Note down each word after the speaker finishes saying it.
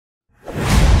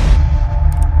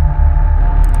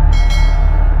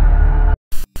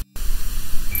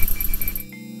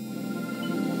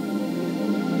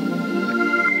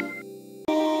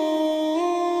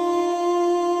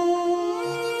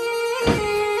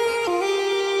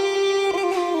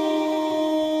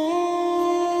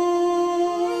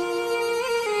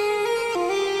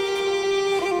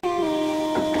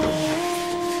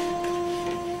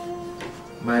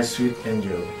sweet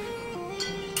angel.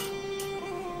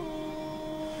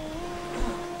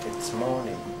 It's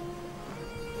morning.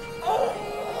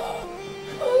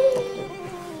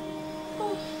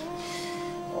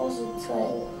 I'm so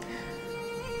tired.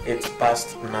 It's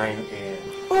past 9 a.m.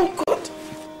 Oh God,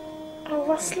 I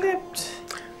overslept.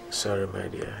 Sorry, my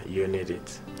dear. You need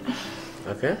it.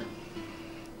 Okay?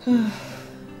 Okay.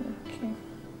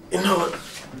 You know what,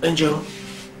 Angel?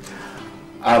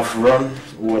 I've run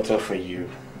water for you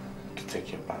to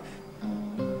take your bath.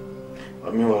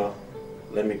 But meanwhile,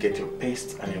 let me get your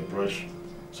paste and your brush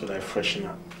so that I freshen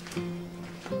up.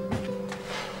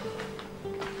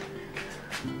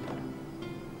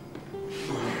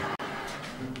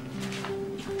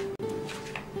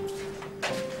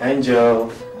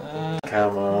 Angel,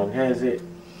 come on, here is it.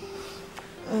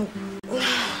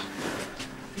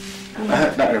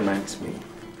 That reminds me.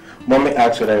 Mommy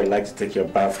asked whether you'd like to take your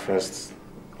bath first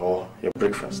or your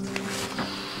breakfast.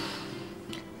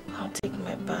 I'll take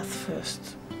my bath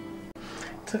first.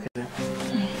 It's okay then.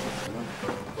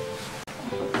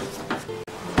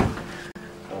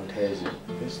 And here's your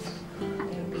paste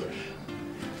and brush.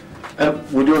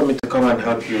 Would you want me to come and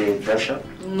help you brush up?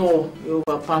 No, you're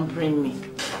over pampering me.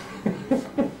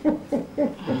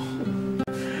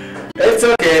 It's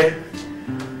okay.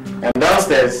 I'm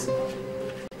downstairs.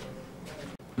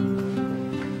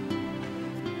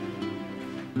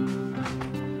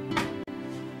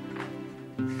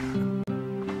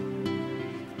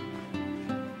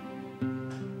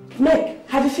 Meg,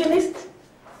 have you finished?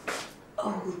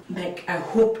 Oh, Meg, I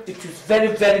hope it is very,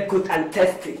 very good and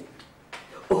tasty.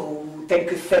 Oh,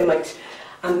 thank you so much.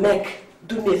 And Meg,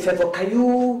 do me a favor, can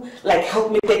you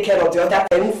help me take care of the other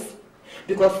things?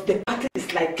 Because the party is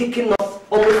kicking off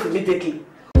almost immediately.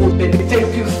 Oh, baby,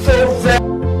 thank you so very much.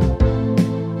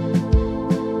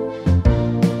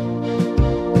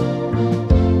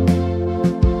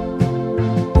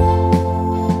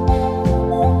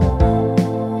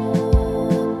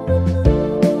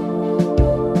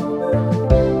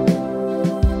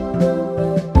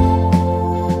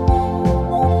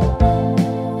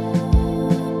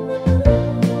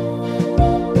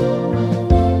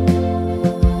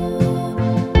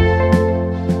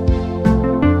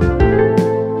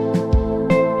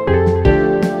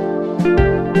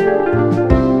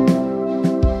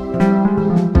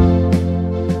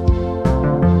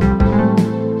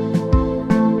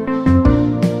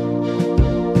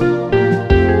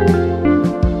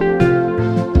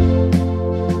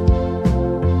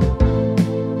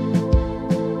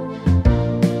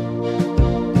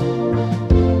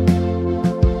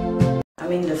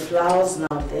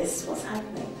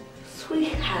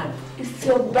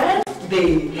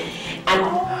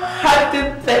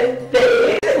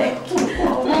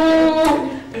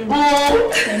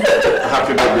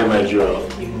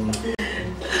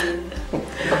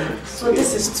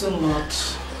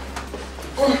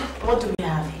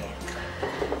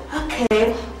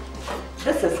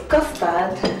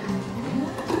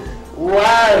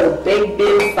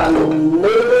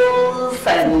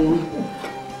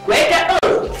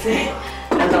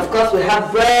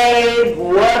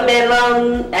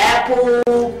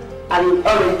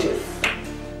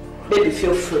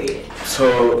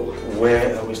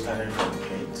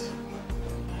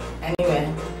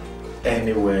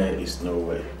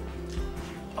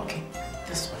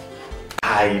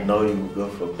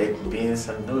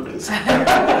 And noodles. Okay,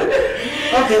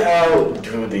 I'll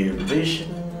do the dish.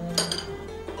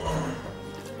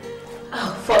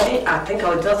 Oh, for me, I think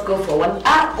I'll just go for one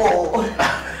apple.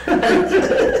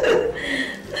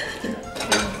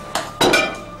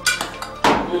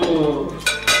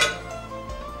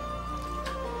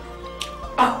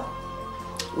 Oh,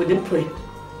 we didn't pray.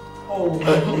 Oh,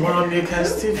 Mom, you can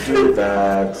still do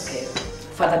that. Okay.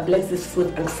 Father, bless this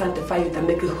food and sanctify it and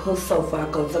make it wholesome for our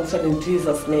consumption in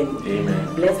Jesus' name.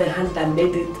 Amen. Bless the hand that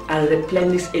made it and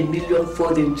replenish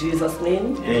 1,000,000-fold in Jesus'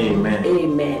 name. Amen.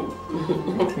 Amen.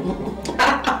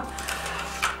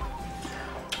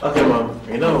 Okay, Mom,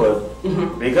 you know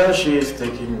what? Because she is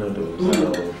taking noodles,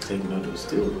 I'll take noodles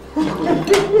too.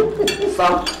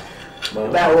 So,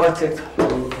 Mom. better watch it.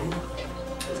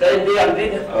 It's going to be a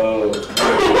video. Oh,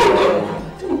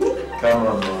 come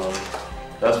on, Mom.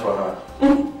 That's for her.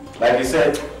 Like you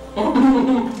said,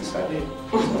 it's her day.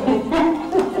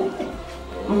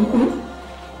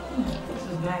 This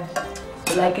is nice.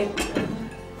 You like it?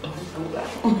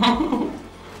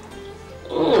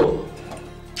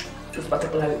 It's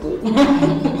particularly good.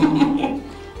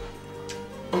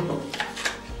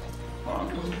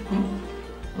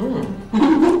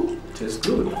 Tastes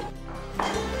good.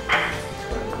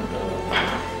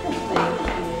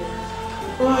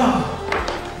 Wow.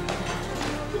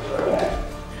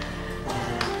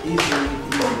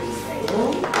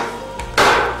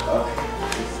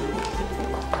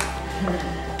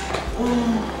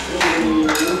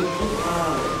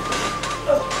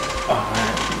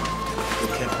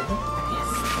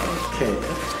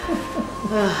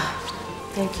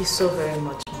 Thank you so very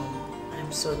much, Mom.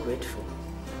 I'm so grateful.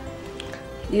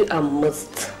 You are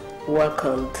most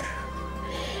welcomed.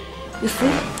 You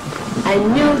see, I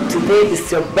knew today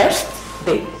is your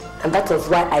birthday, and that was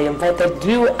why I invited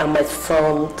you and my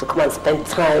son to come and spend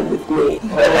time with me.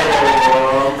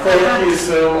 Oh, thank you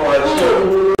so much.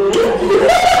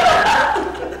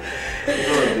 Go on,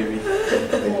 baby.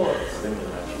 Let me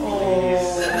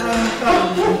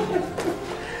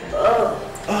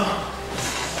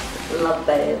Love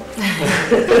that.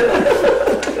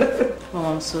 Mom,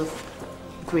 I'm so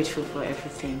grateful for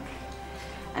everything.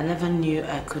 I never knew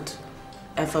I could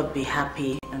ever be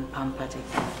happy and pampered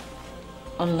again.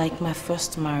 Unlike my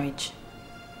first marriage,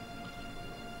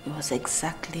 it was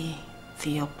exactly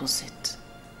the opposite.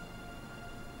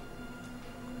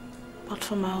 But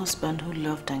for my husband who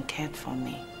loved and cared for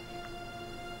me,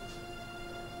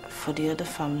 for the other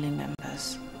family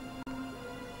members,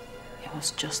 it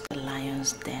was just a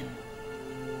lion's den.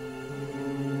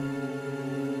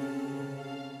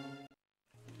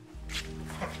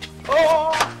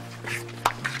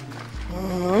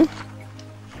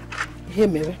 Hey,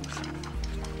 Mary.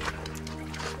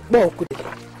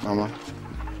 Mama.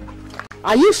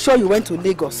 Are you sure you went to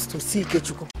Lagos to see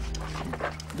Ikechukwu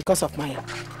because of my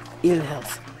ill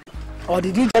health? Or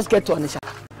did you just get to Onitsha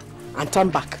and turn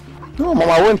back? No,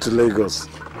 Mama, I went to Lagos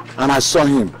and I saw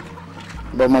him.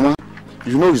 But Mama,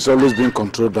 you know he's always been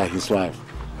controlled by his wife.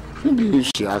 Maybe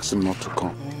she asked him not to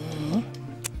come.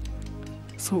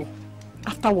 So,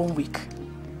 after 1 week,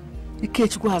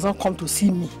 Ikechukwu has not come to see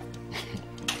me.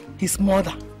 His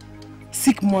mother,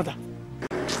 sick mother.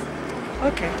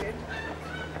 Okay.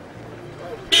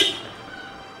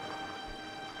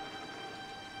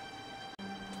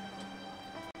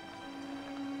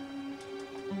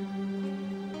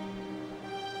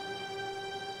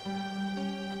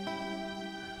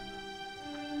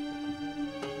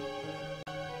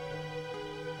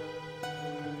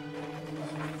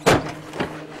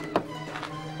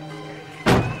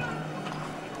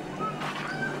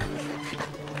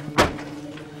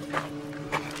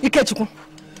 Ikechukwu,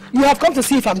 you have come to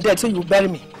see if I'm dead, so you will bury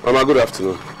me. Mama, good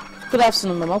afternoon. Good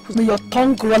afternoon, Mama. May your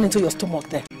tongue run into your stomach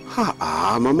there.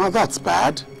 Mama, that's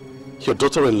bad. Your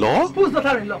daughter-in-law? Who's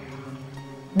daughter-in-law?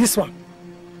 This one.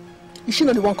 Is she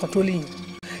not the one controlling you?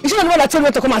 Is she not the one that told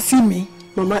you to come and see me?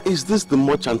 Mama, is this the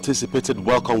much anticipated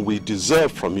welcome we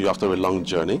deserve from you after a long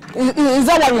journey? Is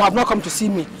that why you have not come to see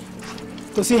me?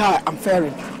 To see how I'm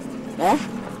faring? Eh?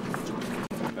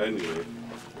 Anyway,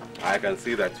 I can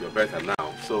see that you're better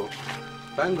now, so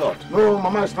thank God. No,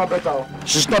 Mama, it's not better.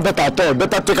 She's not better at all.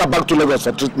 Better take her back to Lagos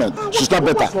for treatment. She's not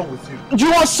better. What's wrong with you?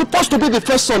 You are supposed to be the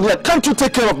first son here. Can't you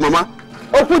take care of Mama?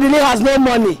 Okudile has no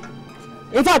money.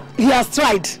 In fact, he has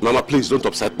tried. Mama, please don't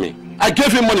upset me. I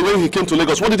gave him money when he came to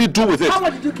Lagos. What did he do with it? How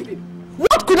much did you give him?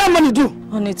 What could that money do?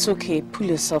 Honey, it's okay. Pull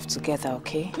yourself together,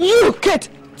 okay? You, Kate,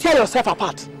 tear yourself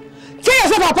apart. Tear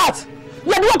yourself apart.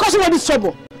 You are the one causing all this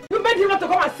trouble. You made him not to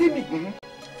come and see me.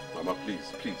 Mama,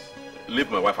 please,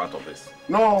 leave my wife out of this.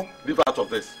 No. Leave her out of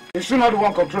this. Is she not the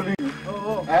one controlling you?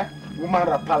 Eh? Woman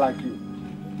rapper like you.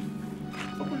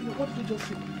 What did you just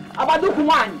say?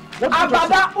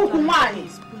 Abada Ukumani.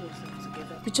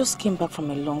 We just came back from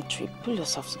a long trip. Pull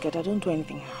yourself together. Don't do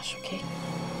anything harsh, okay?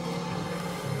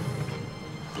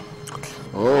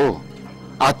 Oh,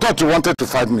 I thought you wanted to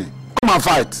fight me. Come and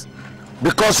fight.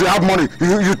 Because you have money,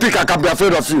 you think I can be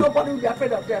afraid of you? Nobody will be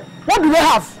afraid of them. What do they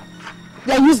have?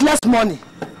 They are useless money.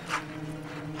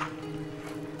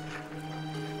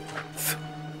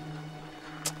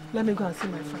 Let me go and see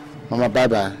my friend. Mama,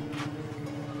 bye-bye.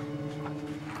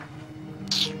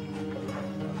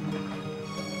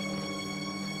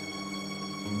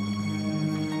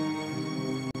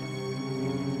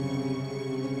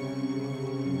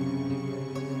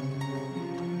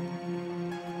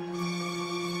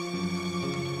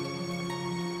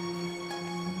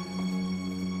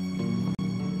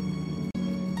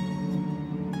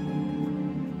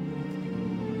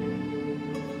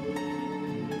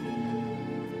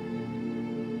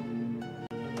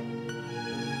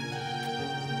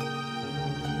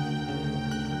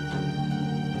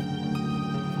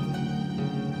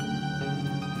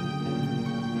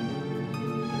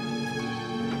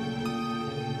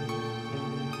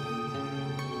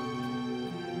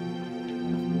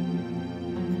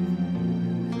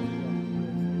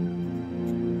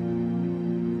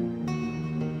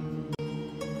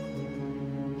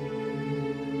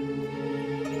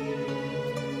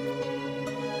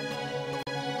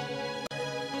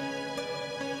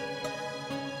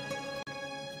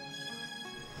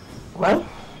 Well,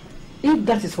 if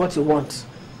that is what you want,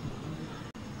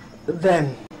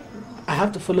 then I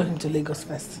have to follow him to Lagos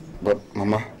first. But,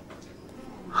 Mama,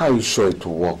 How are you sure it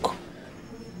will work?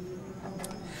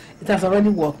 It has already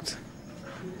worked.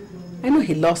 I know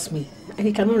he loves me and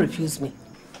he cannot refuse me.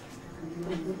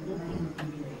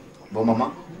 But Mama,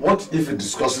 what if he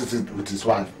discusses it with his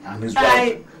wife and his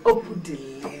wife?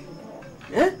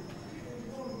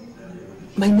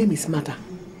 My name is Mata.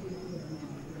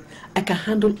 I can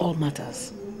handle all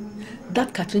matters.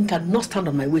 That Catherine cannot stand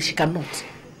on my way. She cannot.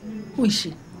 Who is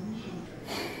she?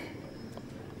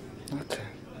 Okay.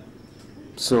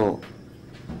 So,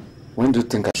 when do you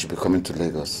think I should be coming to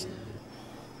Lagos?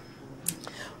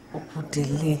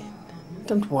 Opudele,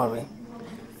 don't worry.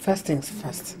 First things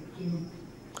first.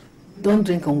 Don't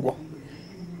drink Ngwo.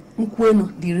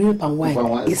 Nkwenu, the real palm wine,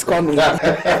 is coming.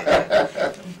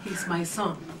 He's my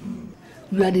son.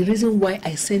 You are the reason why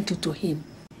I sent you to him,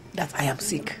 that I am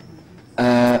sick.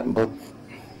 But,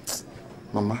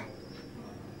 Mama,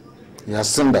 you have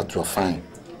seen that you are fine.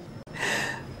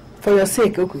 For your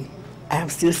sake, okay, I am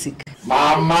still sick.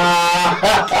 Mama!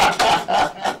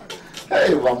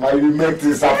 Hey, Mama, you make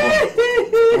this happen.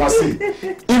 Mama, see,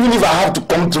 even if I have to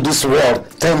come to this world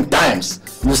 10 times,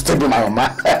 you still be my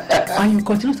Mama. And you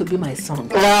continue to be my son.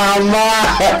 Mama!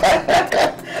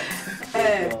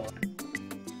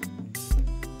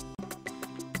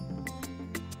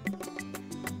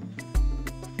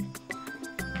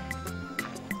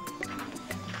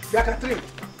 Catherine,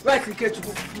 where is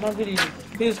Ikechuku?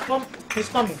 He's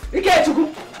coming.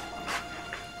 Ikechuku!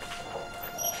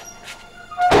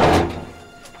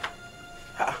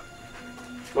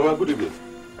 Mama, good evening.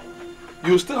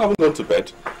 You still haven't gone to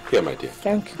bed? Here, my dear.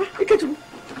 Thank you. Ikechuku.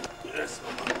 Yes,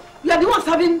 Mama. You are the one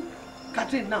serving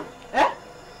Catherine now, eh?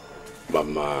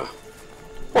 Mama,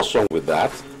 what's wrong with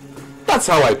that? That's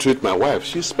how I treat my wife.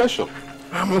 She's special.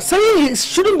 I'm saying it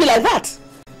shouldn't be like that.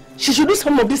 She should do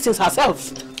some of these things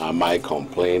herself. Am I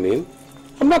complaining?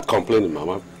 I'm not complaining,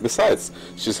 Mama. Besides,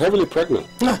 she's heavily pregnant.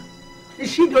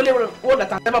 Is she the only one that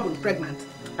has ever been pregnant?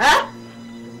 Huh?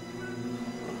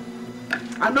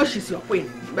 I know she's your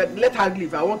queen, but let her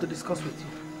leave. I want to discuss with you.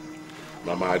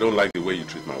 Mama, I don't like the way you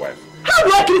treat my wife. How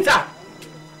do I treat her?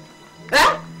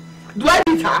 Huh? Do I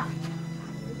treat her?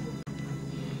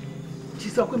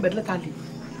 She's your queen, but let her leave.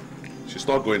 She's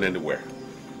not going anywhere.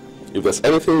 If there's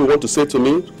anything you want to say to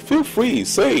me, feel free,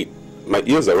 say it. My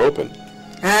ears are open.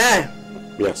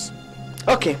 Yes.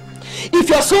 Okay. If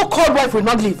your so-called wife will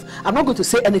not leave, I'm not going to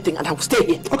say anything and I will stay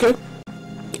here. Okay.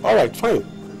 All right, fine.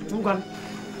 I'm gone.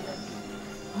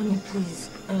 Honey, please,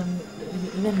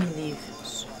 let me leave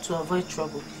to avoid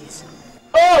trouble, please.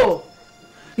 Oh!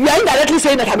 You are indirectly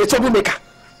saying that I'm a troublemaker.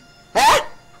 Eh?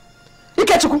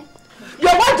 Ikechuku,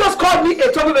 your wife just called me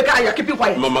a troublemaker and you're keeping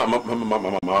quiet.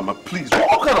 Mama, please,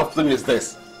 what kind of thing is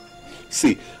this?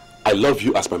 See, I love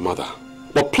you as my mother.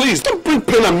 But please, don't bring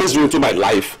pain and misery into my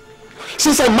life.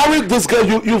 Since I married this girl,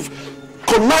 you've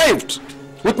connived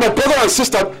with my brother and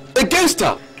sister against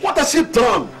her. What has she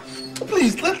done?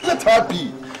 Please, let her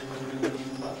be.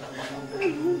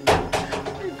 You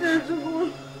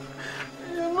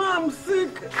know I'm sick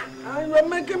and you're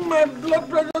making my blood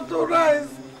pressure to rise.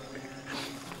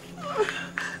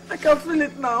 I can feel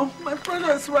it now. My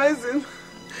pressure is rising.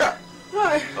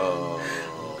 Why? Oh,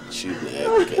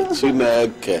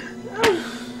 Chineke.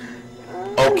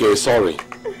 Okay, sorry.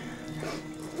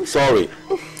 Sorry.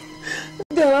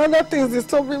 There are other things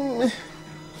disturbing me.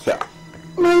 Yeah.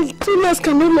 My two legs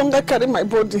can no longer carry my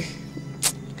body.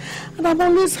 And I'm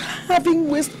always having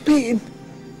waist pain.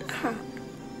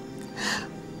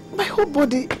 My whole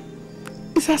body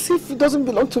is as if it doesn't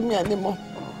belong to me anymore.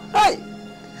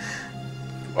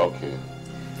 Okay.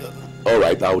 All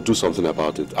right, I'll do something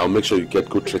about it. I'll make sure you get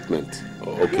good treatment.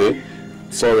 Okay?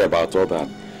 Sorry about all that.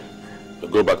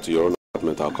 Go back to your own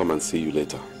apartment. I'll come and see you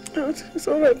later. It's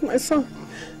all right, my son.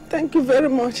 Thank you very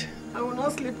much. I will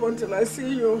not sleep until I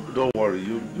see you. Don't worry,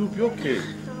 you'll be okay.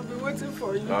 I'll be waiting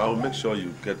for you. I'll make sure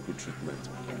you get good treatment.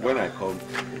 When I come,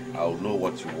 I'll know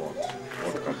what you want,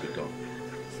 what can be done.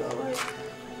 It's all right.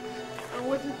 I'm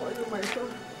waiting for you, my son.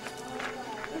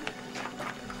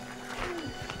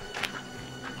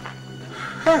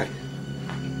 Hi.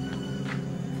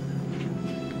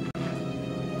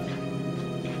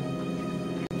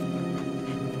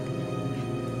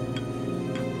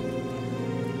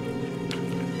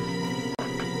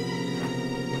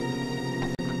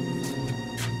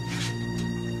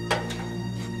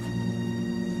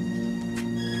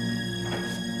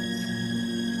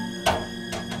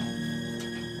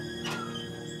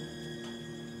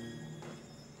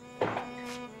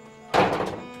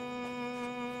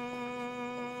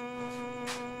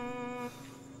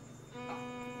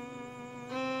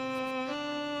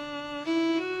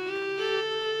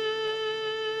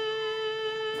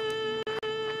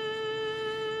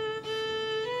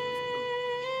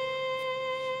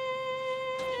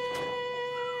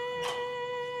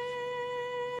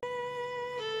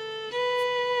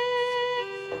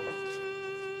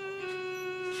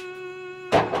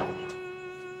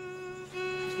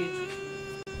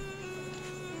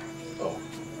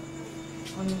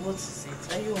 Honey, what is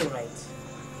it? Are you alright?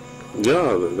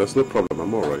 Yeah, that's no problem.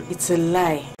 I'm alright. It's a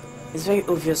lie. It's very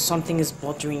obvious something is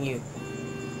bothering you.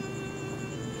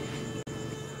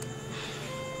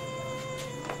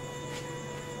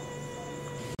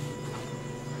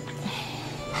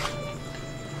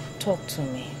 Talk to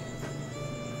me.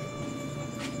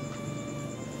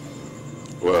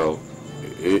 Well,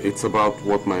 it's about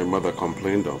what my mother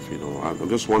complained of, you know. I'm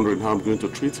just wondering how I'm going to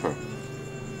treat her.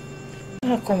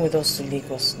 Come with us to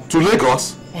Lagos now. To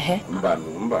Lagos?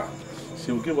 Uh-huh.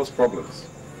 She will give us problems.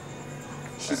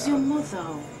 She's your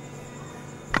mother.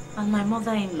 And my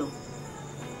mother-in-law.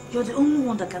 You're the only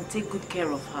one that can take good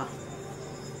care of her.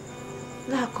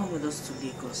 Let her come with us to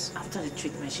Lagos. After the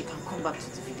treatment, she can come back to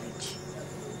the village.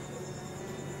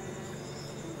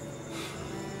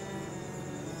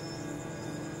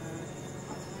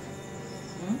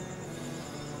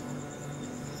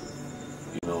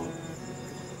 You know,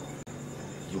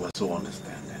 you are so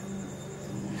understanding.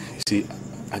 You see,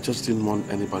 I just didn't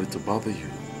want anybody to bother you,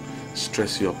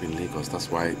 stress you up in Lagos. That's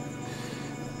why.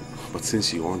 But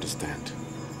since you understand,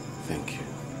 thank you.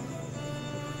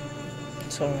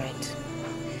 It's alright.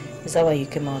 Is that why you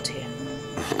came out here?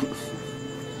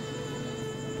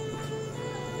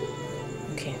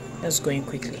 Okay, let's go in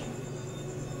quickly.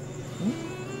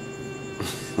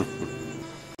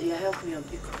 You help me on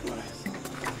the cooking.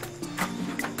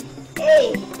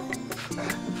 Hey!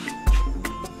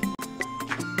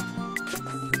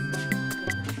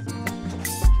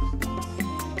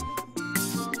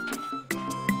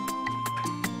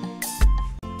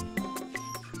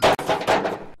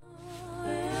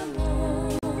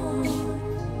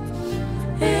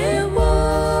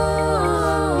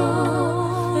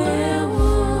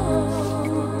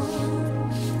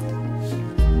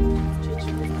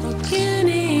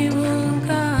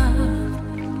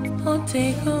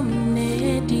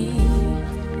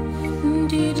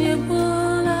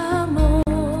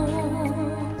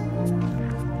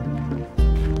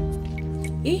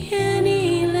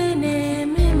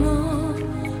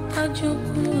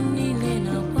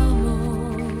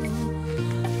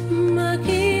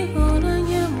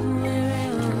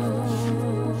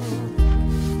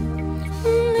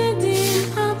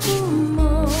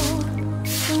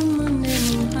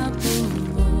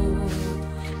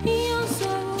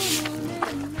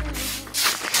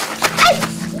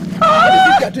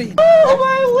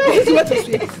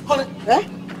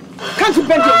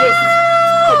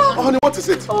 Honey, what is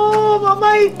it? Oh,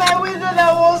 Mama hit my window and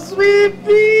I was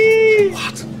sweeping.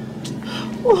 What?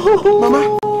 Oh.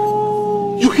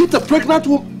 Mama, you hit a pregnant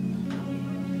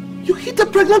woman? You hit a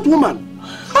pregnant woman?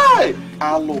 Hi!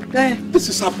 Hello. This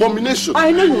is abomination.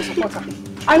 I know you will support her.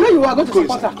 I know you are going to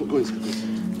support her. Go inside.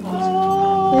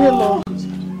 Oh, hello.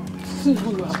 See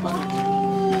who you are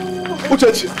married.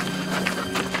 Uchechi!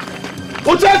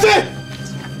 Uchechi!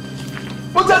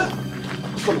 Uchechi!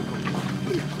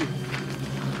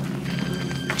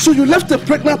 So you left a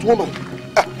pregnant woman,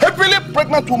 a heavily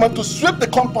pregnant woman, to sweep the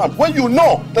compound when you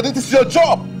know that it is your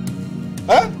job?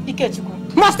 Huh?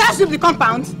 Ikechukwu. Must I sweep the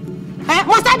compound?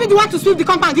 Must I be the one to sweep the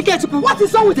compound, Ikechukwu? What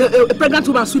is wrong with a pregnant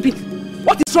woman sweeping?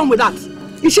 What is wrong with that?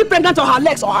 Is she pregnant on her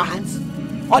legs or her hands?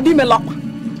 Or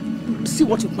Dimelop? See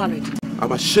what you've married.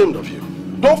 I'm ashamed of you.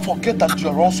 Don't forget that you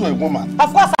are also a woman.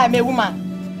 Of course I am a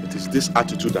woman. It is this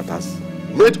attitude that has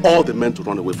made all the men to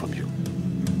run away from you.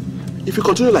 If you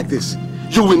continue like this,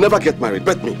 you will never get married.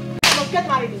 Bet me. I must get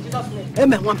married in Jesus' name.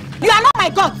 Amen. You are not my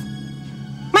God.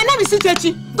 My name is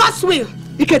Uchechi. God's will.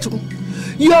 Ikechukwu.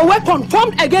 Your weapon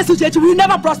formed against Uchechi will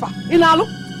never prosper. Inalu.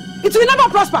 It will never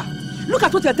prosper. Look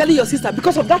at what you're telling your sister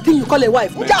because of that thing you call a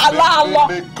wife. May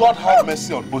God have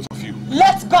mercy on both of you.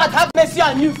 Let God have mercy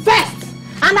on you first.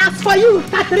 And as for you,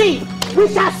 Catherine, we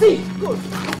shall see. Good.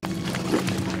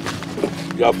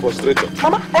 You are frustrated.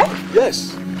 Mama,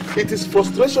 Yes. It is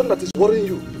frustration that is worrying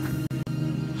you.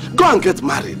 Go and get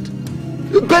married.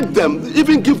 Beg them,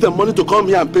 even give them money to come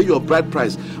here and pay your bride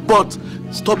price. But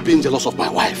stop being jealous of my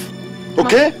wife.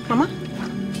 Okay? Mama,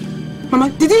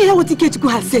 did you hear what Ikechukwu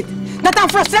has said? That I'm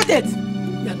frustrated.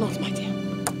 You are not, my dear.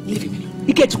 Leave him.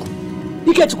 Ikechukwu.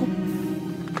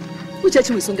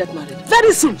 Uchechi will soon get married.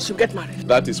 Very soon she'll get married.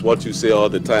 That is what you say all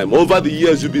the time. Over the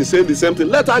years you've been saying the same thing.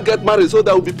 Let her get married so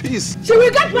there will be peace. She will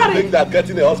get married. You think that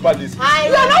getting a husband is... You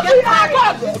are not doing my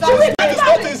God. She will get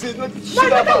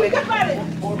married. No, we get married.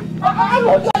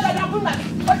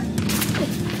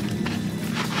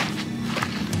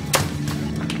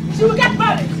 She will get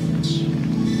married.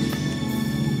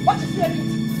 What is your need?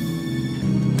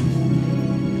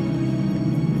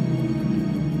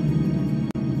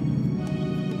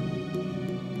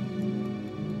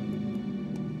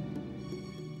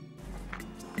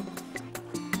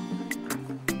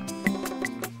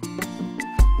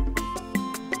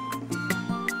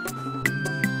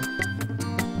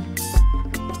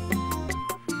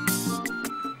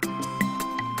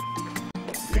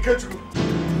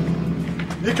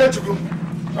 Ikechukwu.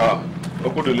 Ah,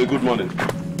 Okudele, good morning.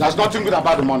 There's nothing good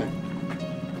about the morning.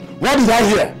 What did I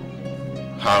hear?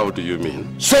 How do you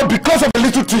mean? So because of a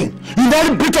little thing, you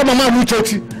nearly beat up Mama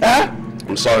Muchechi, eh?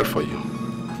 I'm sorry for you.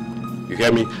 You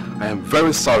hear me? I am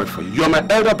very sorry for you. You're my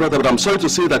elder brother, but I'm sorry to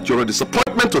say that you're a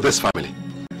disappointment to this family.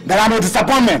 That I'm a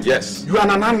disappointment? Yes. You are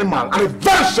an animal and a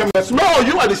very shameless. No,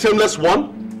 you are the shameless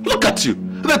one. Look at you.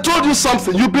 They told you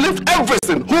something. You believed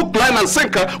everything, hook, line, and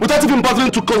sinker, without even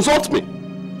bothering to consult me.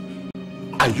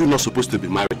 Are you not supposed to be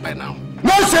married by now?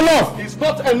 No, it's enough. It's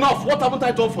not enough. What haven't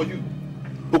I done for you?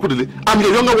 Okudele, I'm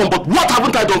your younger one, but what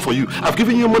haven't I done for you? I've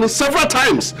given you money several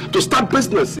times to start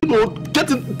business, you know,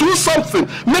 do something,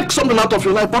 make something out of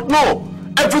your life, but no,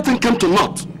 everything came to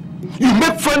naught. You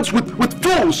make friends with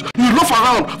fools. You loaf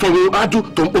around from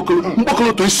Adu to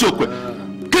Mbokolo to Isiokwe,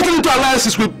 getting into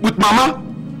alliances with Mama.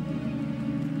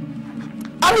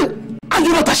 I mean, are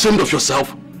you not ashamed of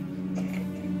yourself?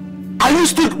 Are you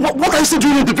still, what are you still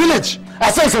doing in the village?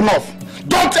 I say it's enough.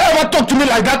 Don't ever talk to me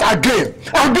like that again.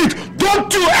 Abid,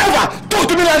 don't you ever talk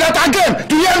to me like that again.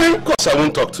 Do you hear me? Of course I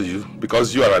won't talk to you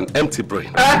because you are an empty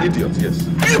brain. Idiot, yes.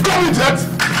 You call me that?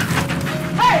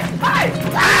 Hey!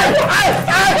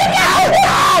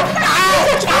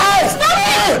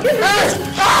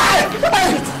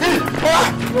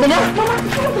 Mama!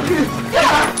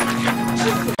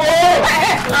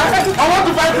 I want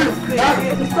to fight him.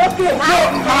 It's okay. No,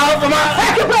 Mama!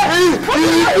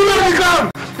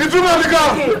 He threw me on the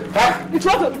ground. If you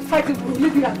want to fight it,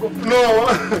 leave it and go. No.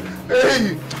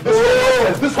 Hey.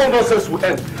 This whole nonsense will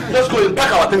end. Let's go and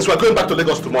pack our things. We're going back to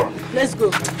Lagos tomorrow. Let's go.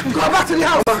 Go back to the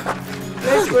house.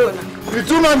 Let's go. He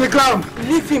threw me on the ground.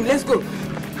 Leave him. Let's go.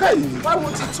 Hey. Why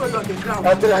won't you throw you on the ground?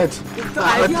 I tried.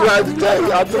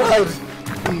 I tried.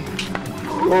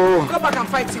 Oh. Go back and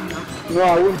fight him now. No,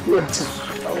 I won't do it.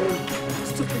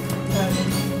 Stupid.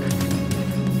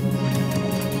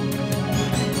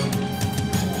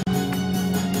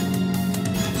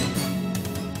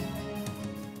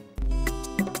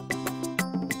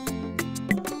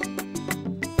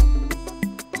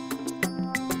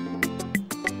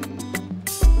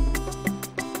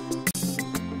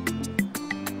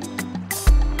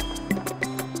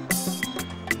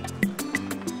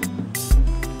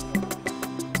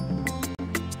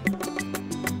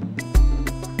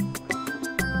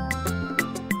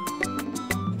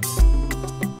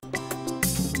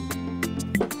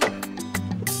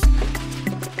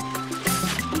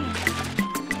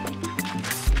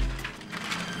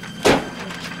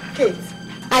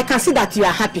 I can see that you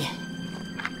are happy.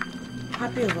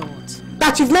 Happy over what?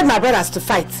 That you've made my brothers to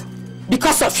fight.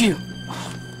 Because of you.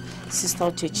 Sister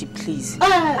Uchechi, please.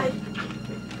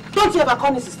 Don't you ever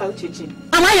call me Sister Uchechi?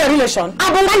 Am I your relation?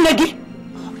 Abonga.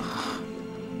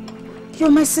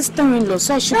 You're my sister-in-law,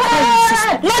 so I should call you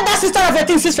sister. Let that sister of a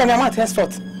thing cease from your mouth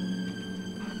henceforth.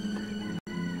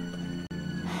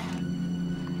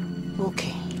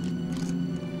 Okay.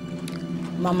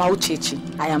 Mama Uchechi,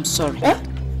 I am sorry. Eh?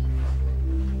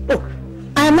 Oh,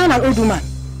 I am not an old woman.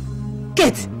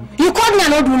 Kate, you called me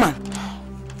an old woman.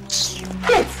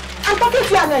 Kate, I'm talking to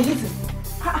you and you're hitting.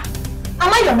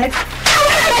 Am I your mate? Am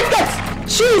I your mate, Kate?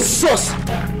 Jesus!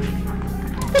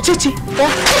 Uchechi.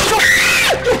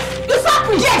 You saw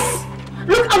me? Yes!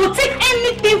 Look, I will take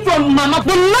anything from Mama,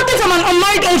 but nothing from an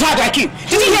unmarried old hag like you.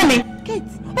 Did you hear me? Kate.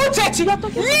 Uchechi,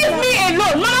 leave me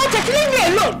alone. Mama Uchechi, leave me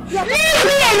alone. Leave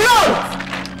me alone.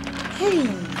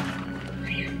 Hey.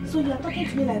 So you are talking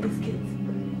to me like this, Kate?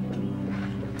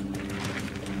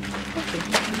 Okay,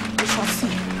 we shall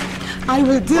see. I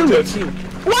will deal with you.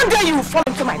 One day you will fall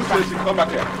into my trap. Come back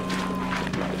here.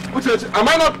 Am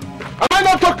I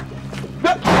not talking?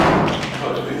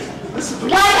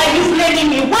 Why are you blaming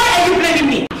me? Why are you blaming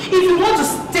me? If you want to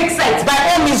take sides, by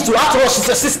all means do. After all, she's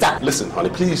your sister. Listen, honey,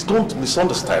 please don't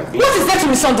misunderstand me. What is there to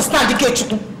misunderstand,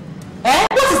 Ikechukwu? Eh?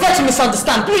 What is there to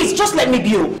misunderstand? Please, just let me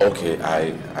be. Okay,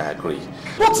 I agree.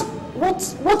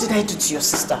 What did I do to your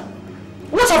sister?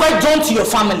 What have I done to your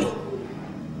family?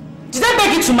 Did I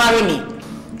beg you to marry me?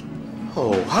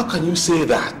 Oh, how can you say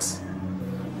that?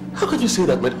 How can you say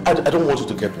that, man? I don't want you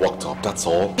to get worked up, that's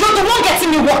all. You're the one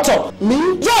getting me worked up.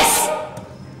 Me? Yes!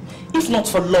 If not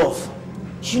for love,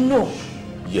 you know.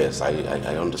 Yes, I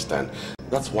understand.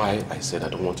 That's why I said I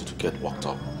don't want you to get worked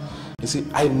up. You see,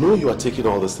 I know you are taking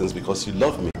all these things because you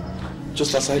love me.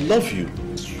 Just as I love you.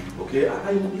 Okay?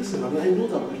 Listen, I know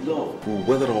that we love. We'll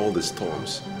weather all the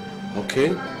storms.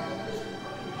 Okay?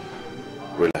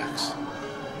 Relax.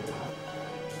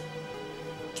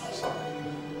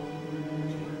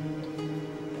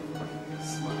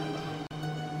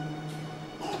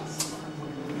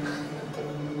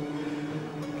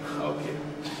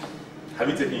 Have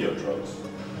you taken your drugs?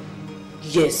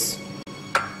 Yes.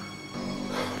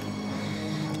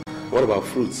 What about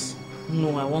fruits?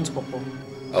 No, I want pawpaw.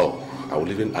 Oh, I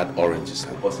will even add oranges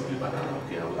and possibly banana.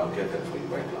 Okay, I'll get them for you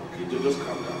right now. Okay, just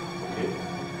calm down. Okay.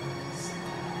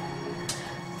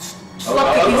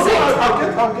 Stop taking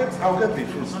seconds. I'll get the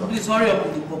fruits. Please hurry up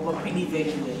with the pawpaw really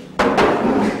very well.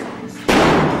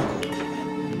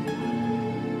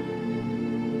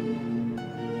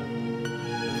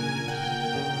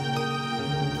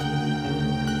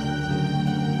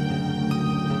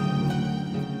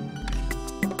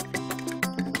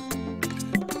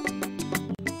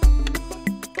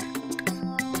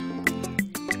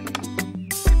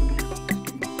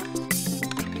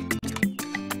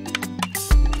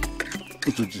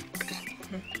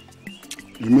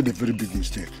 You made a very big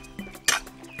mistake.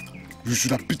 You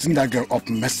should have beaten that girl up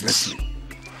mercilessly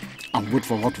and wait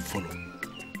for what to follow.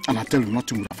 And I tell you,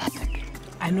 nothing would have happened.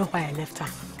 I know why I left her.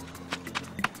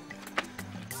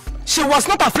 She was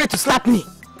not afraid to slap me.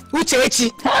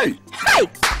 Uchechi. Hey! Hey!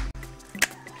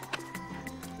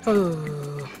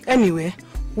 Oh, anyway,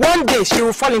 one day she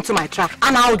will fall into my trap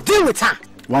and I'll deal with her.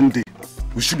 One day,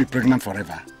 we should be pregnant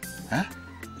forever. Huh?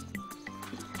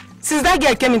 Since that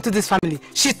girl came into this family,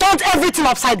 she turned everything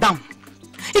upside down.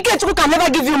 Ikechukwu can never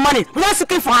give you money without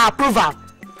seeking for her approval.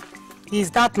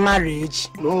 Is that marriage?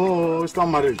 No, it's not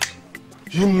marriage.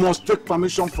 He must take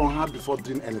permission from her before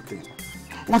doing anything.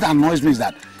 What annoys me is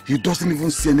that he doesn't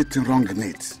even see anything wrong in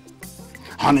it.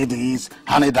 Honey this,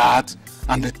 honey that,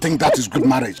 and they think that is good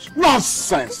marriage.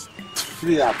 Nonsense!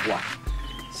 Free up one.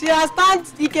 She has turned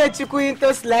Ikechukwu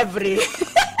into slavery.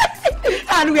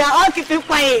 And we are all keeping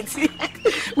quiet.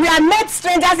 We are met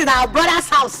strangers in our brother's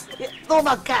house.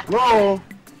 No.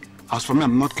 As for me,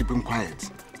 I'm not keeping quiet.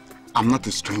 I'm not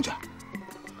a stranger.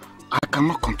 I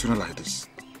cannot continue like this.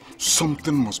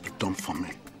 Something must be done for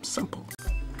me. Simple.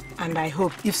 And I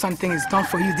hope if something is done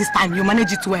for you this time, you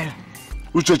manage it well.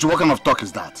 Uchechi, what kind of talk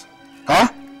is that? Huh?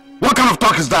 What kind of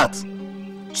talk is that?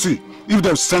 See, if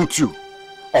they've sent you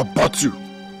or bought you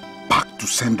back to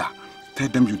sender, tell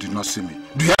them you did not see me.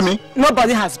 Do you hear me?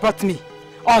 Nobody has bought me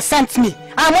or sent me.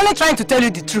 I'm only trying to tell you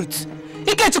the truth.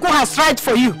 Ikechukwu has tried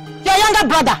for you. Your younger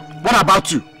brother. What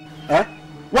about you? Eh?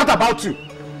 What about you?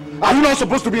 Are you not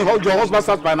supposed to be in your husband's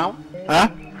house by now? Eh?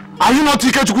 Are you not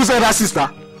Ikechukwu elder sister?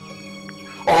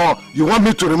 Or you want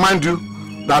me to remind you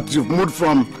that you've moved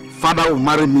from father will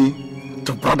marry me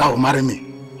to brother will marry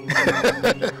me?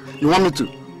 You want me to?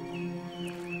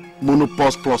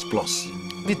 Monopause plus plus.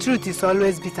 The truth is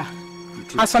always bitter.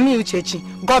 As for me,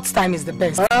 Uchechi, God's time is the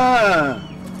best.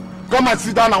 Come and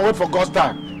sit down and wait for God's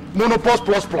time. Monopause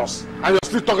plus plus. And you're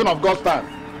still talking of God's time.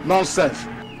 Nonsense.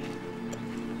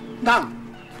 Now,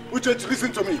 Uchechi,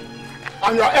 listen to me.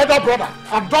 I'm your elder brother.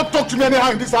 And don't talk to me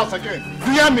anyhow in this house again.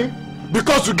 Do you hear me?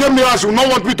 Because you gave me rice, you will not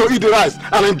want me to eat the rice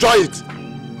and enjoy it.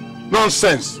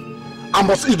 Nonsense. I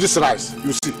must eat this rice,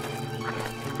 you see.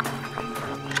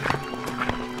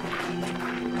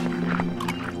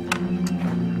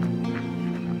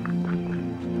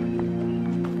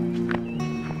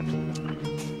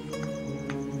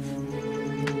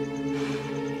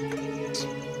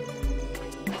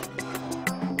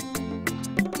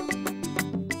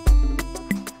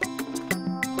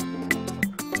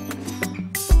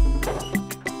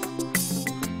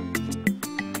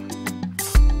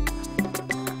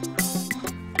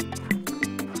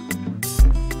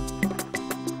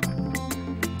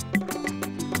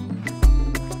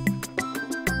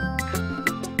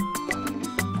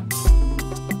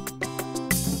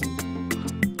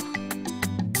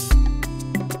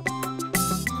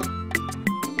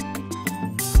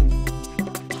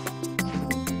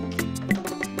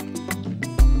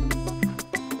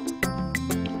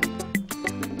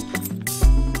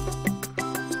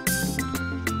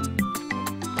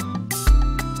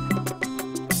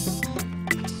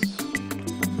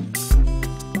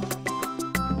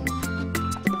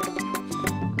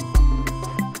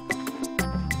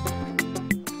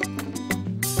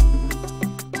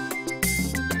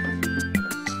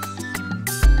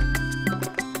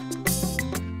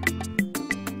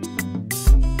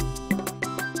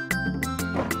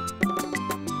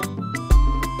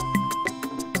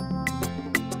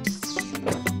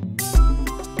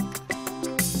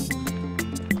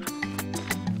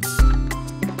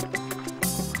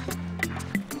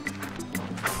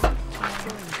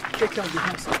 Take care of the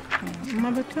house.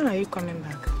 Mama, but when are you coming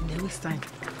back? In a week's time.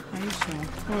 Are you sure?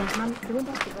 Mom,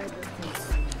 remember to buy those things.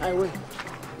 I will.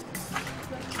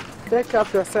 Take care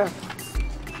of yourself.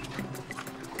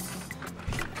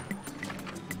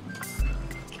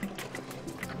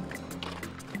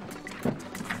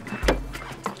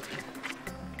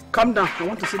 Come down. I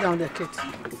want to sit down there, Kate.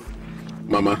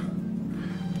 Mama,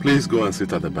 please go and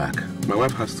sit at the back. My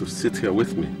wife has to sit here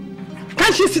with me.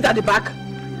 Can't she sit at the back?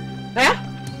 Eh?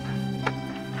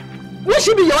 Will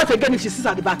she be your wife again if she sits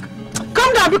at the back?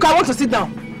 Come down because I want to sit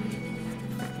down.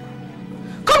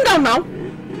 Come down now.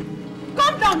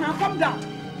 Come down now, come down.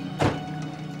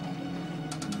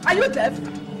 Are you deaf?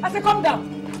 I said come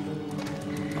down.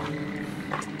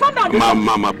 Come down.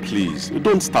 Mama, please.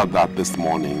 Don't start that this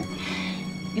morning.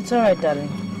 It's alright, darling.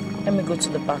 Let me go to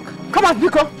the back. Come on,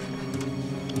 Biko.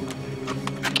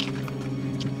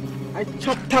 I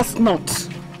chop that nut.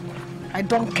 I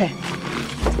don't care.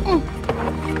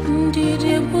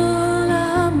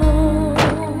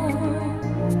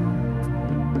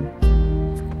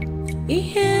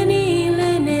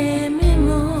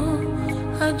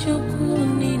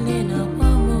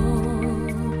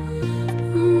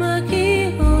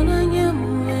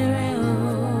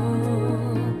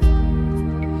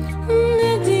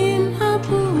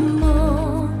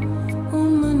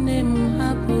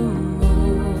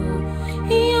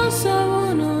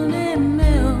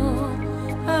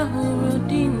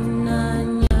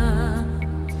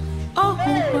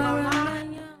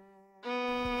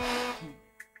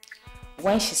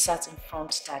 When she sat in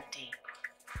front that day,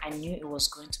 I knew it was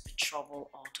going to be trouble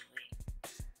all the way.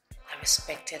 I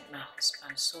respected my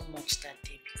husband so much that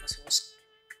day because he was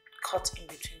caught in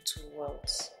between two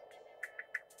worlds.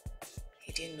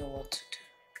 He didn't know what to do.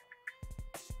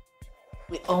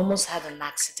 We almost had an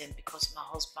accident because my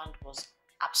husband was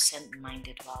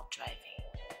absent-minded while driving.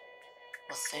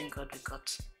 But thank God we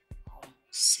got home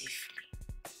safely.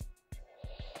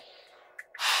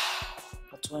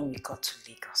 But when we got to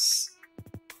Lagos,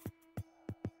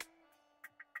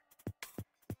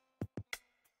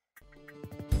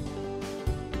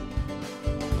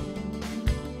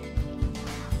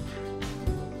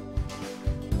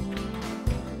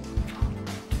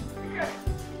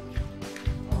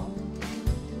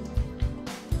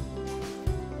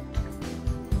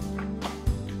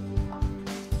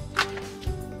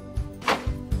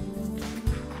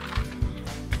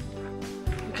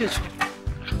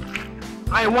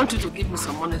 I want you to give me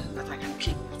some money that I can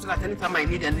keep, so that anytime I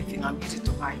need anything, I'll use it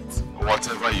to buy it.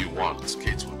 Whatever you want,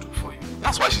 Kate will do for you.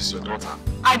 That's why she's your daughter.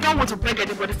 I don't want to beg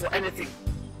anybody for anything.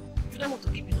 If you don't want to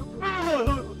give me, no.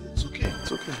 It's okay.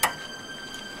 It's okay.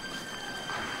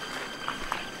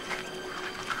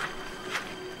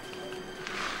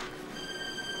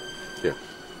 Yeah.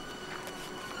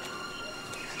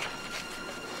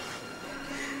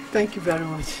 Thank you very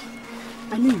much.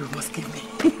 I knew you must give me.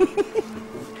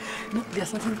 No, there's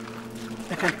something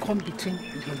that can come between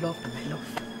your love and my love.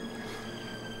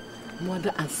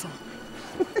 Mother and son.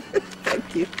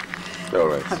 Thank you. All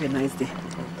right. Have a nice day.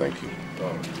 Thank you.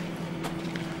 All right.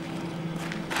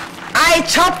 I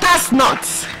chopped us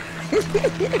nuts.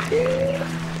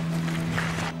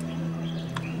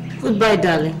 goodbye,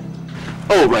 darling.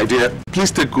 Oh, my dear,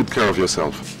 please take good care of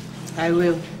yourself. I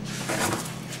will.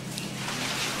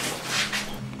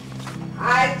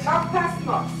 I chopped us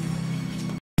nuts.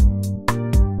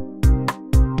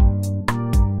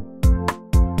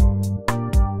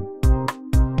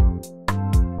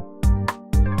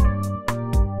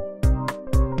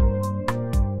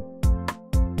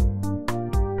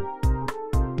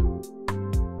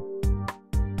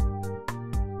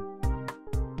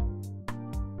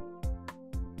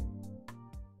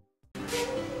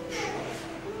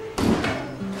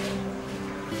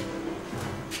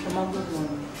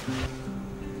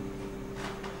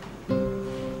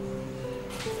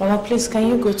 Mama, please, can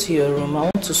you go to your room? I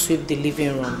want to sweep the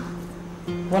living room.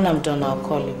 When I'm done, I'll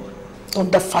call you.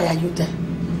 Don't that fire you there.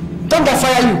 Don't that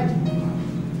fire you.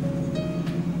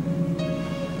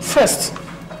 First,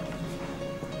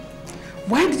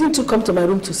 why didn't you come to my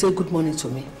room to say good morning to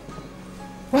me?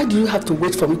 Why do you have to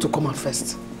wait for me to come out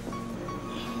first?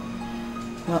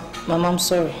 Mama, I'm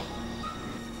sorry.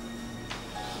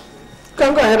 You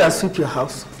can go ahead and sweep your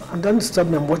house. And don't disturb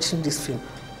me, I'm watching this film.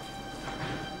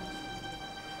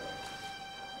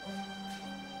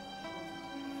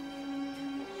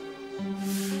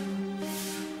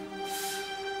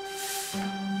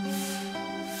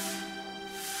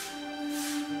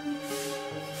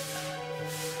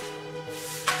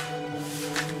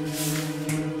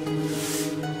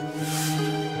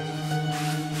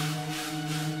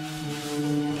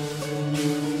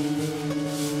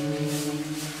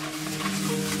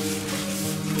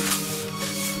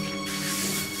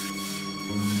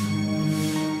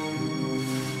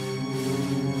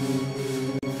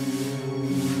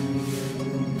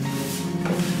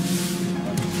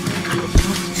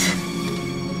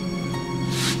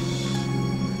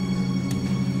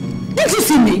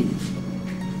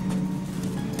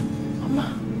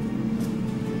 Mama.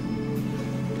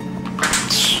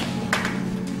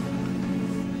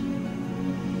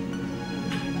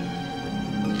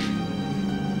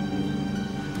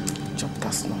 Chop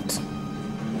that snot.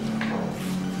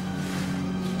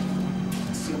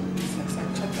 It's your business. I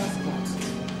chop that snot.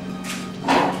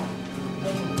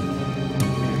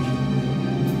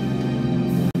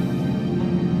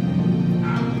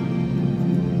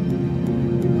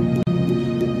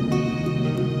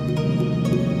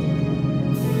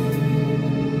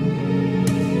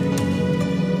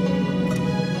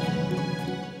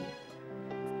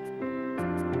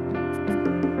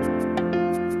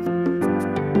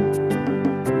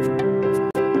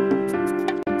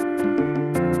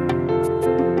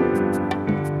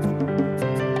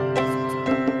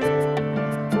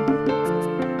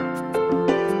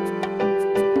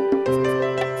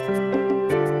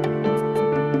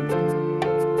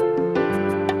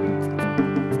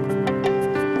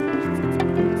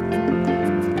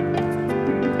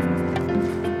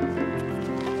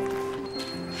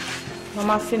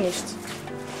 Mama, finished.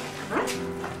 Huh?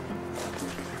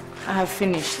 I have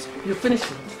finished. You finished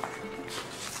it?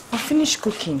 I finished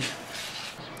cooking.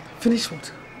 Finished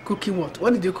what? Cooking what?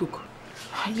 What did you cook?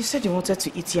 You said you wanted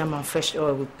to eat yam and fresh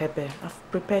oil with pepper.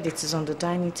 I've prepared it. It's on the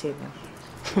dining table.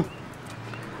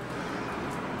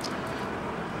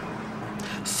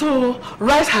 So,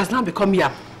 rice has now become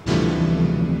yam?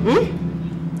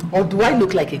 Or do I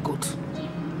look like a goat?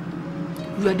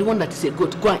 You are the one that is a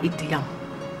goat. Go and eat the yam.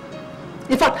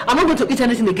 In fact, I'm not going to eat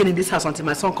anything again in this house until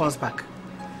my son comes back.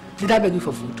 Did I beg you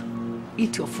for food?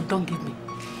 Eat your food, don't give me.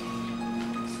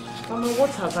 Mama, what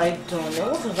have I done?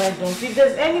 What have I done? If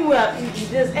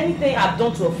there's anything I've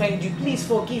done to offend you, please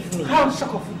forgive me. How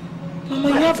shock of you? Mama,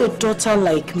 you have a daughter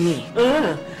like me.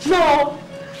 No,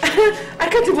 I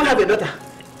can't even have a daughter.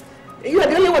 You are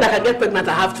the only one that can get pregnant.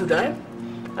 I have children.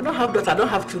 I don't have daughter. I don't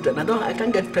have children. I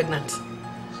can't get pregnant.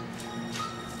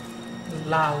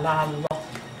 La la la.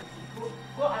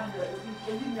 Go and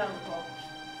leave me alone.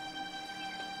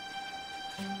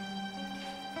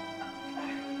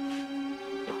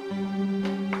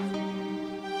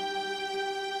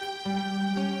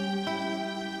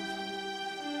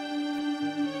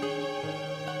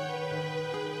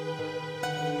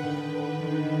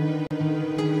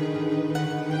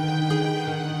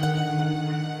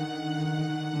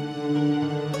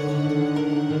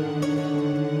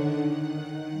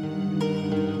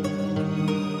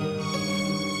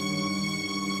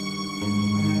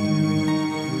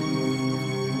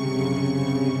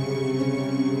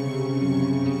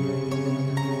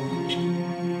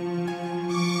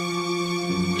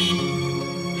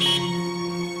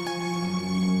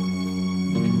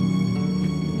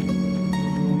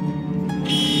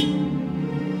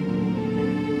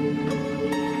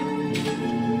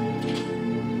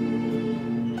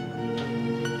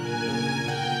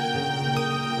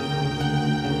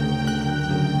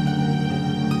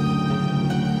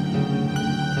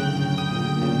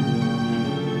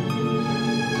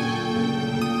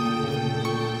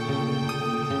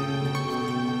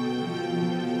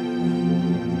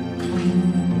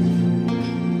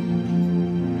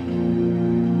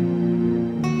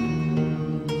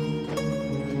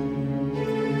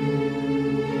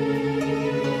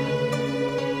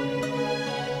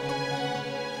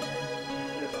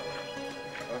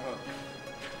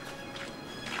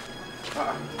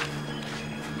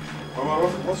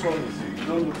 What's wrong with you? You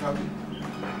don't look happy.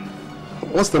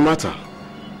 What's the matter?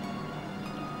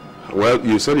 Well,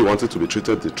 you said you wanted to be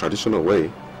treated the traditional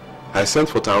way. I sent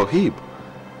for Tawhib.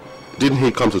 Didn't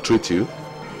he come to treat you?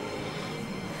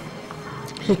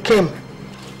 He came.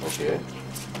 Okay.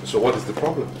 So what is the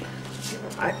problem?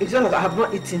 It's just that I have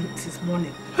not eaten since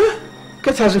morning.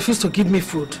 Kate has refused to give me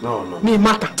food. No. Me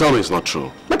matter. Tell me it's not true.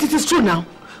 But it is true now.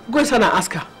 Go inside and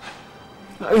ask her.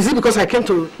 Is it because I came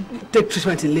to take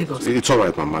treatment in Lagos? It's all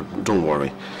right, Mama. Don't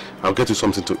worry. I'll get you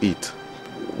something to eat.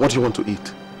 What do you want to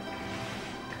eat?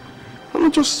 No,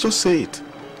 just say it.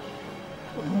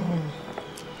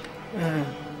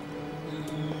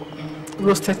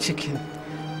 Roasted chicken.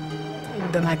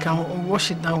 Then I can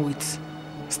wash it down with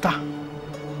star.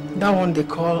 That one they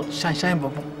call shine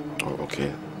bubble. Oh,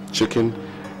 okay. Chicken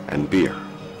and beer.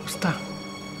 Star.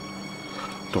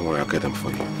 Don't worry, I'll get them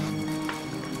for you.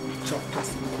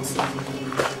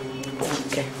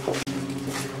 Okay.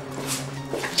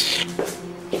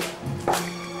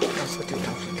 I'll sort it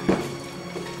out.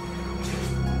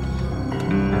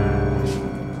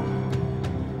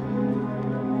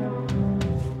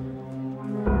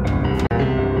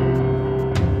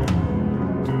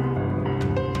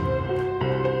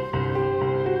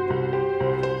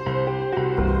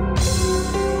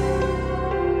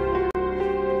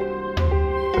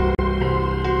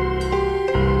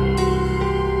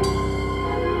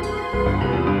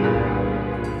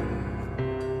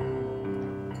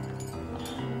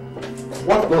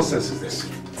 nonsense is this?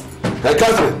 Hey,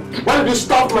 Catherine, why did you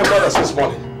stop my brother since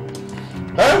morning?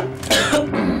 Huh?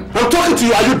 I'm talking to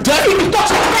you. Are you dead? If you touch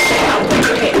my head, I'll break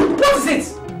your head. What is it?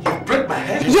 You break my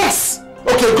head? Yes!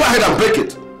 Okay, go ahead and break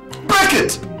it. Break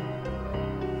it!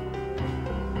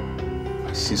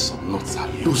 I see some nuts are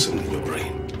loosened in your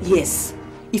brain. Yes.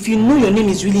 If you know your name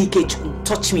is really Ikechukwu,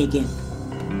 touch me again.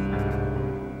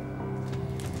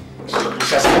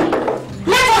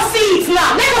 Let us see it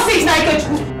now! Let us see it now,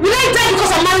 Ikechukwu! Will I die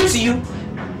because I'm married to you?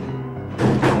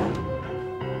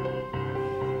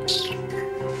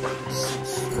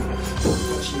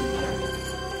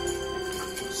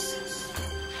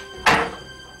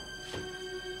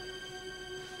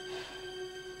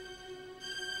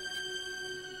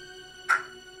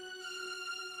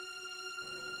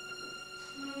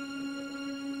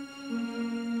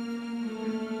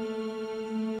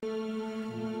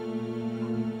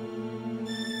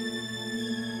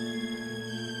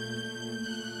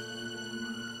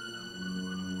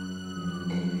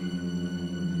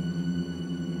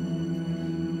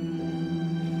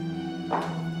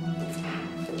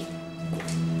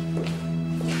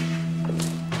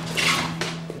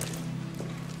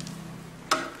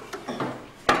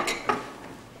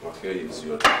 Here is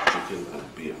your chicken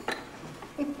and beer.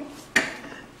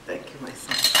 Thank you, my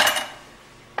son.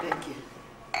 Thank you.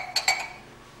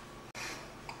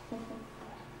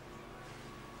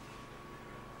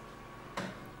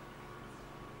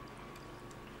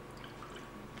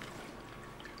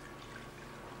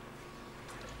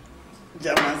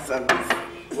 German service.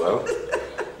 Well,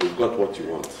 you've got what you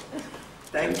want.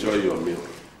 Enjoy your meal.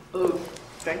 Oh,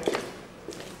 thank you.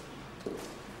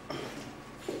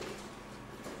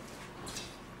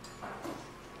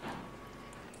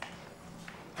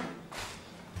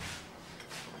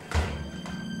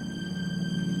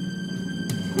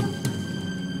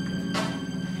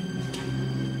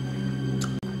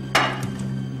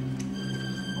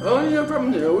 Onye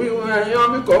from the we were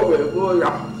young go with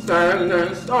Boya.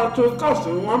 Silence start to cost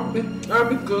one bit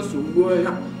because of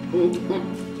Boya.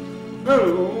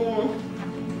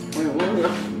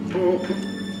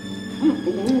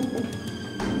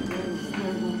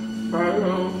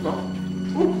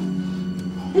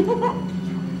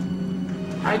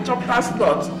 I chopped that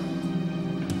spot.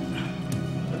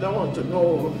 I don't want to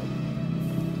know.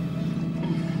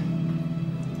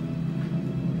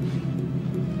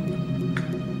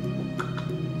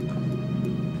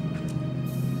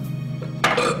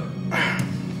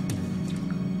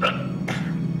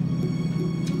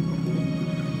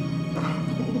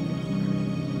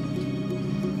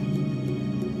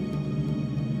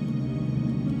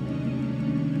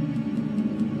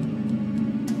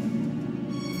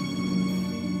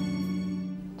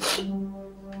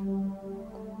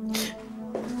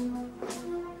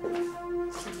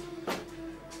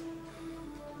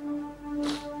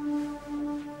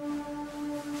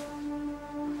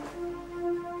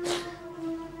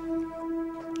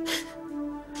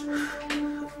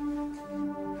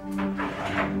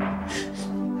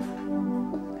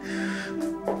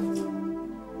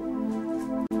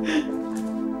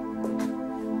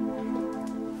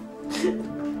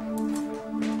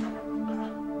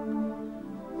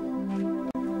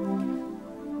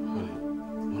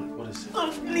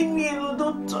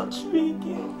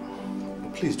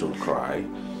 Please don't cry.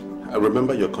 I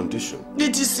remember your condition.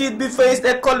 Did you see it before you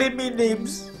started calling me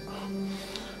names?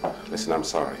 Listen, I'm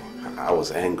sorry. I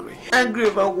was angry. Angry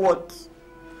about what?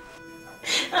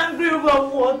 Angry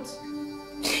about what?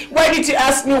 Why did you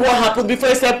ask me what happened before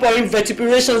you started pouring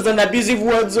vituperations and abusive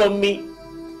words on me?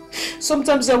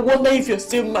 Sometimes I wonder if you're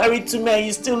still married to me and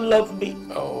you still love me.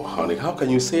 Oh, honey, how can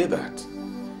you say that?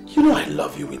 You know I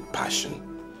love you with passion.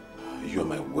 You're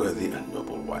my worthy and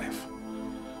noble wife.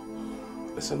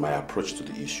 Listen, my approach to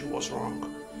the issue was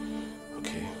wrong.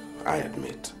 Okay, I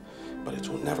admit, but it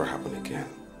will never happen again.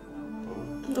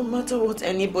 No matter what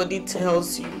anybody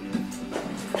tells you,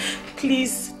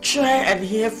 please try and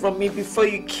hear from me before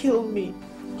you kill me.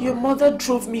 Your mother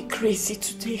drove me crazy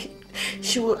today.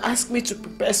 She will ask me to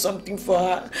prepare something for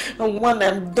her, and when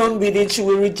I'm done with it, she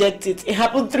will reject it. It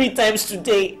happened 3 times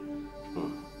today.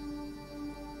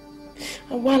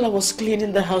 And while I was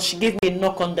cleaning the house, she gave me a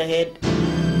knock on the head.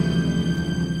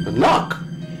 A knock?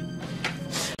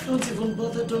 Don't even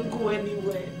bother, don't go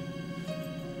anywhere.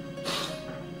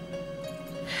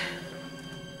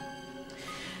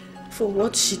 For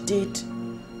what she did,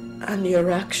 and your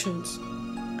actions,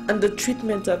 and the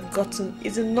treatment I've gotten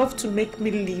is enough to make me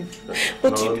leave.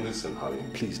 But no, listen, honey,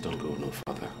 please don't go no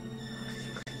further.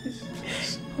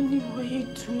 Honey, why are you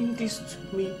doing this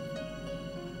to me?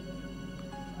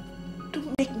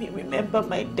 Don't make me remember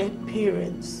my dead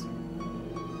parents.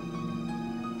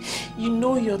 You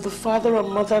know you're the father and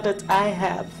mother that I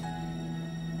have.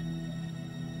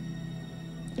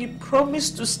 You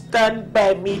promised to stand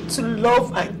by me, to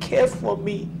love and care for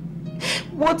me.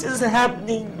 What is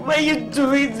happening? Why are you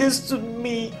doing this to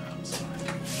me? I'm sorry,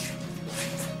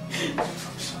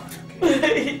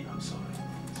 okay? I'm sorry.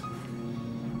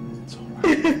 It's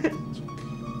alright.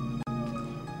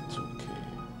 It's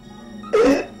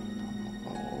okay.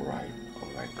 Alright.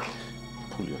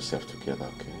 Pull yourself together,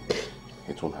 okay?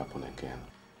 It won't happen again.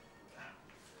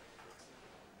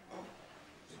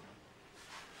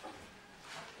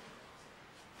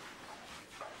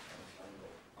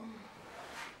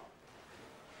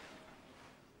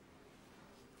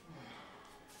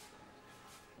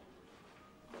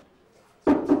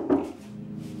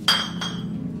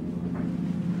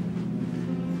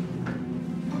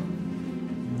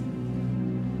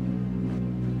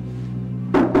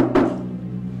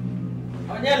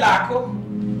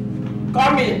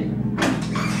 Come in.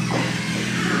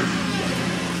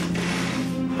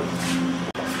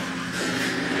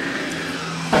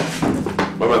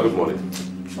 Mama, good morning.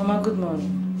 Mama, good morning.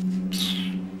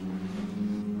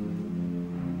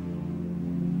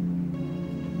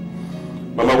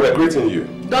 Mama, we are greeting you.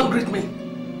 Don't greet me.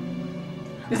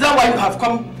 Is that why you have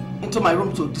come into my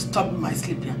room to disturb my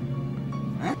sleep here?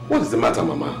 Huh? What is the matter,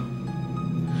 Mama?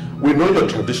 We know your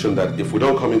tradition that if we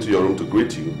don't come into your room to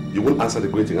greet you, you won't answer the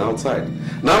greeting outside.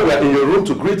 Now we are in your room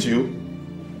to greet you.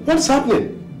 What's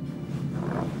happening?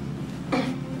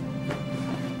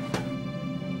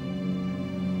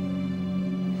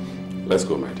 Let's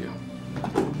go, my dear.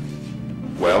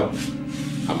 Well,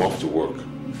 I'm off to work.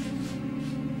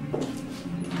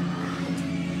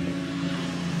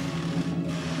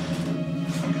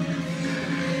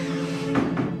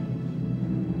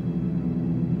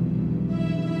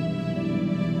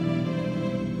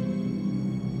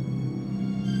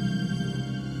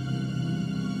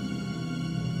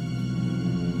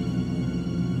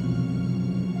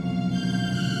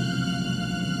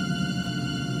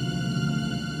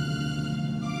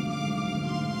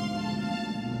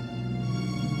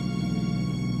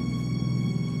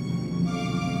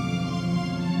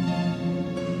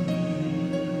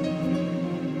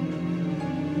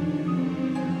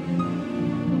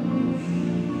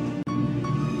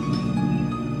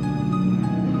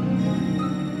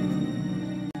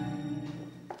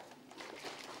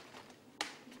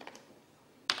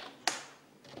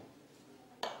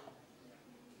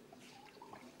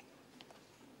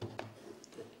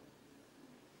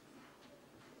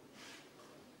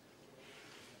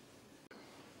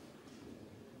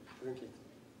 Drink it.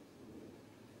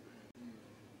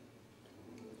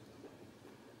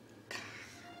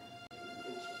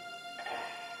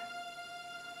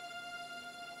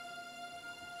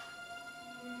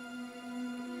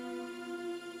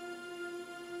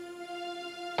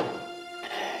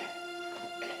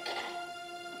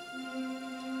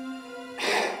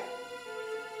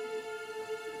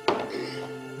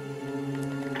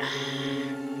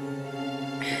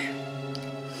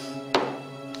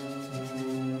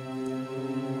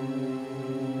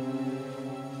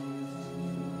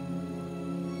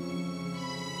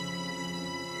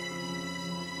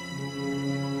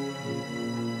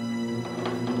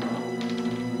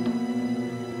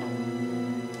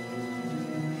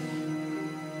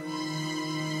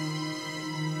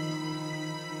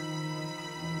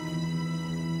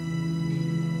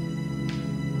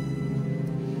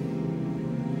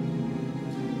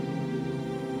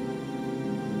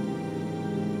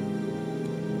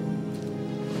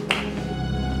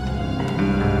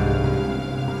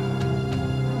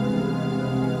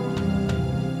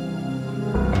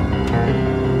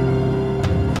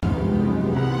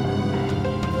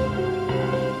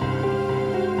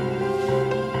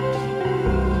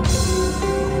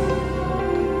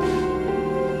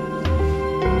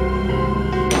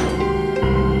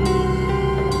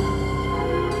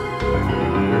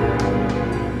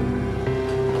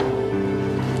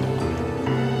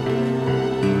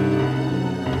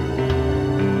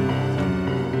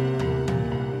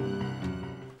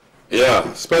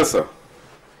 Spencer,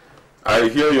 I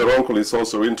hear your uncle is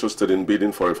also interested in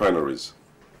bidding for refineries.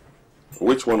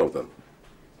 Which one of them?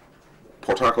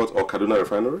 Port Harcourt or Kaduna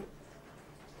refinery?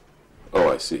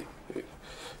 Oh, I see.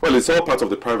 Well, it's all part of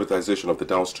the privatization of the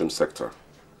downstream sector.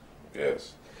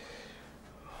 Yes.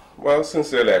 Well,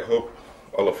 sincerely, I hope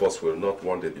all of us will not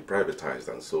one day be privatized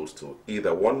and sold to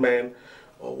either one man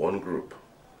or one group.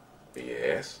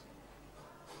 Yes,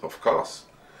 of course.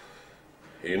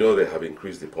 You know they have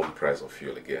increased the pump price of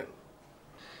fuel again.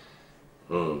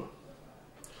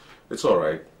 It's all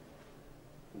right.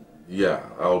 Yeah,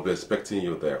 I'll be expecting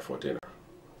you there for dinner.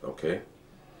 Okay?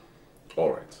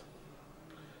 All right.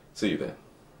 See you then.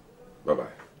 Bye-bye.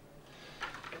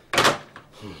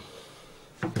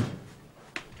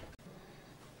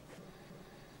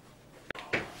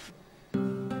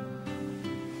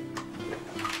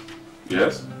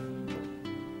 Yes?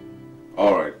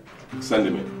 All right. Send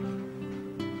him in.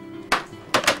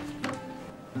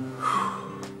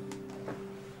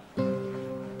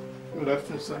 Good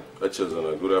afternoon, sir.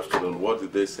 Good afternoon. What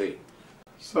did they say?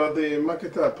 So the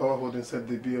marketer at Power Holding said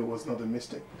the bill was not a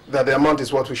mistake. That the amount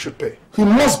is what we should pay. He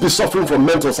must be suffering from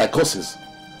mental psychosis.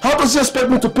 How does he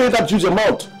expect me to pay that huge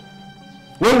amount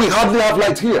when we hardly have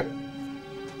light here?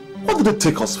 What did it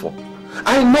take us for?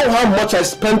 I know how much I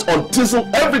spent on diesel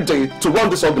every day to run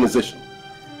this organization.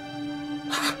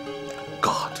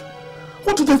 God,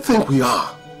 what do they think we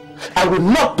are? I will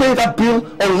not pay that bill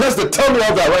unless they tell me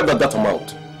how they arrived at that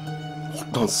amount.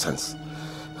 What nonsense.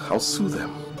 I'll sue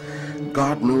them.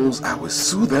 God knows I will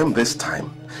sue them this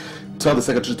time. Tell the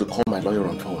secretary to call my lawyer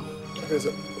on phone. Okay,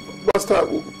 sir. But sir,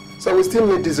 we still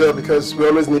need diesel because we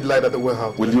always need light at the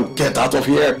warehouse. Will you get out of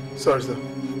here? Sorry, sir.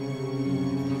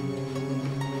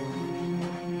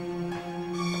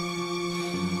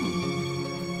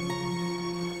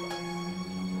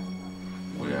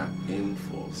 We are in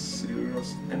for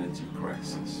serious energy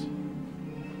crisis.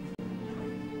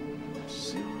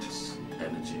 Serious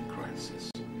energy crisis.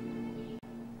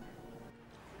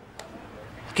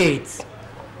 Kate,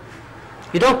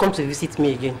 you don't come to visit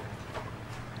me again.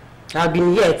 I've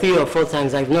been here 3 or 4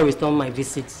 times. I've not returned my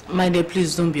visits. My dear,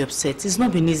 please don't be upset. It's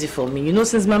not been easy for me. You know,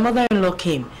 since my mother-in-law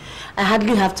came, I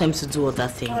hardly have time to do other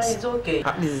things. It's okay.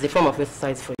 This is a form of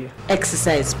exercise for you.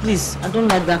 Exercise, please. I don't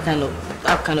like that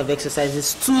kind of exercise.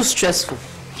 It's too stressful.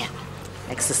 Yeah.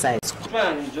 Exercise.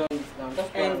 Try and enjoy it now.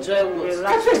 Enjoy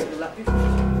what?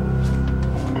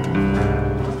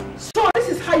 So this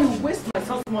is how you waste my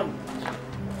son's money?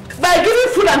 By giving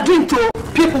food and drink to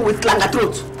people with langa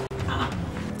throat.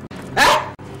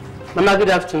 Eh? Mama, good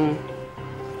afternoon.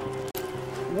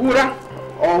 Wura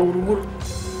or Wuru?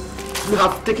 You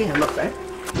have taken enough, eh?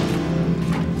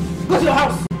 Go to your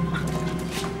house.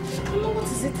 Mama, what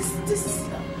is it? This is...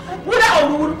 Wura or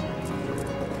Wuru?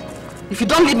 If you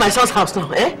don't leave my son's house now,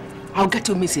 eh? I'll get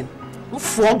you missing. It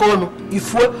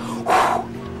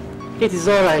is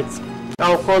all right.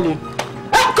 I'll call you.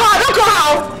 Hey, call her! Don't call her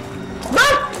out!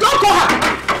 Man, don't call her!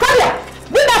 Come here!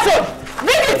 Bring that phone!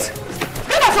 Bring it!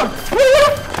 Bring that phone!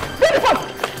 Bring the phone!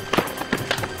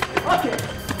 Okay.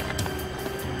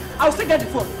 I'll still get the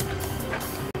phone.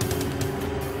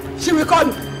 She will call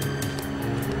you.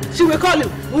 She will call you.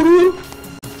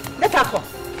 Let her call.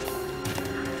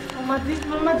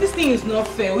 Mama, this thing is not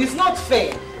fair. It's not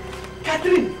fair.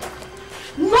 Catherine,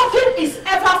 nothing is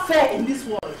ever fair in this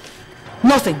world.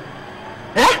 Nothing.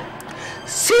 Eh?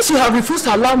 Since you have refused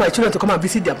to allow my children to come and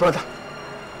visit their brother,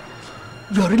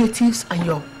 your relatives and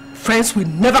your friends will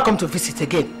never come to visit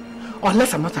again,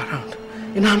 unless I'm not around.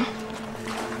 You know?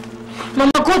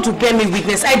 Mama, God will bear me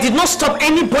witness. I did not stop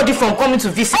anybody from coming to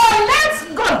visit. Oh,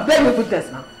 let God bear me witness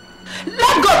now.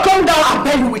 Let God come down and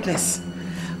bear you witness.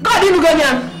 God didn't go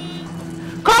down.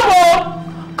 Come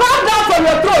on! Come down from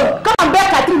your throne. Come and bear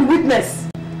Catherine witness.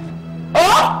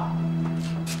 Oh!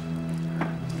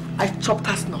 I chopped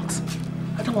her snot.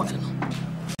 I don't want to know.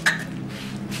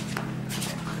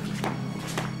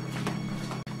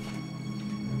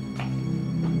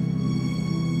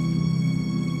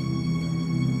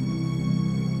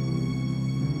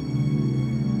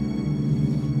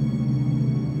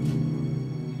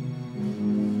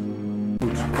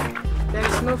 There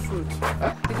is no food.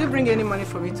 Huh? Did you bring any money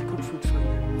for me to cook food for you?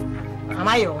 Am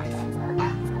I your wife?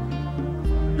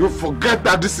 You forget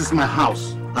that this is my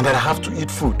house and that I have to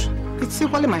eat food. It's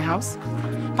equally my house.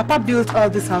 Papa built all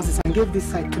these houses and gave this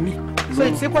side to me. So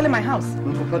it's equally my house.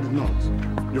 No, Papa did not.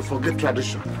 You forget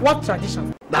tradition. What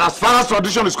tradition? That as far as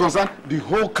tradition is concerned, the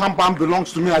whole compound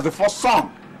belongs to me as the first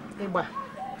son. Iba.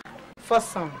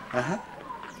 First son. Uh-huh.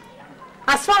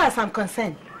 As far as I'm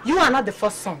concerned, you are not the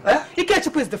first son.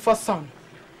 Ikechukwu is the first son.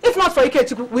 If not for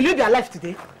Ikechukwu, will you be alive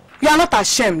today? You are not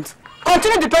ashamed.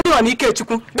 Continue depending on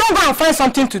Ikechukwu. Don't go and find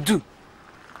something to do.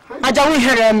 Ajawi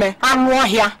Hereme, I'm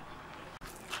here.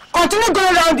 Continue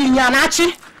going around in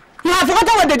Yanachi. You have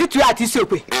forgotten what they did to you at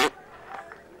Isiope.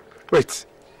 Wait.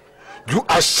 You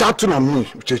are shouting on me,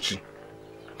 Uchechi.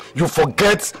 You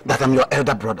forget that I'm your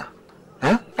elder brother.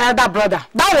 Huh? Elder brother.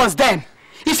 That was then.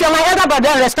 If you're my elder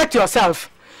brother, respect yourself.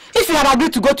 If you had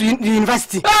agreed to go to the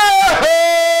university.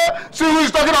 See who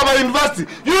is talking about university?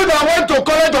 You that went to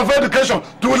College of Education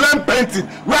to learn painting.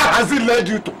 Where has it led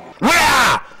you to?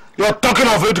 Where? You're talking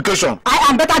of education. I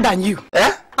am better than you.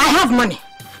 Eh? I have money.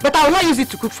 But I will not use it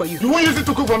to cook for you. You won't use it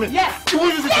to cook for me? Yes. You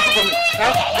won't use it to cook for me?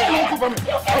 Huh? You won't cook for me?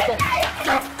 Okay.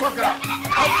 Come, get out.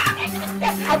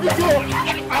 I'll beat you.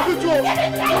 I'll beat you.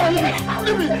 Come on, leave me.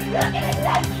 Leave me.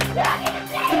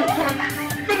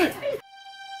 Leave me.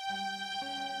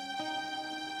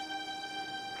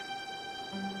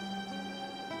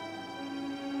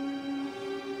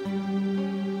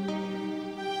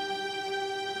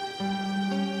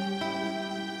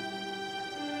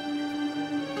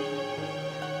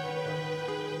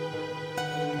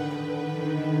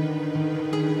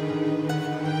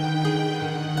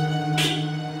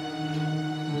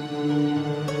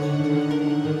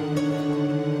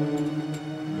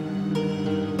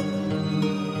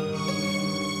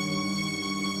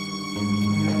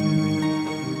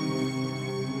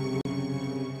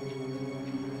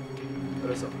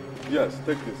 Yes,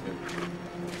 take this in.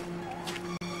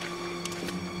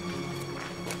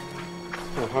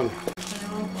 Oh, honey.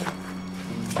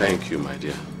 Thank you, my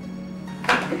dear.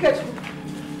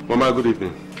 Mama, good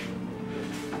evening.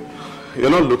 You're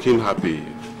not looking happy.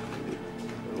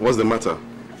 What's the matter?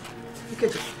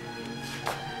 It's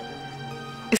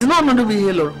not another way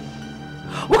here, Laura.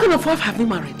 What kind of wife have you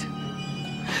married?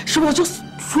 She was just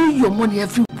throwing your money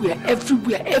everywhere.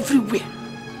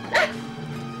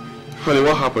 Honey,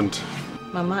 what happened?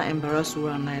 Mama embarrassed her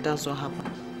and I, that's what happened.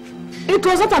 It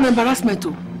was not an embarrassment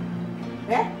too.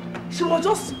 Eh? She was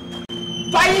just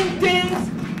buying things,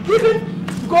 giving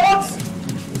gods.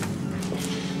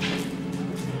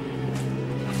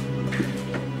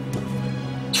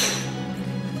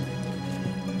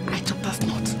 I took that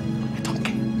note. I don't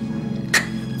care.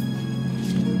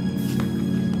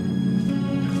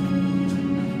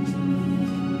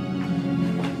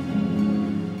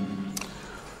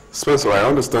 Spencer, I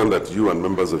understand that you and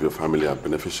members of your family are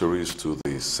beneficiaries to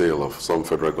the sale of some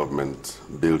federal government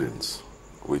buildings,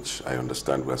 which I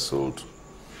understand were sold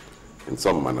in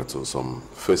some manner to some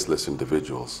faceless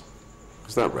individuals.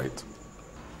 Is that right?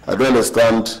 I don't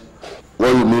understand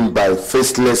what you mean by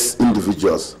faceless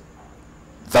individuals.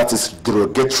 That is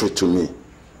derogatory to me.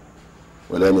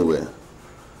 Well, anyway,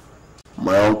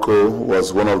 my uncle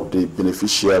was one of the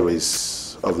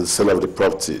beneficiaries of the sale of the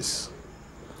properties.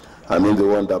 I mean the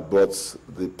one that bought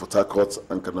the Port Harcourt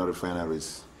and Canal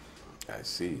refineries. I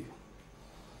see.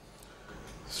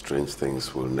 Strange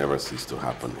things will never cease to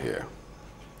happen here.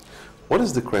 What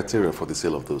is the criteria for the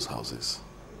sale of those houses?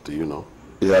 Do you know?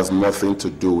 It has nothing to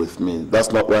do with me.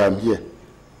 That's not why I'm here.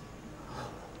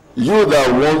 You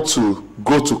that want to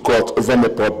go to court over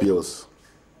NEPA bills,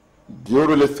 do you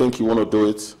really think you want to do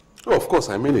it? Oh, of course,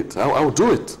 I mean it. I'll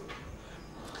do it.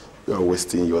 You're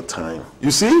wasting your time.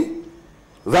 You see?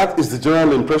 That is the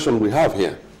general impression we have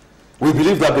here. We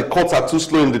believe that the courts are too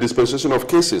slow in the dispensation of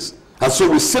cases. And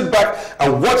so we sit back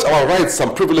and watch our rights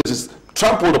and privileges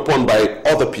trampled upon by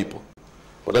other people.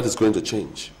 But that is going to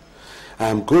change. I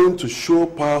am going to show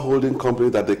Power Holding Company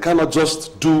that they cannot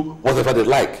just do whatever they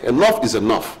like. Enough is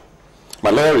enough. My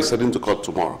lawyer is heading to court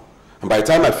tomorrow. And by the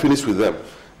time I finish with them,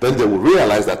 then they will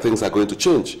realize that things are going to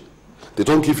change. They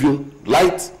don't give you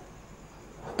light.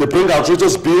 They bring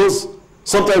outrageous bills.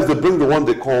 Sometimes they bring the one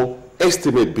they call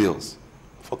estimate bills.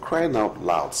 For crying out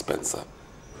loud, Spencer.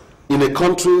 In a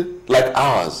country like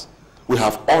ours, we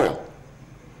have oil,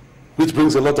 which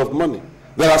brings a lot of money.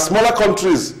 There are smaller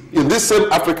countries in this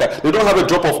same Africa, they don't have a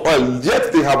drop of oil,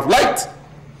 yet they have light,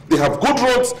 they have good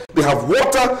roads, they have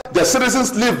water, their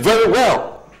citizens live very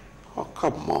well. Oh,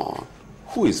 come on.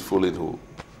 Who is fooling who?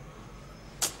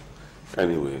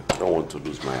 Anyway, I don't want to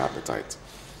lose my appetite.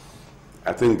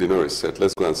 I think dinner is set.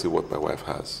 Let's go and see what my wife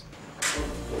has.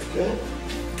 Okay.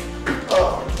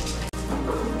 Oh.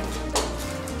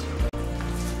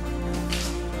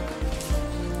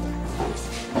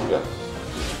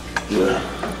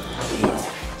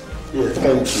 Yeah,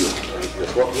 thank you.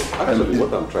 Yes, actually,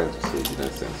 what I'm trying to say in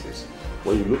that sense is,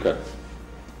 when you look at...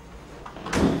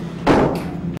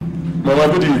 Mama,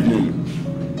 good evening.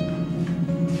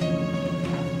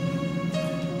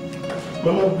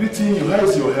 Mama, greeting you. How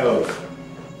is your health?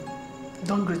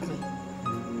 Don't greet me.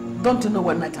 Don't you know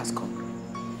when night has come?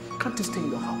 Can't you stay in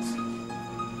your house?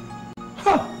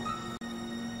 Huh.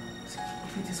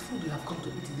 If it is food you have come to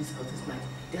eat in this house this night,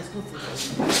 there's no food for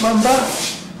you. Mama!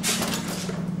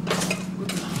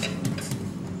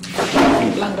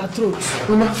 Langa throat.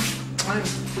 Mama!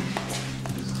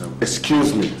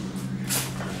 Excuse me.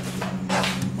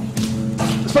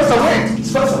 Spencer, wait!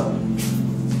 Spencer!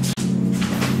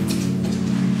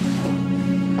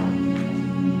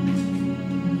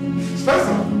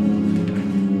 Spencer!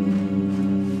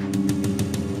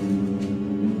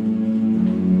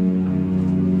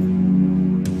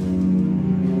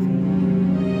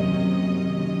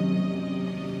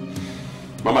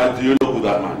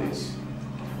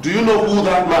 know who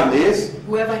that man is?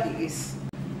 Whoever he is,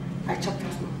 I chopped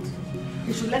his mouth.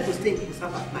 He should let us stay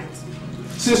himself at night.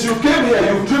 Since you came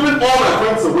here, you've driven all my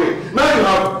friends away. Now you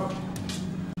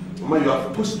have... Mama, you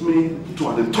have pushed me to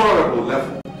an intolerable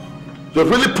level. You have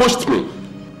really pushed me.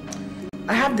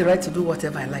 I have the right to do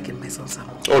whatever I like in my son's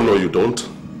house. Oh, no, you don't.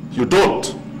 You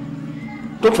don't.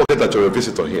 Don't forget that you're a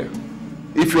visitor here.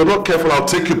 If you're not careful, I'll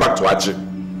take you back to Aji.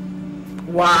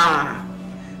 Wow.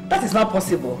 That is not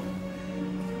possible.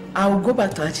 I will go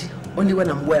back to Aji only when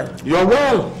I'm well. You're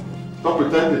well. Stop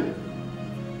pretending.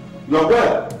 You're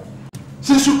well.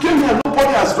 Since you came here, nobody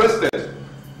has rested.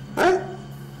 Eh?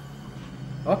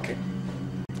 Okay.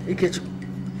 Ikechu,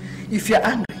 if you're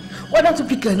angry, why don't you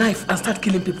pick a knife and start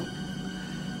killing people?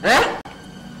 Eh?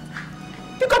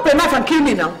 Pick up a knife and kill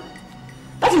me now.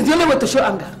 That is the only way to show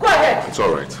anger. Go ahead. It's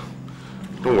all right.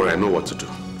 Don't worry, I know what to do.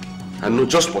 I know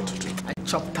just what to do. I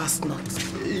chopped that snot.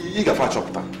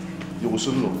 You will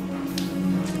soon know.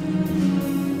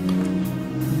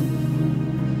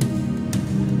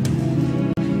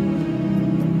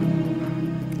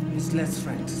 Useless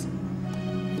friends.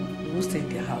 We will stay in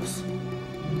their house.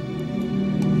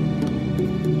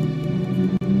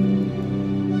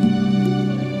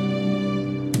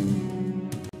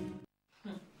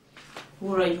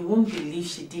 Wura, you won't believe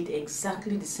she did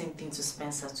exactly the same thing to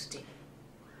Spencer today.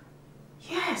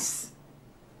 Yes.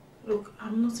 Look,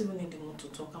 I'm not even in the mood to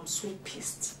talk. I'm so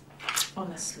pissed.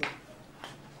 Honestly.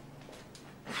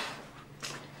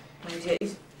 My dear,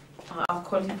 I'll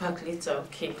call you back later,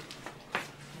 okay?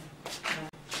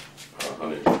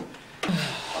 Honey.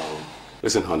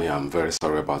 Listen, honey, I'm very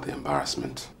sorry about the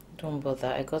embarrassment. Don't bother.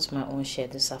 I got my own share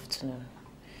this afternoon.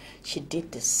 She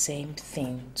did the same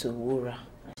thing to Wura.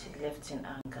 And she left in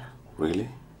anger. Really?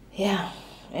 Yeah.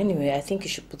 Anyway, I think you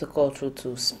should put the call through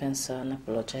to Spencer and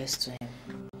apologize to him.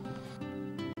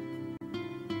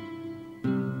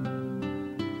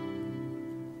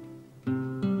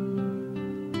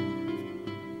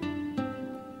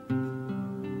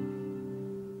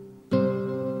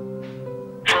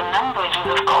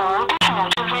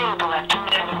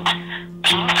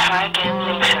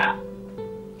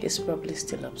 He's probably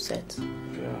still upset.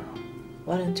 Yeah.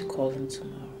 Why don't you call him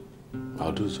tomorrow?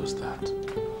 I'll do just that.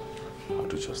 I'll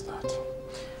do just that.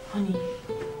 Honey.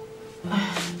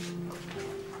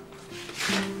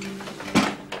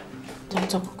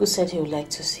 Dr. Puku said he would like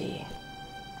to see you.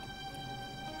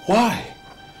 Why?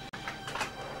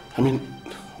 I mean,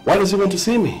 why does he want to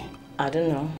see me? I don't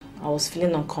know. I was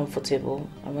feeling uncomfortable.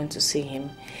 I went to see him.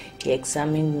 He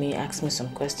examined me, asked me some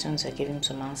questions. I gave him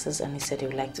some answers, and he said he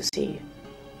would like to see you.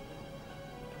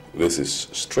 This is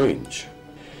strange.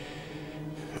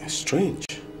 It's strange.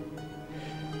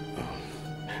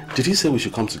 Did he say we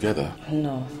should come together?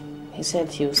 No. He said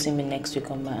he will see me next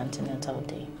week on my antenatal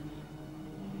day.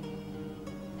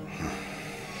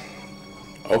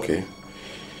 Okay.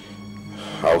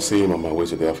 I'll see him on my way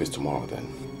to the office tomorrow then.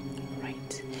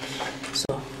 Right.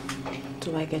 So,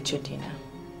 do I get your dinner?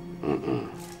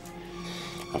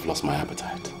 I've lost my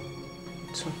appetite.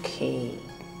 It's okay.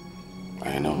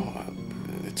 I know.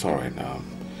 It's all right now.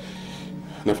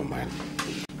 Never mind.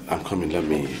 I'm coming. Let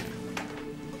me...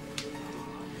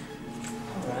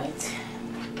 All right.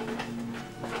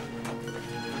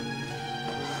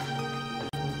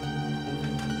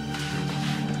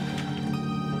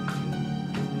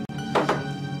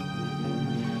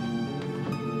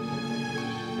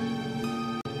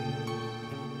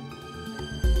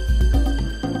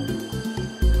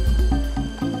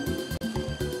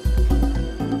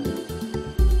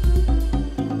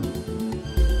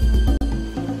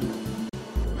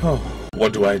 Oh,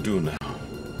 what do I do now?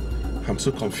 I'm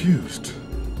so confused.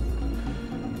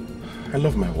 I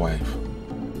love my wife.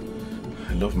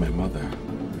 I love my mother.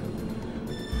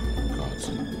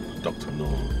 God, doctor,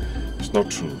 no. It's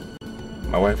not true.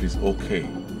 My wife is okay.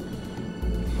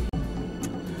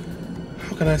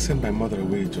 How can I send my mother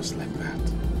away just like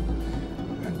that?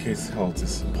 And Kate's health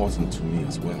is important to me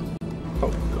as well. Oh,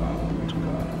 God.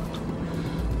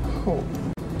 Oh.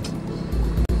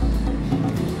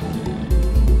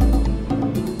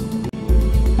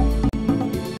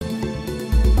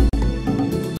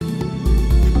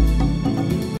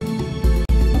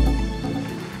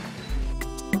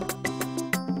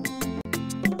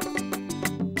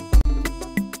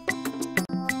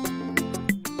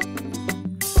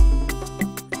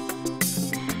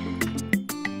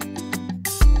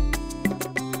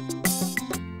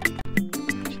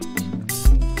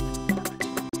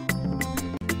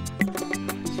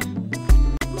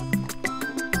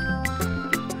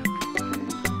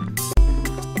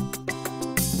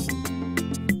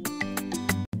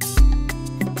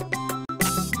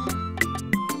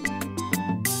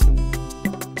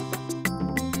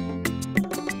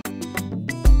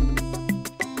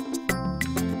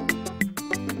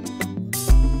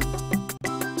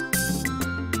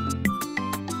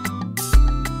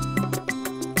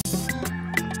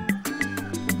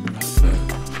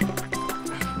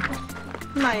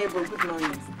 Naibo, good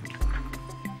morning.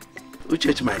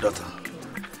 Uchechi, my daughter,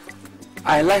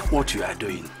 I like what you are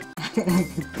doing.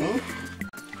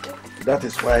 That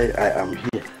is why I am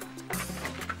here.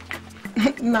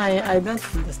 No, I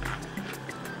don't understand.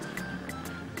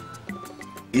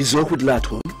 Is Okudla at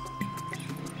home?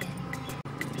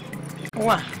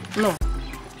 What? No,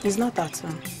 he's not at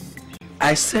home.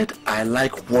 I said I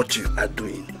like what you are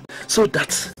doing, so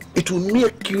that it will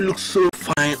make you look so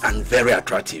fine and very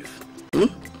attractive.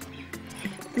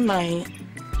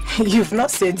 You've not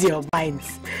said your mind.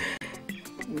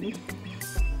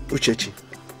 Uchechi,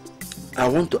 I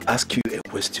want to ask you a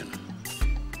question.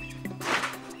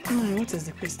 What is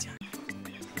the question?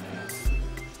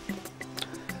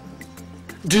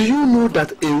 Do you know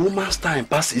that a woman's time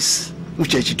passes?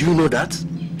 Uchechi, do you know that?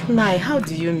 Nai, how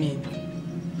do you mean?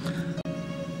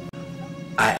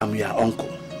 I am your uncle.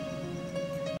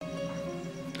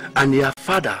 And your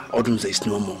father, Odunze, is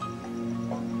no more.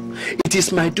 It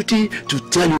is my duty to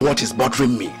tell you what is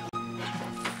bothering me.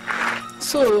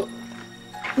 So,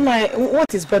 Nai,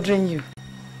 what is bothering you?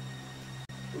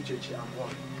 Uchechi, I'm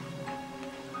worried.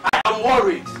 I am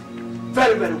worried.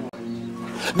 Very, very worried.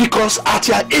 Because at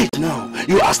your age now,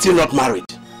 you are still not married.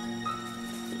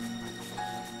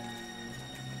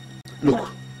 Look,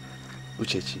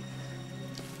 Uchechi,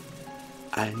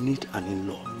 I need an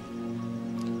in-law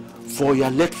for your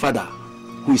late father,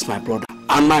 who is my brother,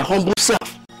 and my humble self.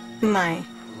 Nai,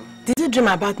 did you dream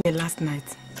about me last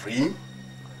night? Dream?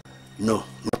 No,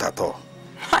 not at all.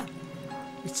 Hi.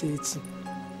 Uchechi.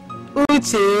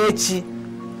 Uchechi.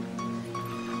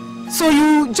 So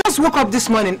you just woke up this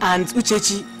morning and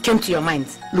Uchechi came to your mind?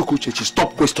 Look, Uchechi,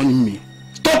 stop questioning me.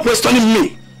 Stop questioning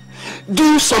me.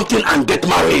 Do something and get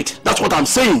married. That's what I'm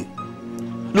saying.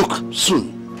 Look,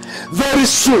 soon, very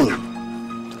soon,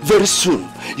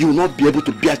 you will not be able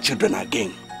to bear children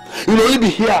again. You will only be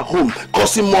here at home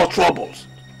causing more troubles.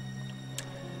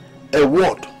 A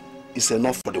word is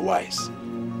enough for the wise.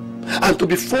 And to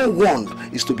be forewarned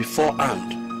is to be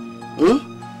forearmed.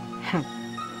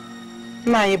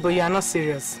 Naibo, you are not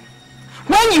serious.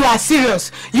 When you are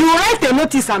serious, you write a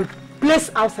notice and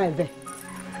place outside there.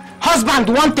 Husband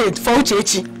wanted for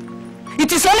Uchechi.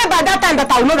 It is only by that time that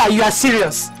I will know that you are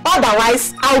serious.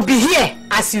 Otherwise, I will be here,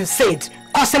 as you said,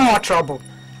 causing more trouble.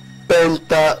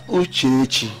 Penta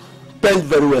Uchechi. Pent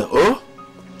very well, oh?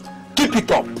 Keep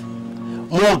it up.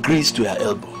 More grease to your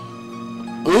elbow.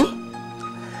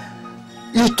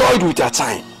 You toyed with your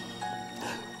time.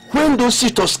 When those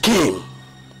suitors came,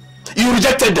 you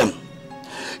rejected them.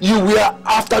 You were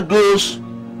after those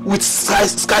with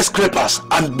skyscrapers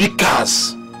and big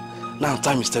cars. Now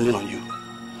time is telling on you.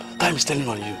 Time is telling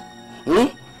on you.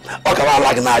 Time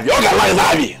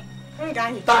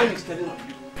is telling on you.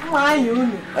 Why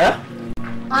you?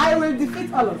 I will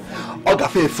defeat all of them.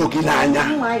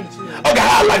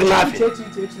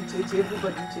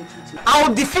 I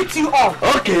will defeat you all.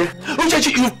 Okay.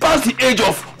 Uchechi, you've passed the age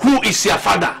of who is your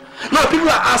father. Now people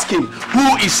are asking,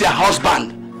 who is your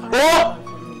husband? Oh!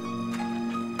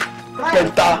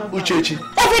 Penta, Uchechi.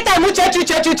 Every time Uchechi,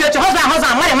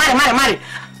 husband, marry.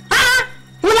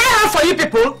 Will I have for you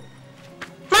people?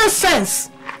 Nonsense.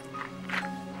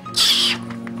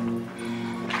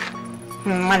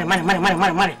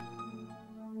 Marry.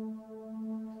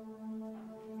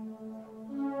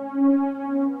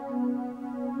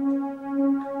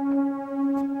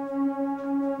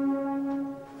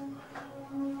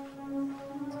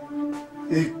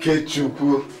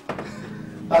 Ikechukwu.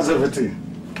 How's everything?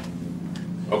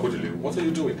 Akudili, what are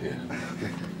you doing here?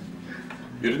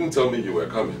 You didn't tell me you were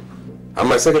coming. And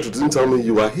my secretary didn't tell me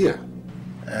you were here.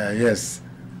 Yes.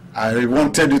 I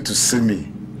wanted you to see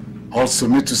me. Also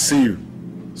me to see you.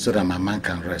 So that my mind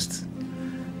can rest.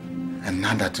 And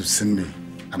now that you've seen me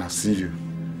and I've seen you,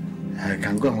 I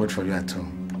can go and wait for you at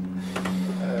home.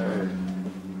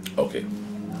 Okay.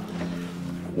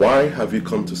 Why have you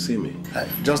come to see me?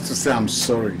 Just to say I'm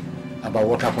sorry about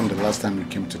what happened the last time you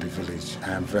came to the village.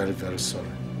 I am very, very sorry.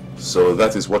 So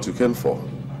that is what you came for?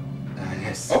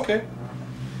 Yes. Okay.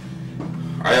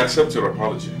 I accept your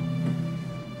apology.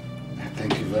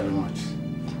 Thank you very much.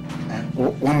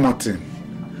 One more thing.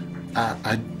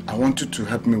 I want you to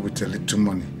help me with a little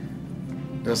money.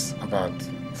 Just about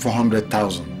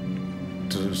 400,000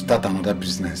 to start another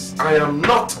business. I am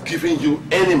not giving you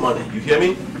any money. You hear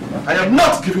me? I am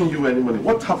not giving you any money.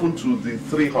 What happened to the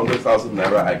 300,000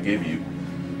 naira I gave you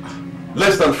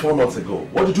less than 4 months ago?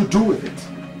 What did you do with it?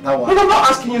 Well, I'm not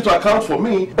asking you to account for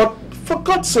me, but for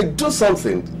God's sake, do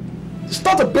something.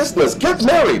 Start a business. Get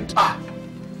married.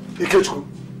 Ikechukwu,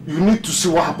 you need to see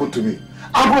what happened to me.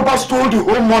 Agroba stole the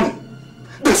whole money.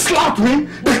 They slapped me,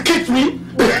 they kicked me,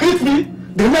 they hit me.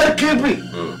 They nearly killed me.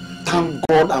 Thank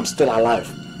God I'm still alive.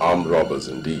 Armed robbers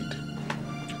indeed.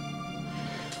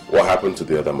 What happened to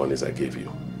the other monies I gave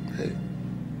you? Hey,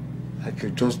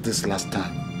 like just this last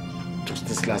time. Just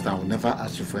this last time, I will never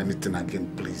ask you for anything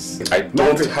again, please. I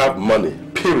don't have money,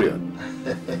 period.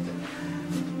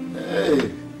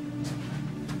 Hey.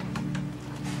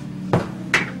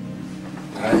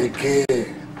 Okay.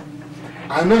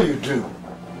 I know you do.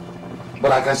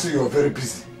 But I can see you're very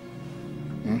busy.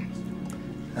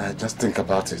 Just think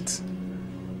about it.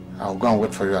 I'll go and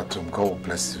wait for you at home. God will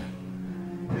bless you.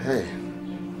 Hey.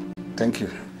 Thank you.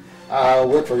 I'll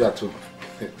wait for you at home.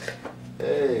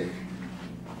 Hey.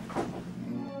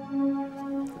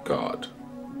 God.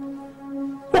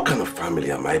 What kind of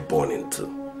family am I born into?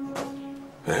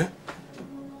 Eh?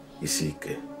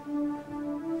 Isike.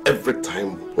 Every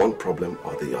time one problem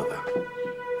or the other.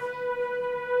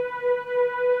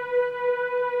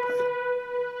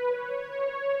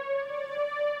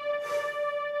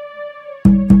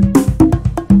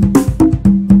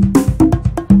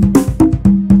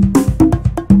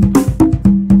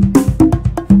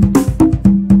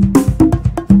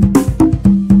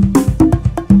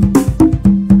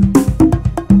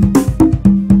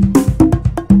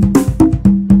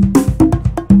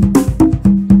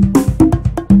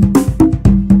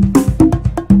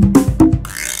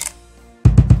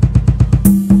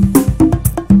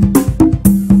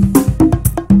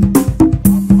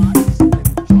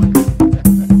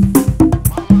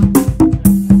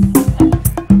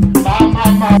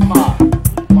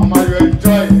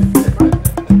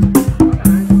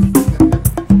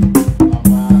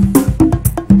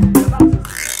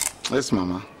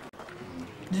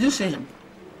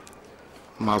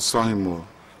 I saw him.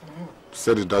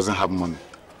 Said he doesn't have money.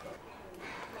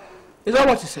 Is that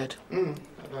what he said?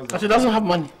 That he doesn't have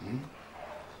money?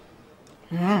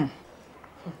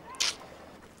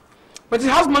 But he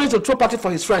has money to throw party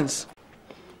for his friends.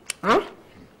 Huh?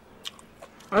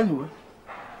 Anyway,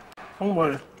 don't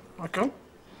worry, okay?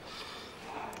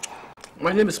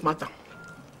 My name is Martha.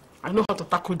 I know how to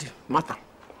tackle the matter.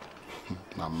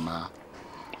 Mama,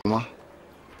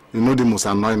 you know the most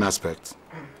annoying aspect?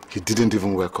 He didn't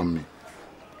even welcome me.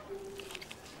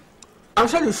 I'm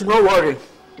sure you should not worry.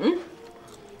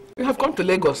 We have come to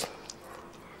Lagos.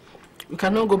 We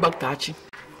cannot go back to Achi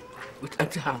with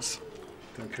empty hands.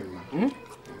 Thank you, Mama.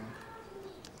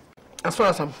 As far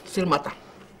as I'm still Martha.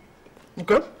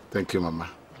 Okay? Thank you, Mama.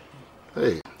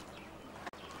 Hey.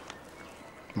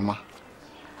 Mama,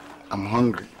 I'm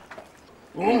hungry.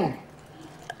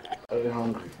 Very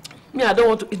hungry. Me, I don't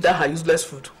want to eat that useless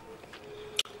food.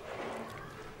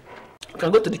 You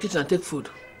can go to the kitchen and take food.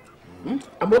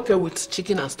 I'm okay with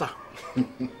chicken and star.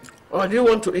 Or do you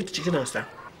want to eat chicken and star?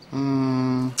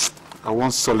 I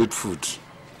want solid food.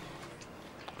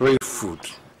 Real food.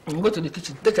 Go to the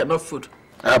kitchen, take enough food.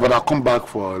 Yeah, but I'll come back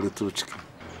for a little chicken.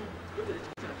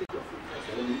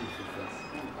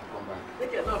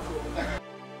 Take enough food.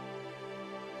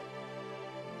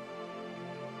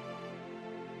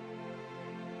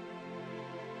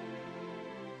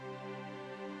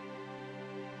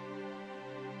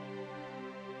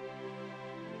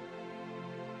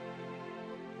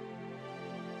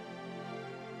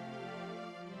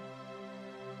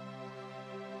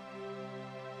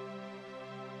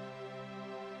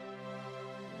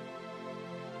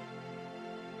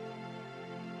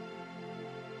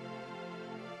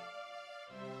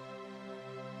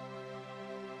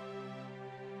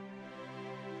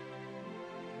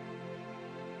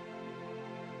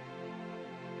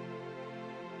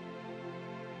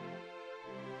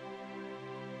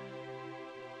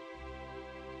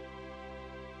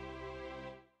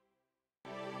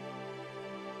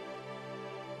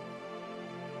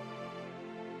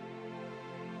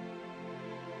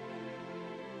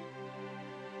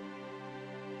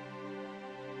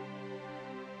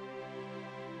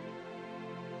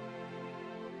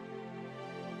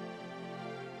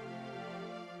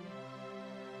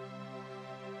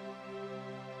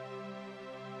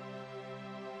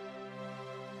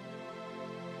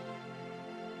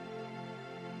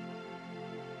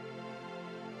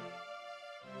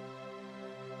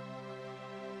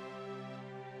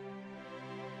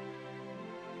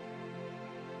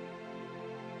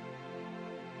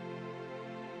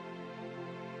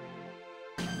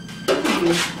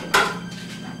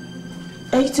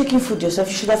 Are you taking food yourself?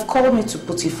 You should have called me to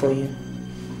put it for you.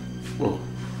 Oh,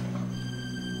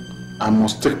 I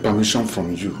must take permission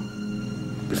from you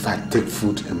before I take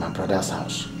food in my brother's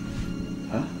house.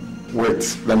 Huh?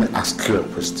 Wait, let me ask you a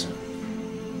question.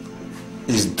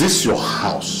 Is this your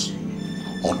house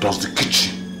or does the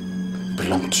kitchen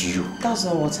belong to you? That's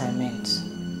not what I meant.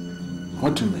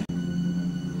 What do you mean?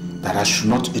 that I should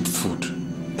not eat food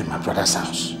in my brother's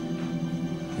house.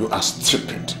 You are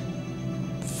stupid.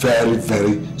 Very,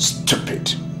 very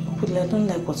stupid. I don't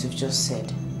like what you've just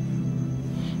said.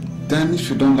 Then if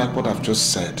you don't like what I've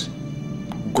just said,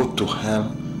 go to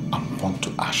hell and burn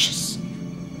to ashes.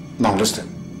 Now listen,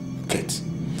 Kate.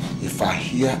 If I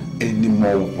hear any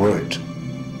more word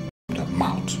in your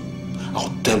mouth,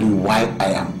 I'll tell you why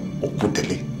I am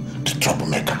Okudele, the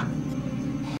troublemaker.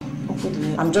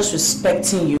 Okudele, I'm just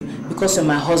respecting you because you're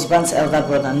my husband's elder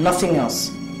brother, nothing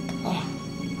else. Oh,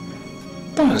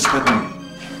 don't respect me.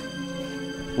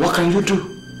 What can you do?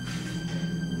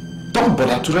 Don't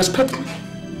bother to respect me.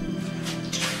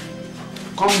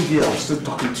 Come here, I'm still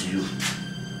talking to you.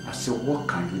 I said, what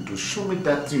can you do? Show me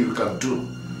that thing you can do.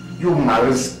 You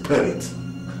married spirit.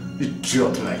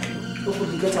 Idiot like you.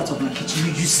 Okudele, get out of my kitchen,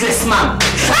 you useless man!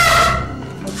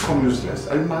 How come useless?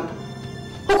 Are you mad?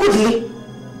 Okudele,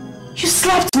 you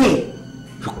slapped me.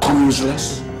 You come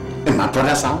useless? In my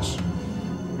brother's house?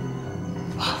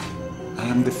 Wow. I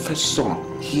am the first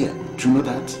son here. Do you know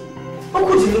that?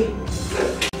 Okudele.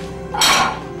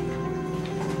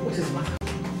 What is the matter?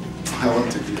 I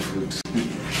want to eat food.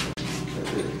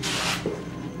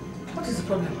 What is the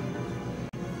problem?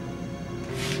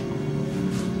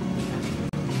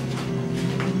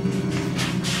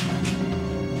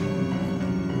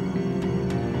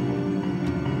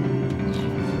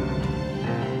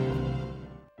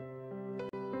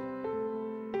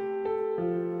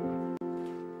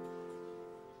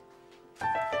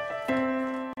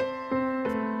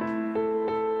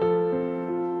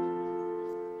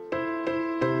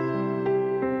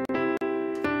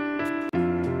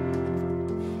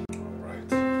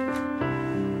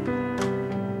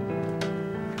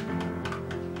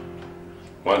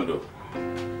 Wando,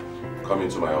 come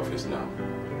into my office now.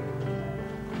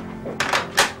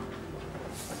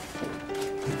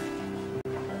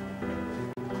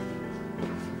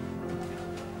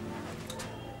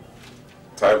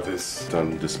 Type this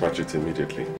and dispatch it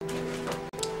immediately.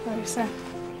 Sorry, sir.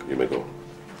 You may go.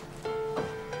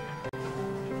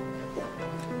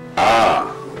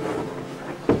 Ah!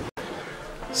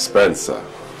 Spencer.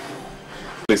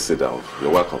 Please sit down.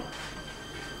 You're welcome.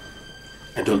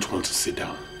 I don't want to sit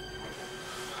down.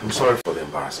 I'm sorry for the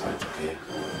embarrassment, okay?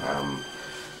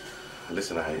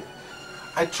 Listen,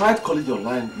 I tried calling your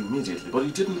line immediately, but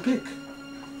you didn't pick.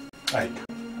 Ike,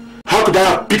 how could I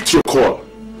have picked your call?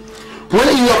 When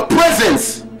in your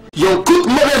presence, your good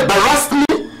mother embarrassed me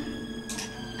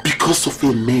because of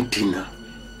a made dinner.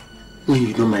 When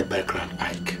you know my background,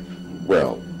 Ike.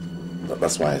 Well,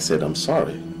 that's why I said I'm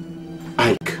sorry.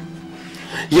 Ike,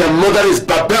 your mother is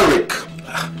barbaric,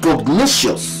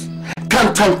 pugnacious,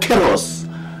 cantankerous,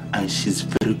 and she's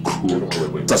very cruel.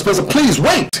 Wait. Spencer, please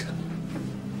wait!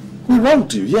 We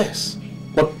wronged you, yes.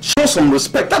 But show some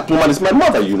respect. That woman is my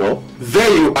mother, you know.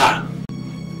 There you are.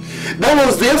 That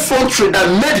was the effrontery that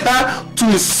made her to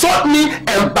insult me,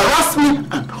 embarrass me,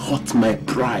 and hurt my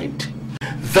pride.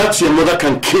 That your mother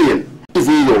can kill,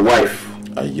 even your wife.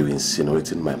 Are you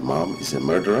insinuating my mom is a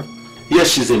murderer? Yes,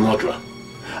 she's a murderer.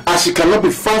 And she cannot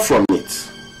be far from it.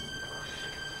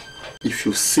 If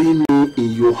you see me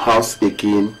in your house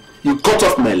again, you cut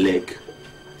off my leg.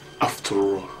 After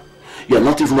all, you are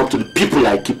not even up to the people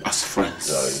I keep as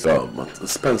friends. But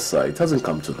Spencer, it hasn't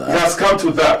come to that. It has come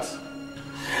to that.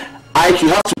 Ike, you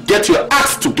have to get your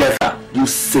acts together, you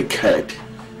sick head.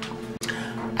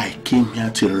 I came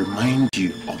here to remind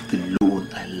you of the loan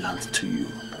I lent to you.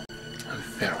 And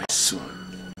very soon,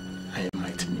 I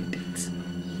might need it.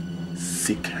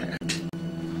 Sick head.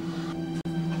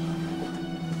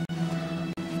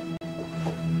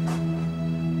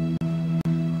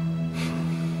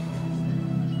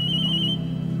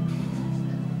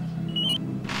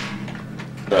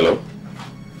 Hello?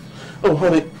 Oh,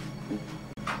 honey.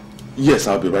 Yes,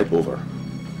 I'll be right over.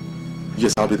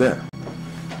 Yes, I'll be there.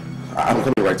 I'm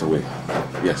coming right away.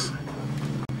 Yes.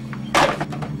 Hi.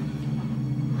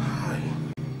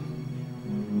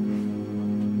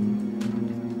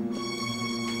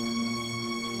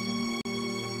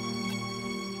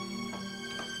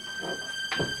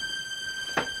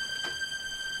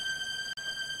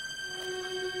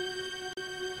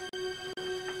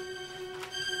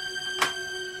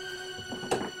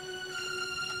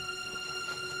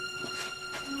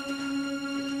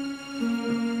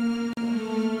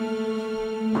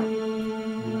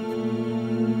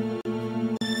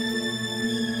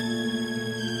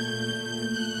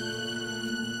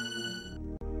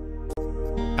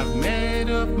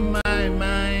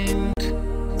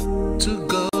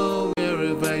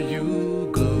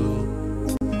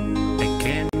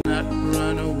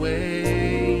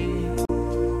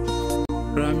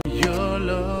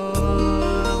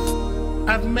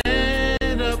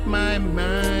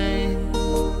 mind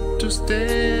to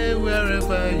stay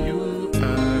wherever you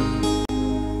are.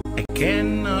 I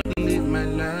cannot live my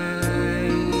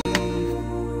life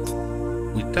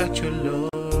without your love.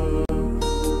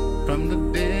 From the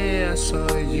day I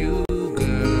saw you,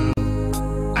 girl,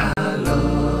 I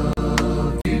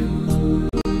love you.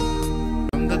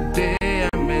 From the day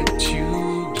I met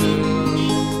you,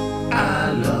 girl,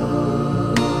 I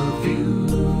love you.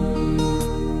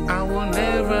 I will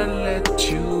never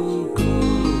let you go.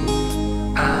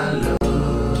 I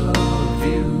love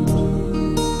you.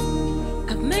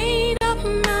 I've made up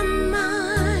my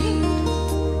mind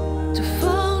to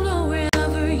follow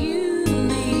wherever you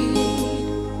lead.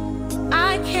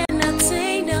 I cannot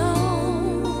say no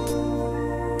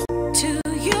to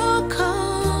your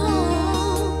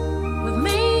call. We've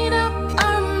made up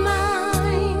our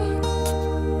mind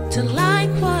to like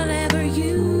whatever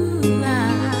you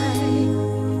like.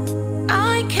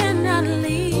 I cannot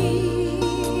leave.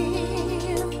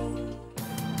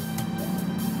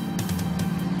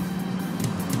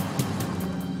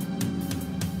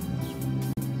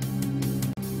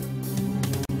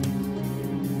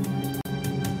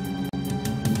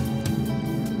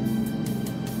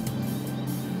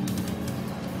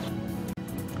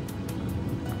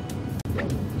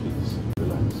 Please,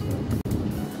 relax.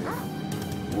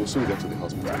 We'll soon get to the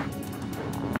hospital.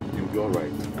 You'll be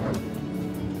alright.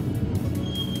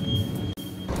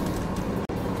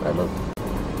 I love you.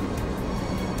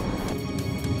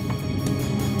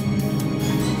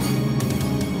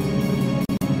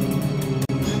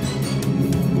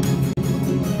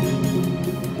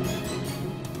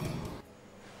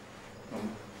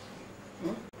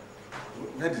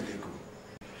 Where did they go?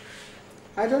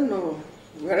 I don't know.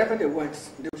 Wherever they went,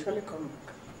 they will surely come back.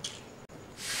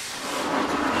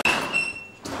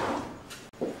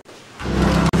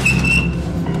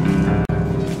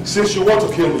 Since you want to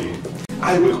kill me,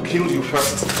 I will kill you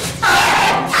first.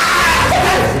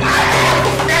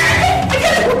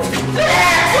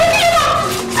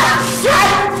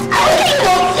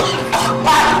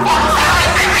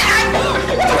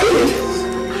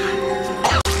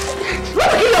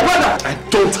 I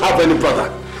don't have any brother.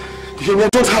 You hear me? I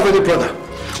don't have any brother.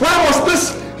 Why was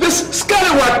this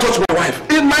scallywag touch my wife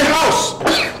in my house?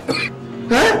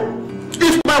 Eh?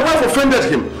 If my wife offended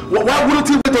him, why wouldn't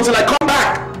he wait until I come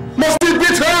back? Must he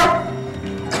beat her?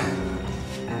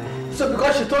 So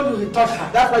because she told you he touched her,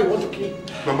 that's why you want to kill him?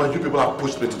 Mama, you people have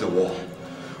pushed me to the wall.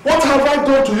 What have I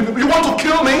done to you people? You want to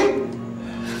kill me?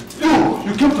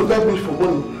 You came to beg me for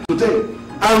money today.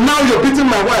 And now you're beating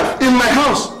my wife in my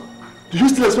house. Do you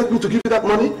still expect me to give you that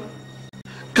money?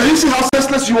 Can you see how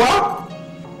senseless you are?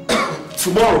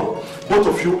 Tomorrow, both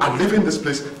of you are leaving this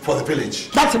place for the village.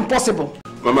 That's impossible.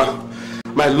 Mama,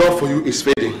 my love for you is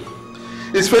fading.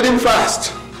 It's fading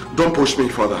fast. Don't push me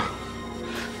further.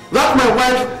 That my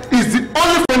wife is the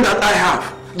only friend that I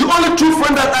have. The only true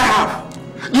friend that I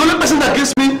have. The only person that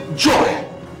gives me joy,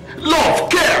 love,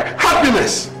 care,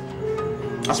 happiness.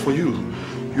 As for you,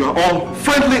 you are all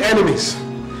friendly enemies.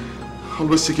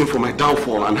 Always seeking for my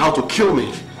downfall and how to kill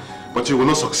me. But you will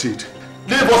not succeed.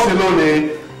 Leave us alone,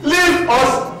 eh? Leave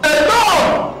us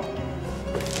alone!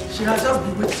 She has just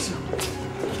bewitched you.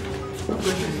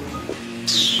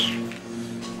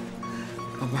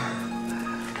 Mama,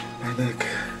 my neck.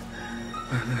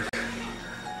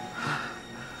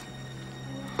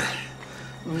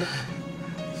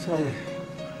 Sorry.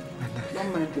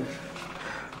 Don't mind it.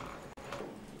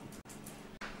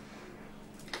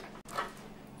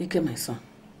 Ike, my son.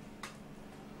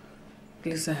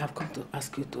 Please, I have come to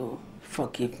ask you to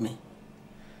forgive me.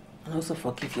 And also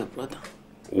forgive your brother.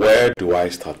 Where do I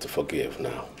start to forgive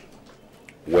now?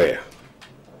 Where?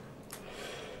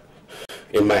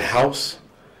 In my house,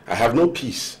 I have no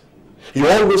peace. You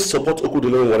always support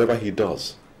Okudilo in whatever he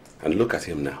does. And look at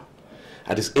him now.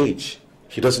 At his age,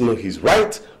 he doesn't know his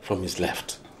right from his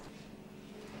left.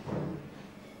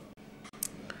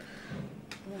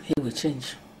 He will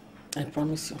change. I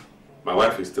promise you. My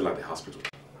wife is still at the hospital.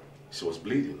 She was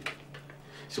bleeding.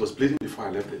 She was bleeding before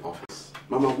I left the office.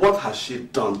 Mama, what has she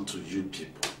done to you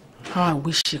people? How I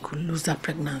wish she could lose that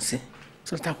pregnancy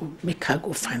so that would make her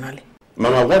go finally.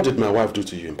 Mama, what did my wife do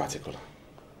to you in particular?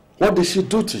 What did she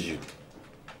do to you?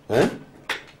 Eh?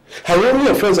 Her only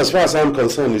offense as far as I'm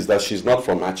concerned is that she's not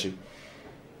from Achi.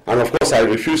 And of course I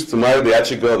refused to marry the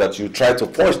Achi girl that you tried to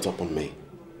foist upon me.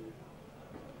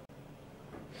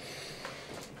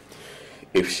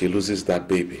 If she loses that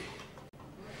baby,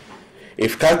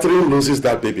 if Catherine loses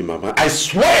that baby, Mama, I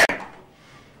swear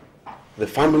the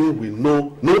family will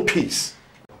know no peace.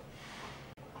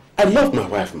 I love my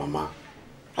wife, Mama.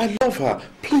 I love her.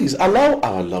 Please allow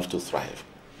our love to thrive.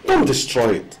 Don't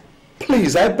destroy it.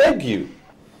 Please, I beg you.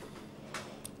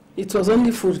 It was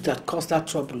only food that caused that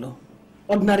trouble. Oh.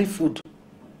 Ordinary food.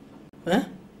 Eh?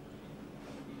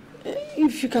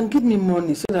 If you can give me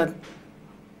money so that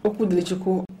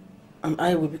Okudilichoko and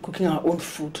I will be cooking our own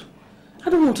food. I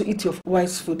don't want to eat your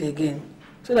wife's food again.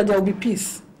 So that there will be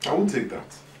peace. I won't take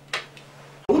that.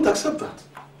 I won't accept that.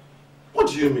 What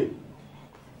do you mean?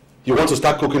 You want to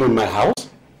start cooking in my house?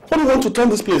 What do you want to turn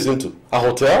this place into? A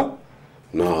hotel?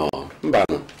 No.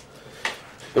 Mbano.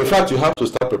 In fact, you have to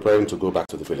start preparing to go back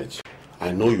to the village.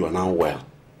 I know you are now well.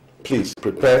 Please,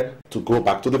 prepare to go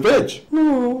back to the village.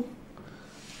 No.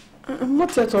 I'm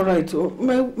not yet alright. Oh.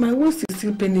 My waist is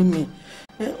still paining me.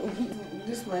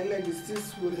 This my leg is still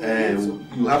swollen.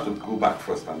 You have to go back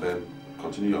first and then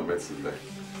continue your medicine there.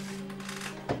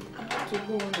 I have to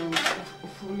go on. I'm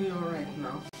fully alright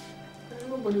now.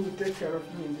 Nobody will take care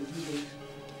of me in the village.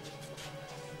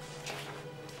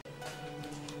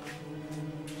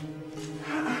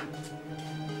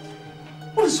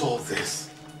 What is all this?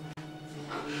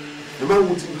 The man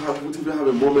wouldn't even have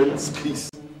a moment's peace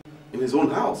in his own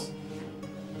house.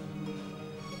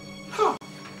 How?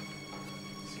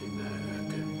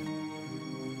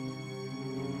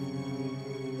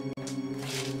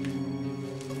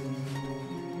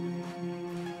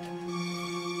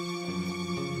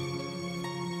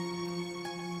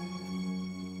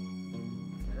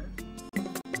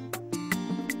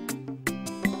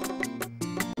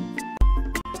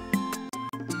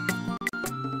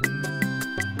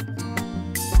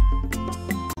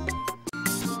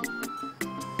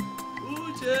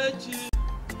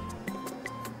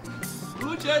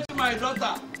 My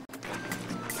daughter.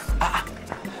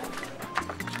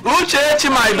 Uchechi,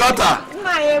 my daughter.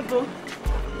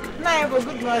 Naebo,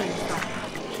 good morning.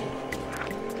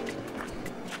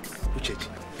 Uchechi,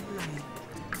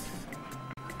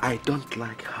 I don't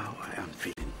like how I am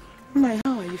feeling. Nai,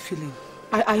 how are you feeling?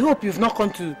 I hope you've not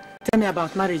come to tell me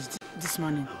about marriage this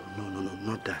morning. No,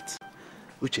 not that.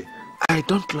 Uche, I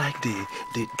don't like the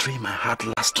dream I had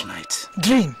last night.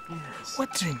 Dream? Yes.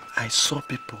 What dream? I saw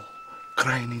people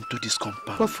crying into this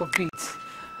compound. God forbid.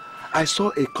 I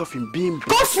saw a coffin being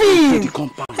brought coffin into the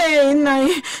compound. Hey,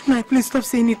 Nai, please stop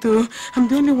saying it. Oh. I'm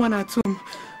the only one at home.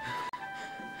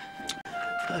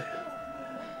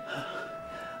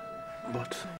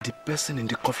 But the person in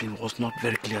the coffin was not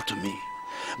very clear to me.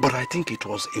 But I think it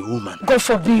was a woman. God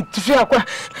forbid.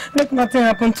 Let nothing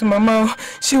happen to Mama.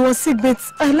 She was sick, but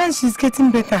I learned she's getting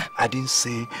better. I didn't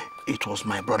say it was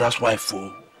my brother's wife,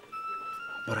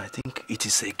 but I think it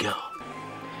is a girl.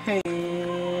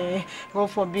 Hey, God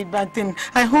forbid bad thing.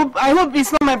 I hope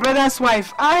it's not my brother's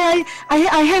wife. I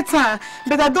hate her,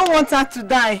 but I don't want her to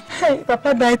die. Hey,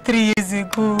 Papa died 3 years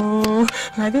ago.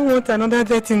 I don't want another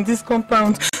death in this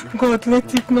compound. God,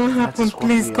 let it not happen,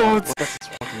 please, God. That is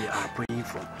what we are praying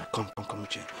for. Come,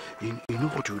 Uche. You know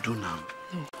what you do now?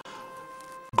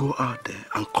 Go out there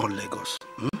and call Lagos.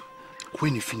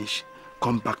 When you finish,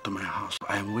 come back to my house.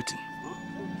 I am waiting.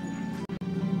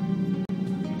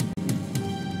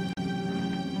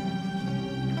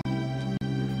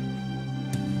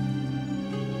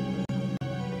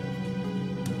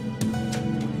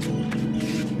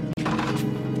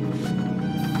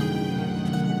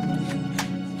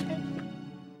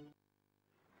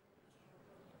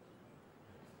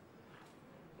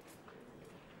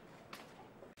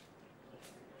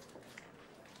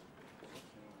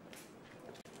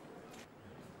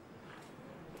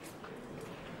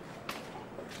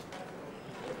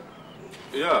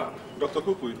 Yeah, Dr.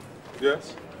 Kukui.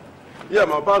 Yes? Yeah,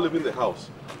 my papa lives in the house.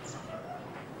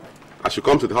 I should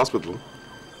come to the hospital.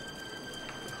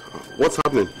 What's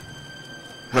happening?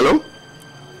 Hello?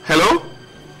 Hello?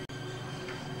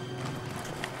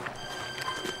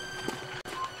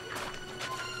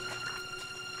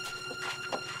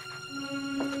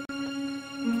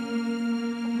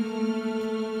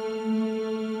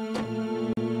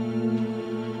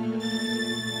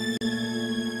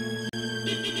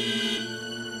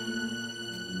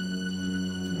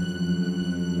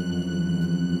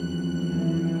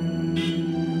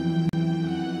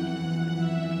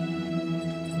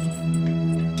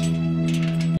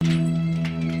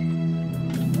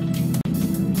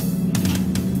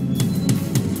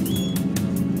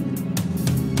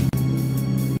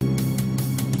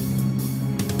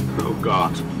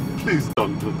 God, please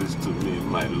don't do this to me,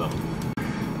 my love.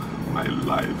 My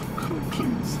life,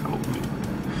 please help me.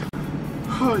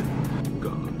 Oh,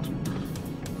 God.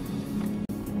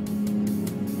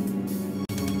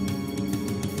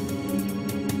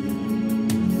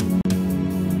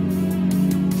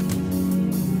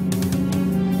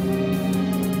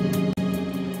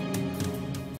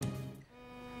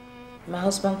 My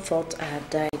husband thought I had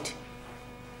died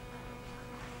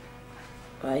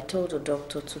I told the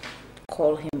doctor to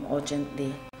call him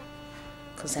urgently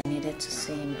because I needed to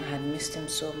see him. I had missed him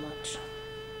so much.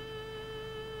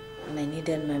 And I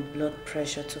needed my blood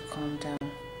pressure to calm down.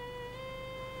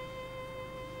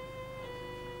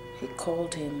 He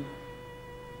called him.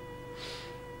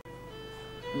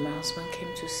 My husband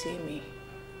came to see me.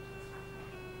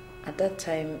 At that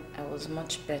time, I was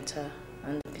much better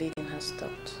and the bleeding had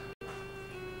stopped.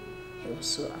 He was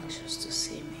so anxious to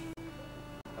see me.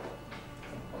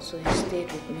 So he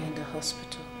stayed with me in the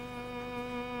hospital.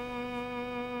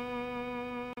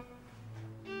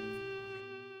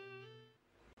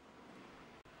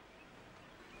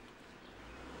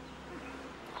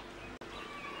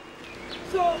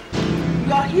 So,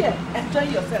 you are here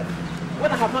enjoying yourself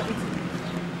when I have not eaten.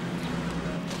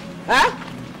 Huh?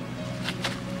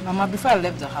 Mama, before I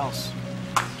left the house,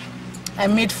 I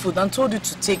made food and told you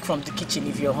to take from the kitchen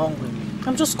if you're hungry.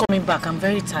 I'm just coming back. I'm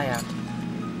very tired.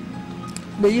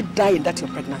 May you die in that your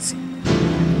pregnancy.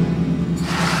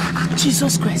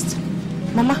 Jesus Christ.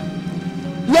 Mama,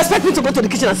 you expect me to go to the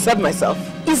kitchen and serve myself?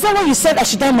 Is that why you said I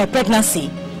should die in my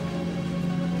pregnancy?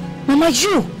 Mama,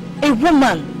 you, a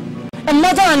woman, a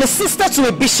mother and a sister to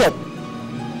a bishop.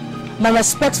 My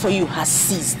respect for you has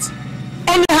ceased.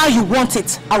 Anyhow you want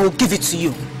it, I will give it to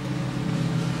you.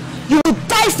 You will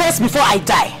die first before I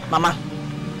die, Mama.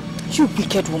 You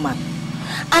wicked woman.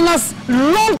 And as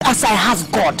long as I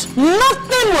have God,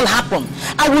 nothing will happen.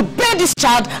 I will bear this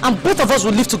child and both of us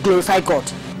will live to glorify God.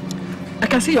 I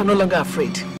can see you're no longer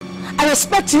afraid. I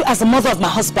respect you as the mother of my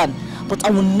husband, but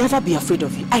I will never be afraid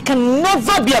of you. I can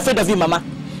never be afraid of you, Mama.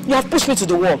 You have pushed me to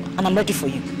the wall and I'm ready for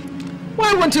you.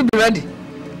 Why won't you be ready?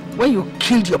 When you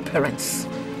killed your parents.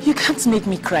 You can't make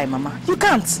me cry, Mama. You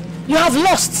can't. You have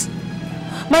lost.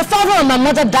 My father and my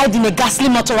mother died in a ghastly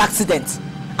motor accident.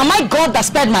 Am I God that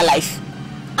spared my life?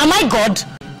 Am I God?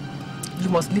 You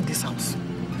must leave this house.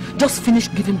 Just finish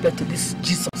giving birth to this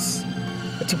Jesus.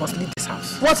 But you must leave this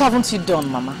house. What haven't you done,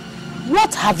 Mama?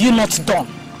 What have you not done?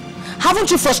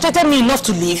 Haven't you frustrated me enough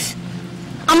to leave?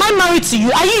 Am I married to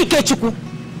you? Are you Ikechukwu?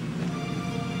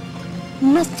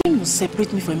 Nothing will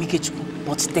separate me from Ikechukwu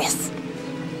but death.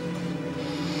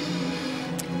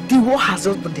 The war has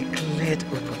not been declared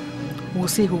open. We'll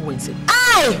see who wins it.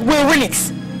 I will win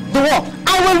it! The war.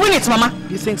 I will win it, Mama.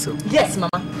 You think so? Yes, Mama.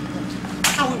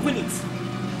 I will win it.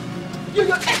 You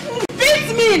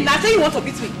beat me! I say you want to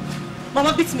beat me.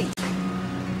 Mama, beat me.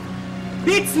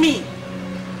 Beat me.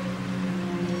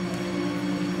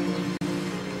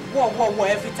 War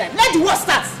every time. Let the war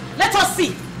start. Let us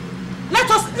see. Let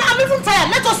us. I'm even tired.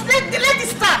 Let it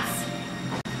start.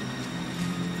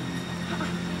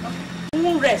 You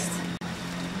won't rest.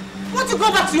 Want to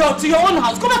go back to your own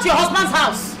house? Go back to your husband's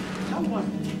house.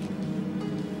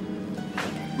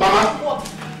 Mama,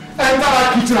 enter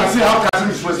that kitchen and see how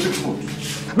Catherine is wasting food.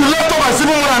 The leftovers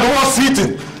even when I don't want to eat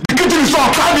it. The kitchen is so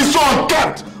untidy, so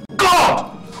unkept.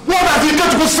 God, what has he got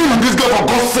to see in this girl for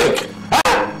God's sake?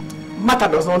 Huh? Martha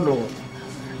does not know.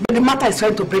 But the matter is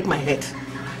trying to break my head.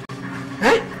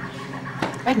 Huh?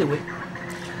 Anyway,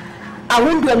 I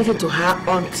won't do anything to her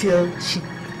until she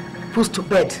puts to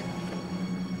bed.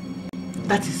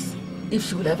 That is, if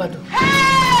she will ever do.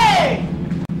 Hey!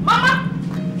 Mama!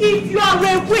 If you are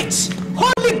a witch,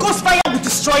 Holy Ghost fire will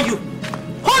destroy you.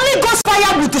 Holy Ghost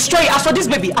fire will destroy you. As for this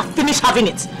baby, I've finished having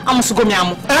it. I must go,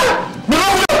 Miamu. You know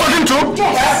who you're talking to?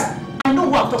 Yes. I know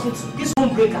who I'm talking to. This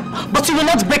homebreaker. But you will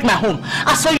not break my home.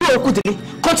 As for you,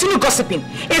 Okudili, continue gossiping.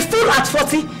 A fool at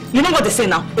 40, you know what they say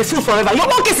now? A fool forever. Your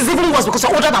own case is even worse because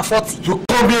you're older than 40. You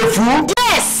call me a fool?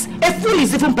 Yes. A fool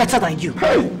is even better than you.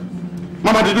 Hey.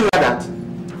 Mama, did you hear that?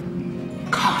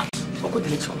 God.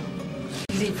 Okudili,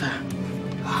 leave her.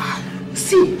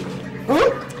 See,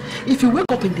 if you wake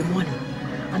up in the morning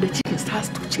and the chicken starts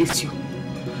to chase you,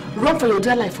 run for your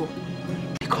dear life,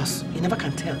 because you never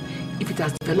can tell if it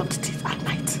has developed teeth at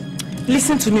night.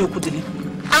 Listen to me, Okudili.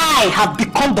 I have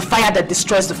become the fire that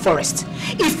destroys the forest.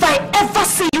 If I ever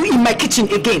see you in my kitchen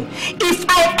again, if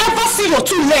I ever see your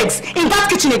two legs in that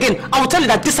kitchen again, I will tell you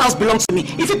that this house belongs to me.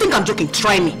 If you think I'm joking,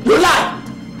 try me. You lie!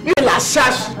 You lie,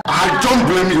 Shash! I don't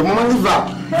blame you, Mama, leave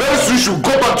her. Very soon she'll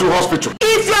go back to hospital.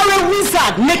 If you're a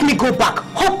wizard, make me go back.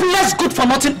 Hopeless, good for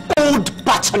nothing, old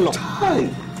bachelor. Hi.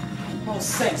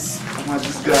 Nonsense. Mama,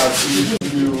 this guy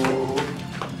has you.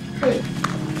 Hey.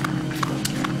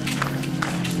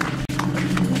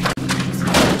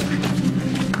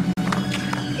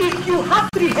 If you have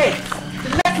 3 heads,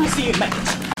 let me see you in my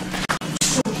kitchen.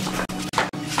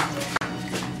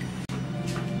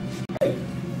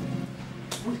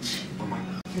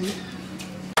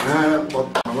 But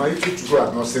Mama, if you two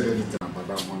have not said anything about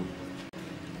that money.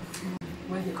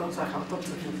 When When he comes back, I'll talk to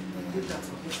him. Leave that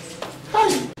for me.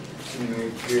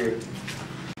 Okay.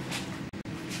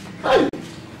 Hey!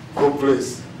 Good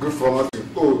place. Good for nothing.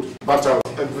 Old, battle,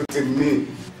 everything me.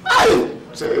 Hey!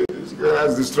 Say, this guy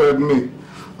has destroyed me.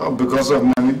 All because of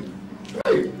money.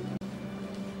 Hey!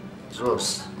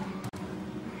 Drugs.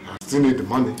 I still need the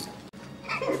money.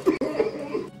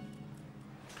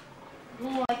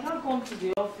 No, I can't come to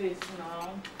the office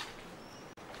now.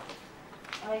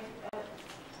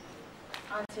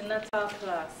 Antenatal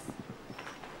class.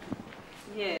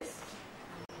 Yes.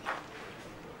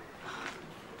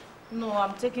 No,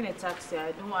 I'm taking a taxi.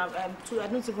 I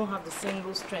don't even have the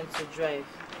single strength to drive.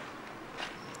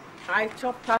 I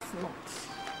chop past nuts.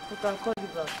 But I'll call you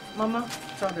back. Mama?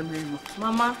 Tell them name.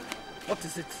 Mama? What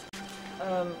is it?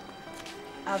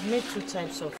 I've made 2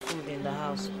 types of food in the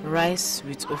house. Rice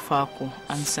with ofako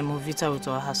and semovita with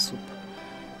oha soup.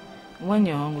 When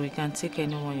you're hungry, you can take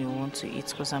anyone you want to eat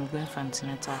because I'm going for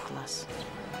antenatal class.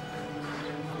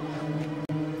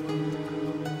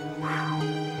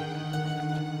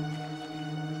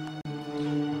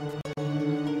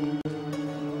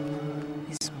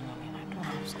 This morning, I don't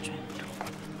have strength.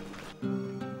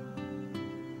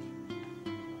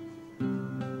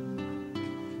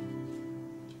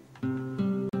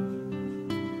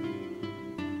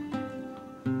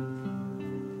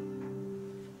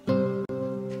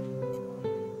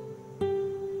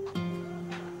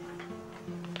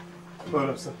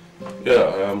 Well, sir.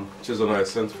 Yeah, Chizona, I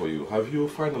sent for you. Have you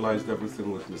finalized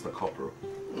everything with Mr. Corporal?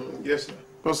 Yes, sir.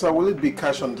 Well, sir, will it be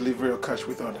cash on delivery or cash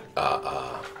with order?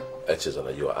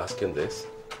 Chizona, you are asking this?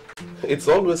 It's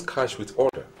always cash with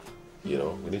order. You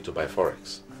know, we need to buy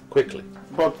Forex. Quickly.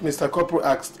 But Mr. Corporal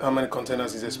asked how many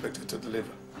containers he's expected to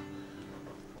deliver.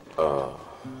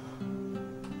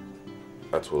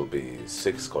 That will be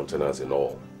 6 containers in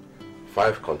all.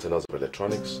 5 containers of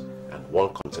electronics and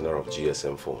 1 container of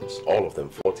GSM phones, all of them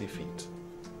 40 feet.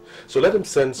 So let him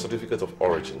send certificate of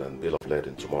origin and bill of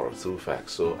lading tomorrow through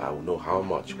fax, so I will know how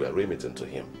much we are remitting to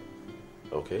him.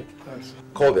 Okay? Yes.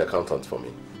 Call the accountant for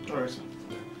me. All right, sir.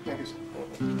 Thank you, sir.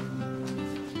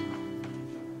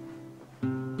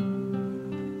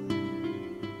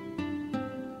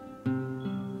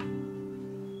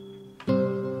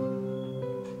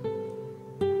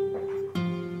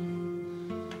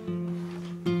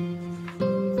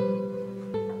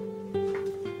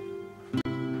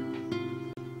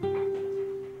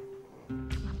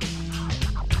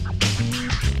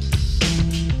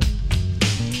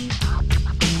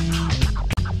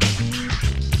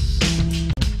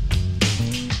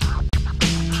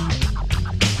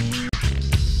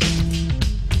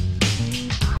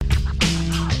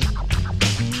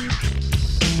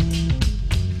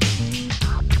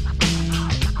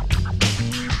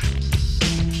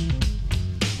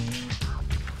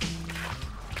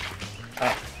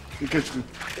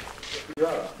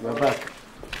 Yeah, we're back.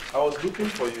 I was looking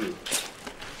for you.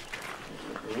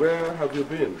 Where have you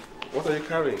been? What are you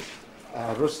carrying?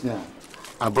 Rosnia.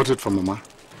 I bought it from Mama.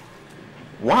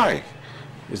 Why?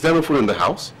 Is there no food in the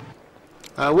house?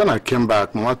 When I came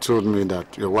back, Mama told me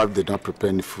that your wife did not prepare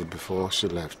any food before she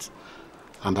left,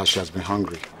 and that she has been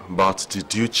hungry. But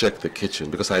did you check the kitchen?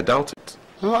 Because I doubt it.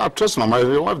 No, I trust Mama.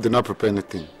 Your wife did not prepare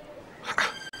anything.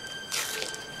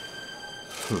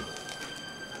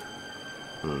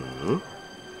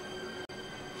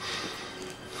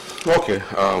 Okay,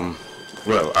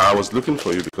 well, I was looking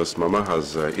for you because Mama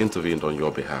has intervened on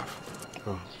your behalf.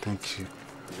 Oh, thank you.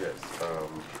 Yes,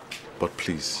 but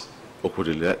please,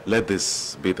 Okudi, let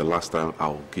this be the last time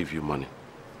I'll give you money.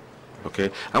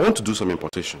 Okay? I want to do some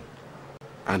importation.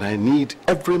 And I need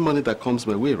every money that comes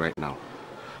my way right now.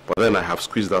 But then I have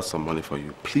squeezed out some money for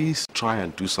you. Please try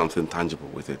and do something tangible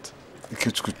with it.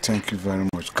 Thank you very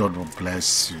much. God will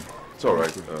bless you. It's all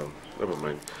right. Never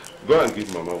mind. Go and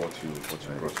give Mama what you brought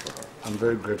for her. I'm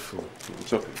very grateful.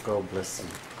 It's okay. God bless you.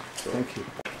 Thank you.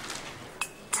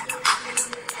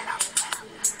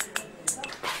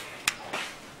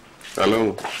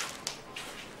 Hello.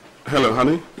 Hello,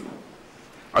 honey.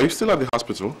 Are you still at the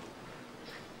hospital?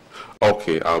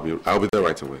 Okay, I'll be there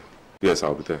right away. Yes,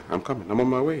 I'll be there. I'm coming. I'm on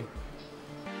my way.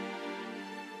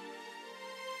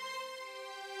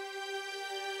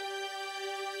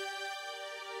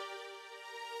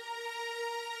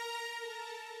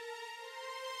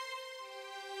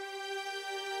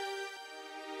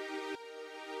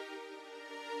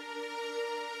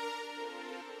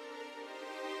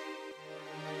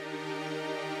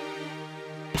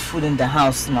 Food in the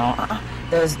house now.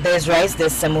 There's rice,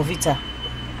 there's semovita.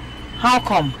 How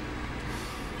come?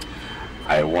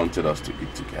 I wanted us to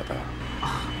eat together.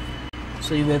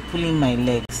 So you were pulling my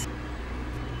legs.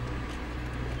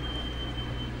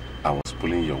 I was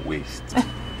pulling your waist.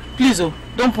 Please, oh,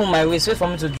 don't pull my waist. Wait for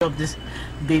me to drop this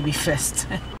baby first.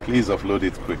 Please offload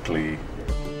it quickly.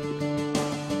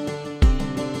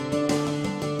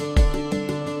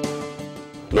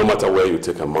 No matter where you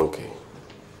take a monkey,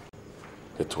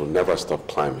 it will never stop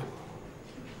climbing.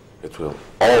 It will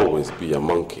always be a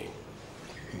monkey.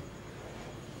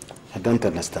 I don't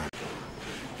understand.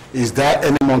 Is there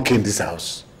any monkey in this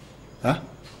house? Huh?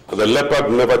 The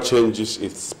leopard never changes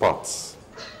its spots.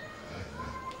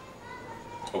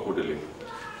 Okudele,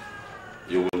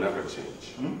 you will never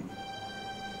change.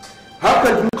 How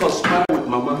can you conspire with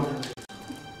Mama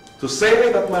to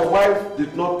say that my wife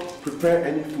did not prepare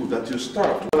any food, that you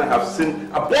starved, when I have seen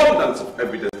abundance of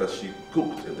evidence that she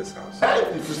cooked in this house? Hey,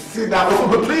 if you see that... Oh,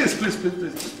 but please.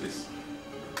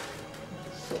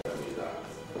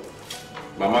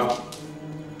 Mama,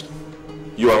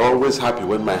 you are always happy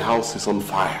when my house is on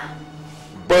fire,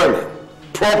 burning,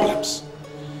 problems.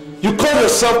 You call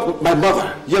yourself my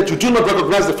mother, yet you do not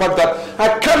recognize the fact that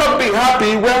I cannot be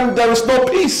happy when there is no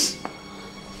peace.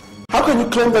 How can you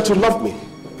claim that you love me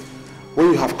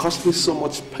when you have caused me so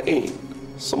much pain,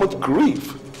 so much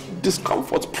grief,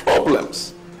 discomfort,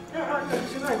 problems?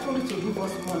 I told you to give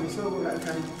us money so I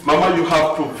can... Mama, you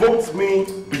have provoked me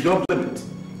beyond limit.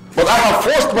 But I have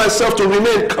forced myself to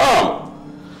remain calm.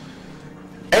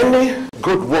 Any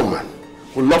good woman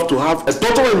would love to have a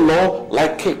daughter-in-law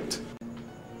like Kate.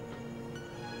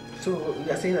 So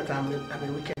you are saying that I'm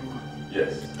a wicked woman?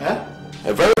 Yes. Huh?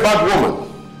 A very bad woman.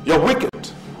 You're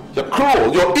wicked. You're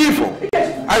cruel. You're evil.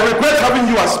 I regret having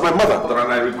you as my mother,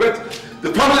 and I regret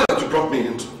the family that you brought me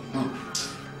into.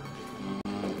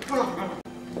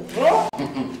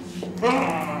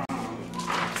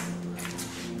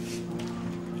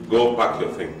 Go pack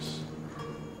your things.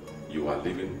 You are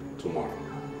leaving tomorrow.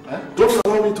 Don't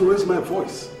allow me to raise my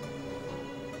voice.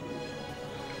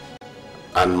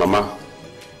 And Mama,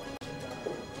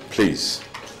 please,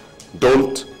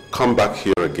 don't come back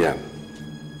here again.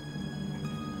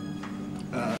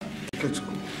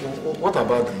 What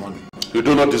about the money? You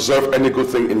do not deserve any good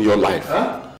thing in your life.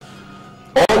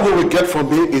 All you will get from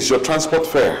me is your transport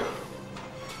fare.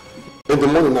 In the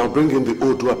morning, I'll bring in the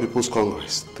Odua People's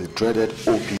Congress, the dreaded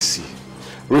OPC.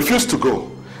 Refuse to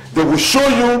go. They will show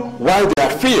you why they are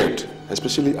feared,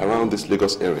 especially around this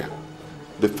Lagos area.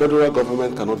 The federal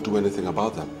government cannot do anything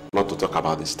about them, not to talk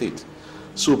about the state.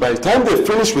 So by the time they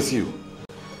finish with you,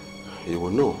 you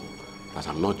will know that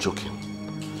I'm not joking.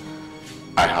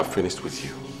 I have finished with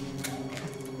you.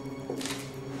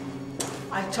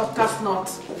 I chopped us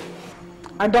not.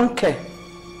 I don't care.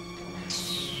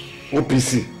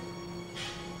 OPC.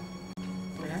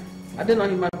 Yeah. I don't know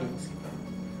human beings.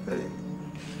 Hey,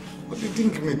 what do you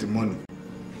think give me the money?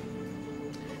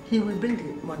 He will bring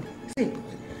the money. See,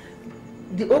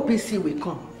 the OPC will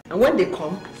come. And when they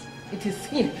come, it is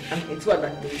him and his one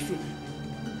that they see.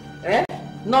 Eh?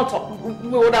 Not, we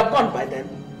would have gone by then.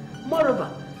 Moreover,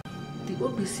 the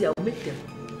OPC, I will make them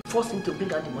force him to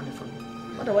bring out the money for me.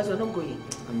 Otherwise, we're not going.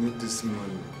 I need this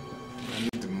money. I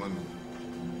need the money.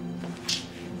 I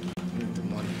need the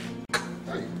money.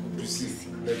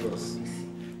 OPC, Lagos.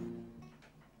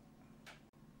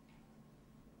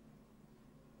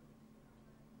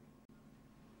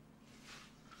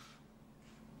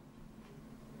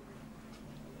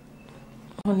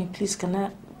 Honey, please, can I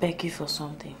beg you for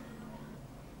something?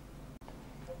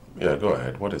 Yeah, go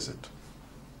ahead. What is it?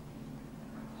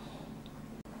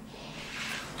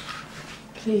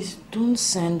 Please, don't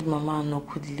send Mama and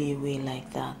Okudili away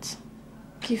like that.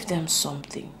 Give them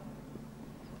something.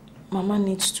 Mama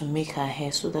needs to make her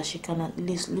hair so that she can at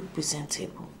least look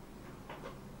presentable.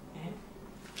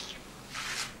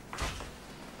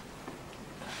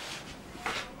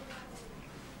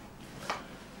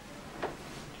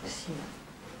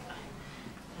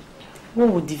 What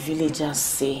would the villagers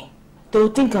say? They will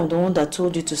think I'm the one that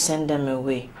told you to send them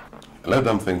away. Let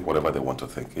them think whatever they want to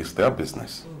think. It's their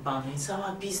business. Bam, it's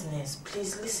our business.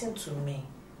 Please listen to me.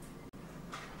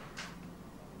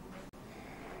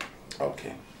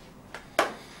 Okay.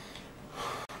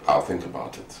 I'll think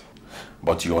about it.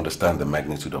 But you understand the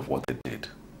magnitude of what they did.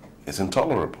 It's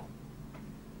intolerable.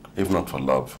 If not for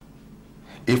love,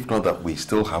 if not that we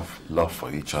still have love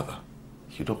for each other,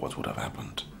 you know what would have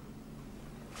happened.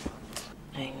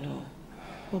 I know.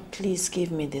 But please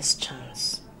give me this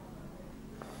chance.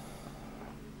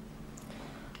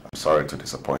 I'm sorry to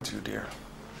disappoint you, dear.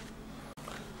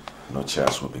 No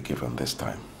chance will be given this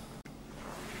time.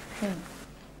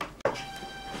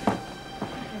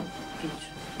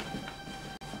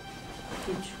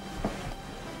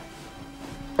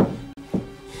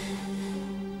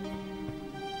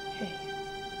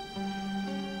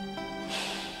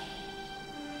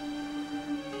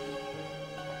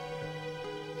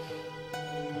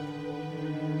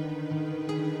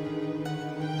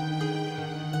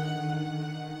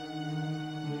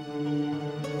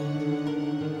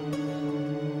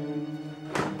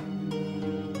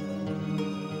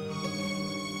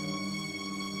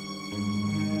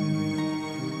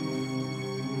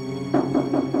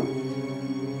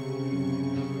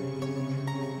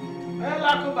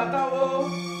 Batawa,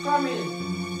 come in.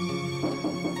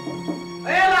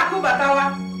 Ayala Batawa.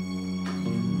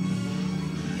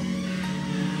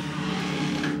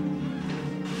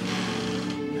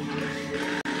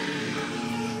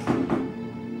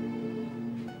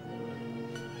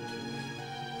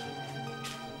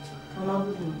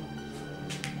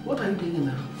 What are you doing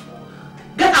now?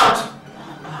 Get out!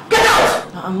 Get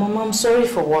out! Mom, I'm sorry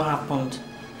for what happened.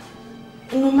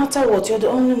 No matter what, you're the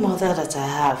only mother that I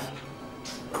have.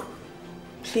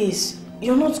 Please,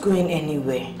 you're not going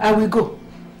anywhere. I will go.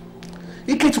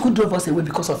 Ikechukwu drove us away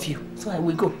because of you, so I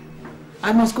will go.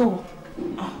 I must go.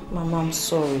 Mama, I'm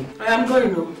sorry. I am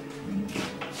going now.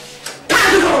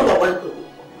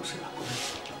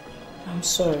 I'm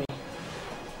sorry.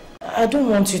 I don't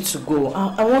want you to go.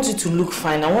 I want you to look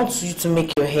fine. I want you to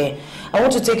make your hair. I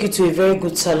want to take you to a very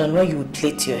good salon where you would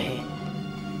plait your hair.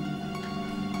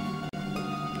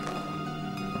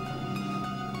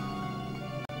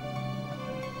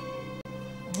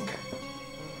 Okay.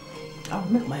 I'll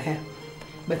make my hair,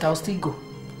 but I'll still go.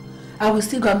 I will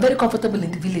still go. I'm very comfortable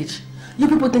in the village. You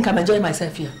people think I'm enjoying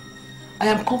myself here. I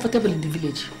am comfortable in the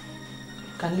village.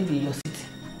 You can live in your city.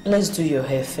 Let's do your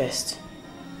hair first.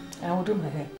 I will do my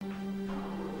hair.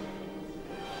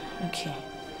 Okay.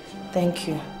 Thank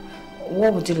you.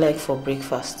 What would you like for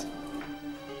breakfast?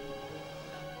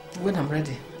 When I'm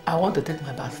ready, I want to take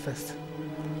my bath first.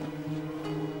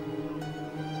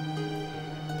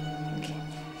 Okay.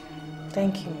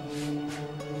 Thank you.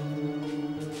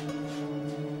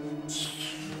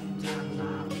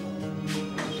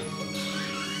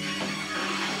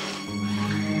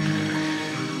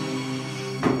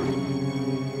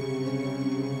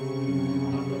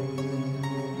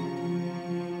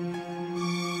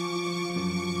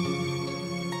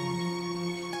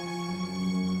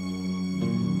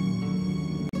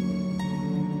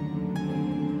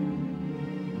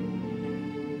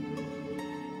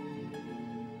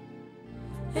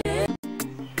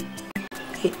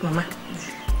 Hey, Mama,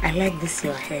 I like this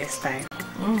your hairstyle.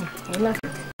 You like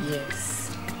it?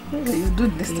 Yes. Really, you do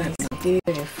this time. It's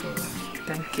beautiful.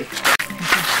 Thank you.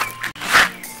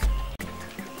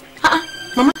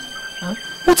 Mama,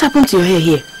 what happened to your hair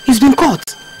here? It's been cut.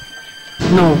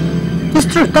 No,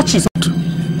 it's true. Touch it.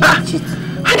 Touch it.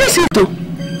 I didn't see it though.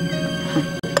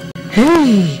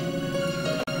 Hey,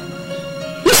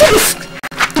 you see this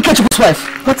Ikechukwu's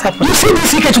wife? What happened? You see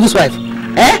this Ikechukwu's wife?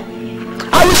 Eh?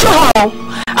 I will show her.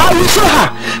 I will show her.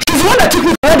 She's the one that took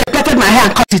me to where they plaited my hair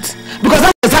and cut it. Because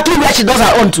that's exactly where she does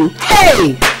her own too.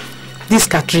 Hey! This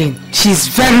Catherine, she's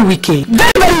very wicked.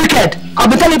 Very, very wicked. I'll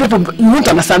be telling people, you won't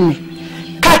understand me.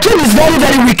 Catherine is very,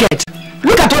 very wicked.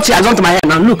 Look at what she has done to my hair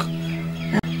now, look.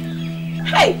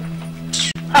 Hey!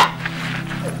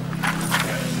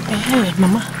 Hey,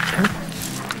 Mama.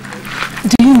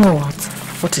 Do you know what?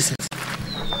 What is it?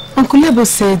 Uncle Lebo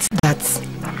said that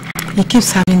he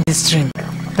keeps having this dream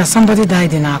that somebody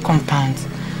died in our compound,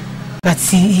 that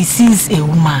he sees a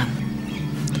woman.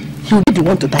 He will be the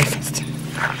one to die first.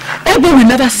 Ebe will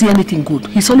never see anything good.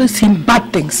 He's always seen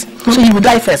bad things. So he will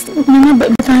die first. No,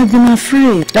 but I've been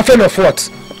afraid. Afraid of what?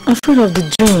 Afraid of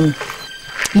the dream.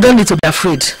 You don't need to be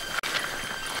afraid.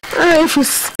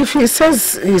 If he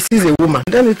says he sees a woman,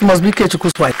 then it must be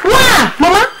Ikechukwu's wife. Wah!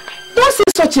 Mama, don't say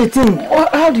such a thing.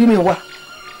 How do you mean what?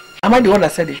 Am I the one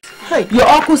that said it? Hey. Your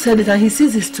uncle said it and he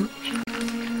sees this too.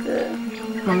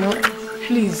 Mama,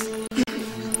 please,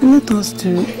 let us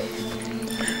do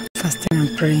fasting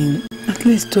and praying, at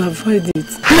least to avoid it.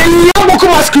 Yamoko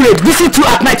masquerade, visit you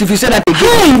at night if you say that again.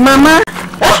 Hey, Mama!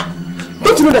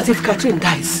 Don't you know that if Catherine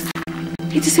dies,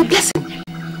 it is a blessing?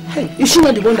 Hey, is she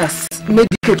not the one that made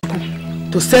the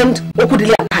Ikechuku to send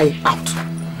Okudili and Kai out?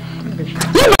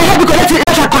 Let my hair because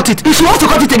let her cut it. If she wants to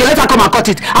cut it again, let her come and cut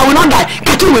it. I will not die.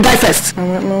 Catherine will die first.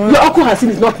 Your uncle has seen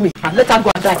it's not me. And let her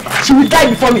go and die. She will die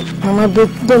before me. Mama,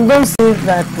 don't say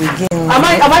that again. Am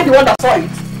I the one that saw it?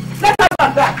 Let her go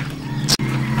and die.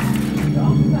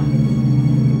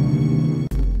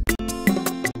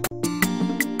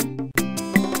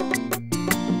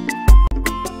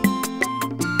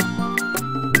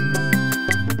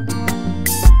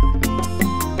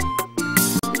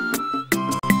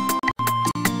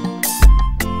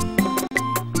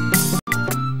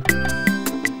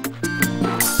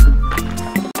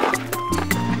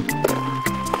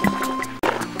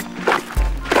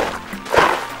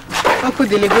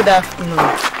 Opudili, good afternoon.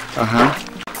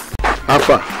 How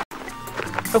far?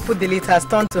 Opudili, it has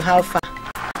turned to how far?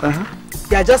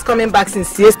 You are just coming back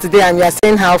since yesterday and you are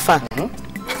saying how far?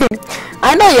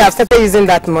 I know you have started using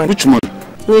that money. Which money?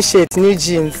 New shirts, new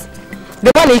jeans.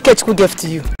 The one Ikechukwu gave to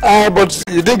you. But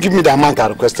you didn't give me the amount I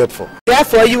requested for.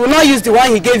 Therefore, you will not use the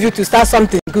one he gave you to start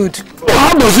something good.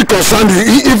 How does it concern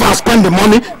you if I spend the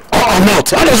money or not?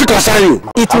 How does it concern you?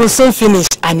 It will soon finish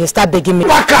and you start begging me.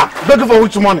 Baka! Begging for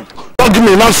which money? Don't give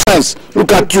me nonsense.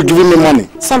 Look at you giving me money.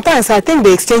 Sometimes I think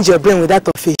they exchange your brain with that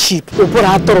of a sheep.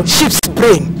 Sheep's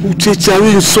brain. Uchechi, are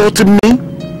you insulting me?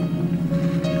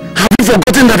 Have you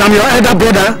forgotten that I'm your elder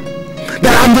brother?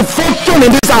 That I'm the first son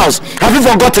in this house? Have you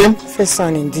forgotten? First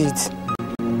son indeed.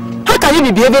 How can you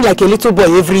be behaving like a little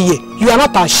boy every year? You are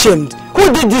not ashamed.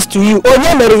 Who did this to you?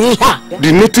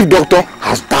 The native doctor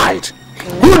has died.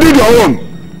 Who did your own?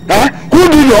 Who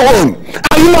did your own?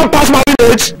 Are you not past my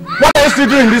age? What are you still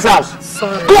doing in this house?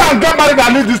 Sorry. Go and get married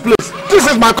and leave this place. This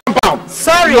is my compound.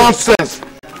 Sorry. Nonsense.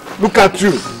 Look at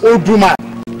you, old woman.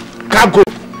 Can't go.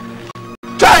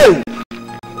 Child!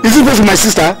 Is it this my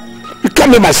sister? You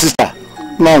can't be my sister.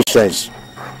 Nonsense.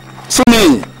 See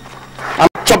me. I'm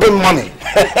chopping money.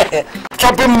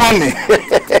 Chopping money.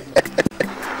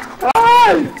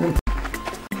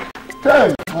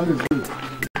 Hey, money is good.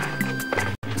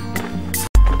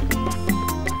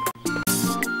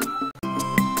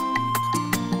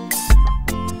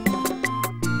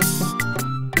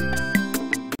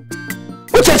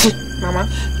 Uchechi! Mama,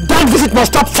 that visit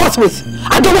must stop forthwith.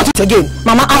 I don't want it again.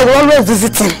 Mama, I will always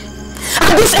visit him.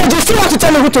 At this age, you still want to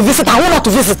tell me who to visit and who not to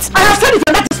visit. I have said it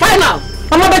and that is fine now.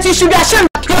 Mama, but you should be ashamed.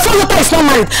 Your father is not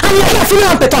married and you are here feeling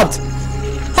unperturbed.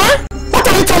 Huh? What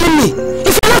are you telling me?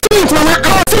 If you are not feeling it, Mama, I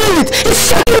am feeling it. It's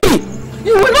shocking me.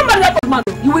 You will not marry that old man.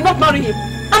 You will not marry him.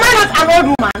 Am I not an old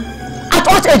woman? At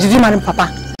what age did you marry Papa?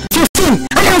 15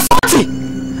 and I am 40.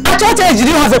 At what age did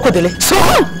you have Okodele? So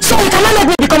you cannot let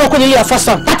me become Okodele your first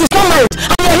son. That is not married.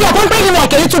 And you are here comparing him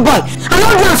like a little boy. An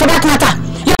old man for that matter.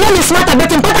 Your name is smarter, but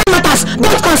important matters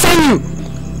don't concern you.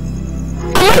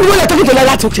 Am I the one you're talking to like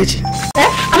that, Uchechi?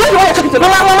 Am I the one you're talking to?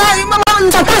 Mama,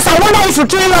 sometimes I wonder if you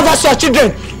truly love us, your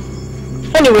children.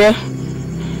 Anyway,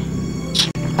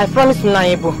 I promise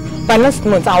Naibo, by next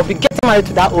month I'll be getting married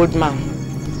to that old man.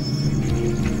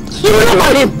 You will not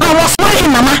marry him. I must marry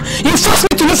him, Mama. You forced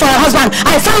me to look for a husband.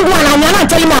 I found one and you're not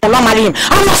telling me I will not marry him.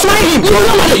 I must marry him. You will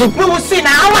not marry him. We will see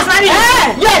now. I must marry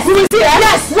him. Yes, we will see.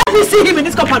 Yes, let me see him in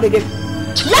this compound again.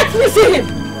 Let me see him.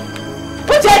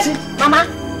 Uchechi, Mama.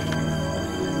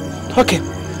 Okay,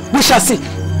 we shall see.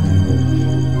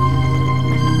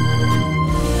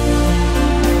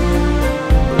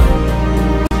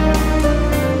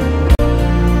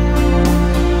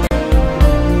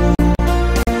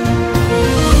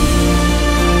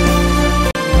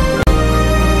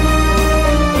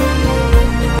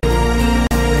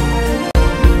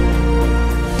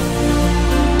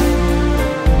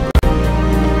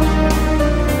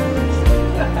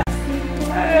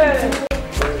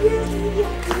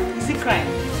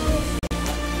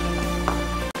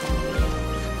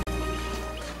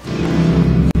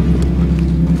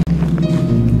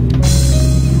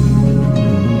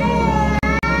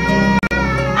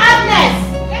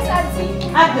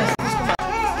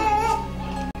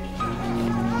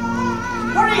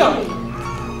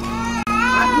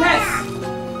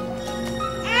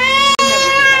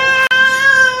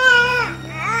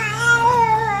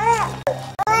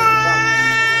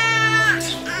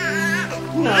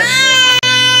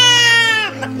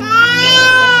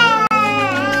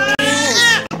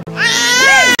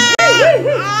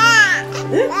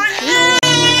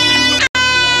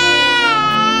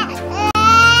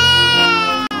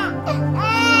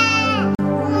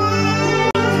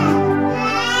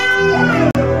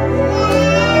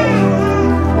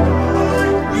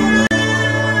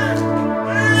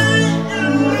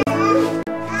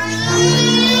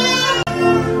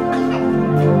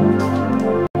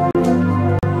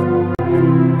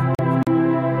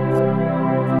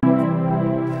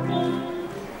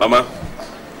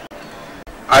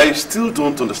 I still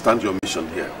don't understand your mission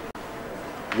here.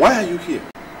 Why are you here?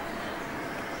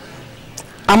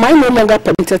 Am I no longer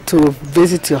permitted to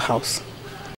visit your house?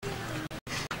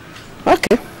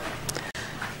 Okay.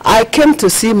 I came to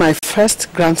see my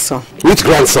first grandson. Which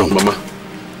grandson, Mama?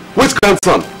 Which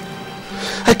grandson?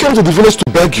 I came to the village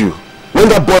to beg you, when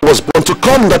that boy was born, to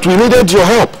come, that we needed your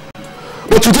help.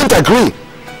 But you didn't agree.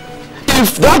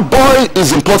 If that boy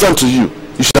is important to you,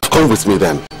 you should have come with me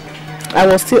then. I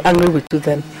was still angry with you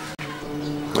then.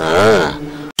 Ah,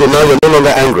 so now you're no longer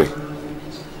angry?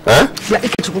 Huh? Yeah,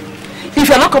 if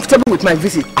you're not comfortable with my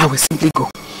visit, I will simply go.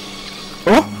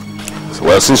 Oh?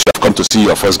 Well, since you have come to see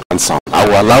your first grandson, I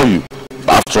will allow you.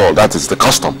 After all, that is the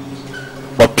custom.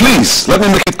 But please, let me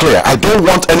make it clear, I don't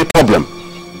want any problem.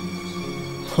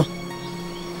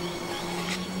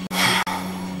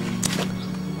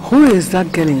 Who is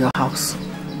that girl in your house?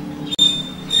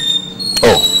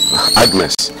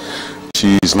 Agnes.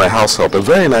 She's my house help, a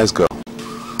very nice girl.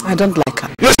 I don't like her.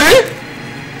 You see?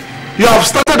 You have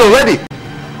started already.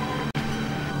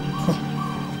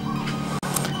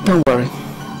 Don't worry.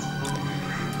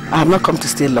 I have not come to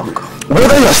stay long.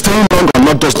 Whether you are staying long or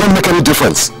not does not make any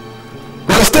difference.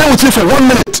 I can stay with you for 1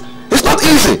 minute. It's not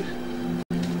easy.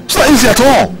 It's not easy at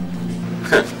all.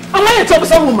 Am I a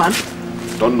troublesome woman?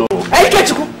 Don't know. Hey,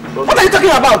 Kechuku, what are you talking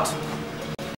about?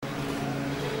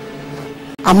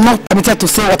 I'm not permitted to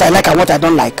say what I like and what I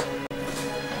don't like.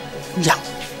 Yeah.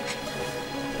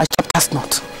 I chop that's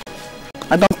not.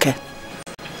 I don't care.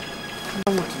 I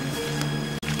don't want to.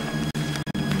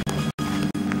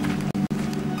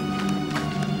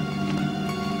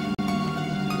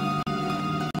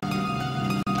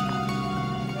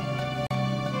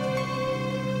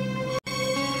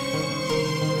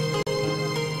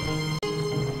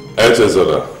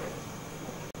 Zola,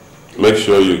 make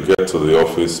sure you get to the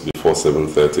office before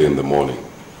 7:30 in the morning.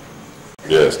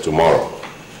 Yes, tomorrow.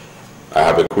 I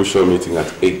have a crucial meeting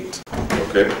at 8.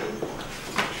 Okay?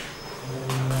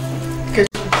 Okay.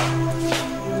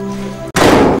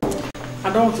 I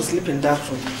don't want to sleep in that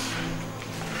room.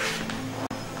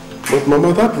 But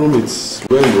Mama, that room is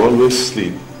where you always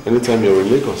sleep anytime you're in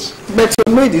Lagos. But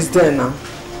your maid is there now.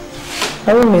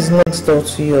 Her room is next door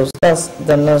to yours. That's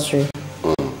the nursery.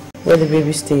 Where the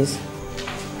baby stays.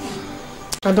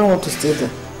 I don't want to stay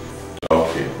there.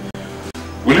 Okay.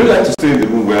 Would you like to stay in the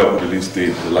room where Billy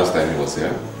stayed the last time he was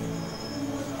here?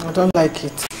 I don't like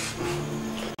it.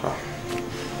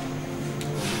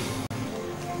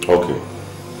 Okay.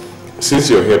 Since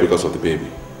you're here because of the baby,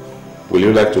 will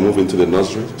you like to move into the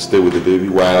nursery, stay with the baby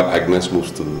while Agnes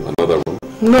moves to another room?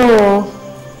 No.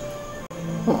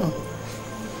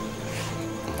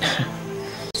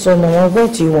 So, Mama, where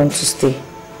do you want to stay?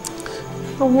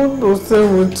 I want to stay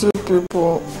with 2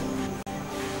 people.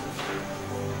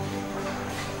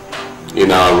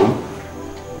 In our room?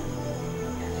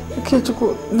 Okay,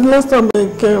 Chuku, the last time I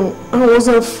came, I was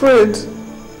afraid.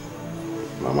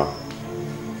 Mama,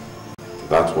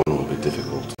 that one will be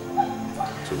difficult.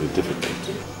 It will be difficult.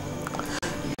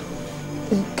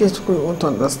 Okay, Chuku, you won't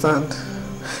understand.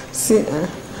 See,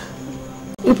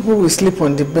 you people will sleep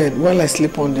on the bed while I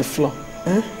sleep on the floor.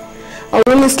 I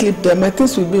will only sleep there. My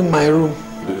things will be in my room.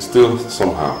 Still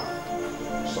somehow.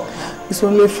 It's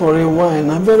only for a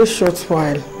while, a very short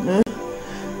while.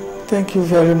 Thank you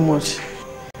very much.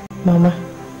 Mama,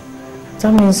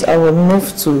 that means I will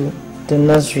move to the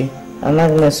nursery and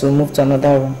Agnes will move to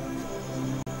another room.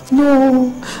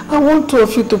 No, I want 2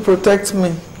 of you to protect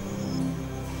me.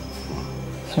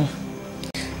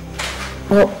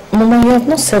 Well, Mama, you have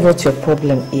not said what your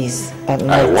problem is at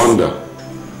night. I wonder.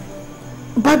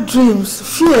 Bad dreams,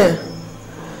 fear.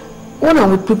 When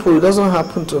I'm with people, it doesn't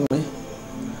happen to me.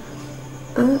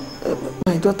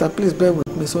 My daughter, please bear with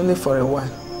me. It's only for a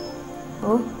while.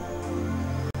 Oh?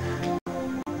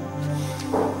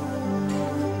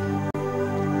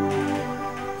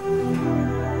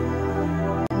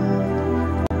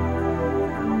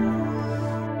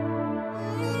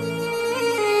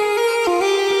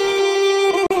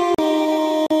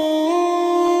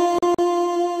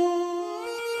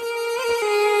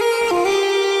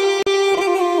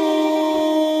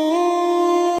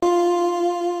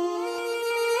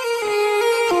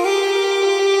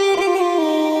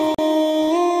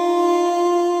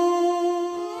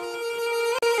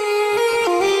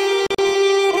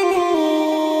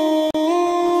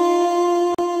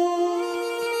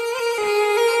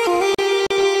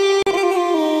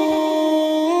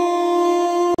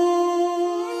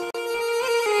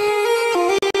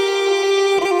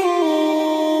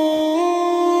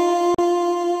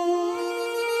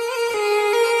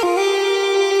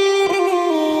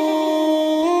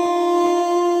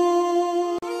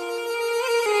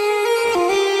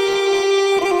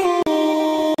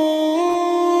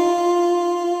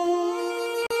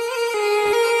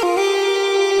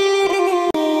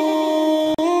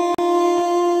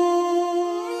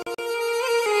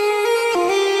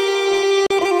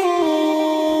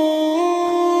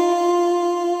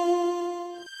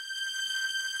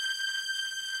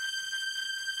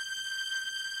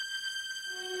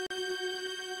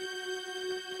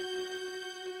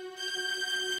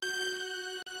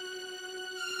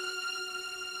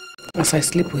 As I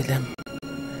sleep with them,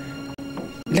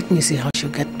 let me see how she'll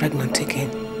get pregnant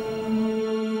again.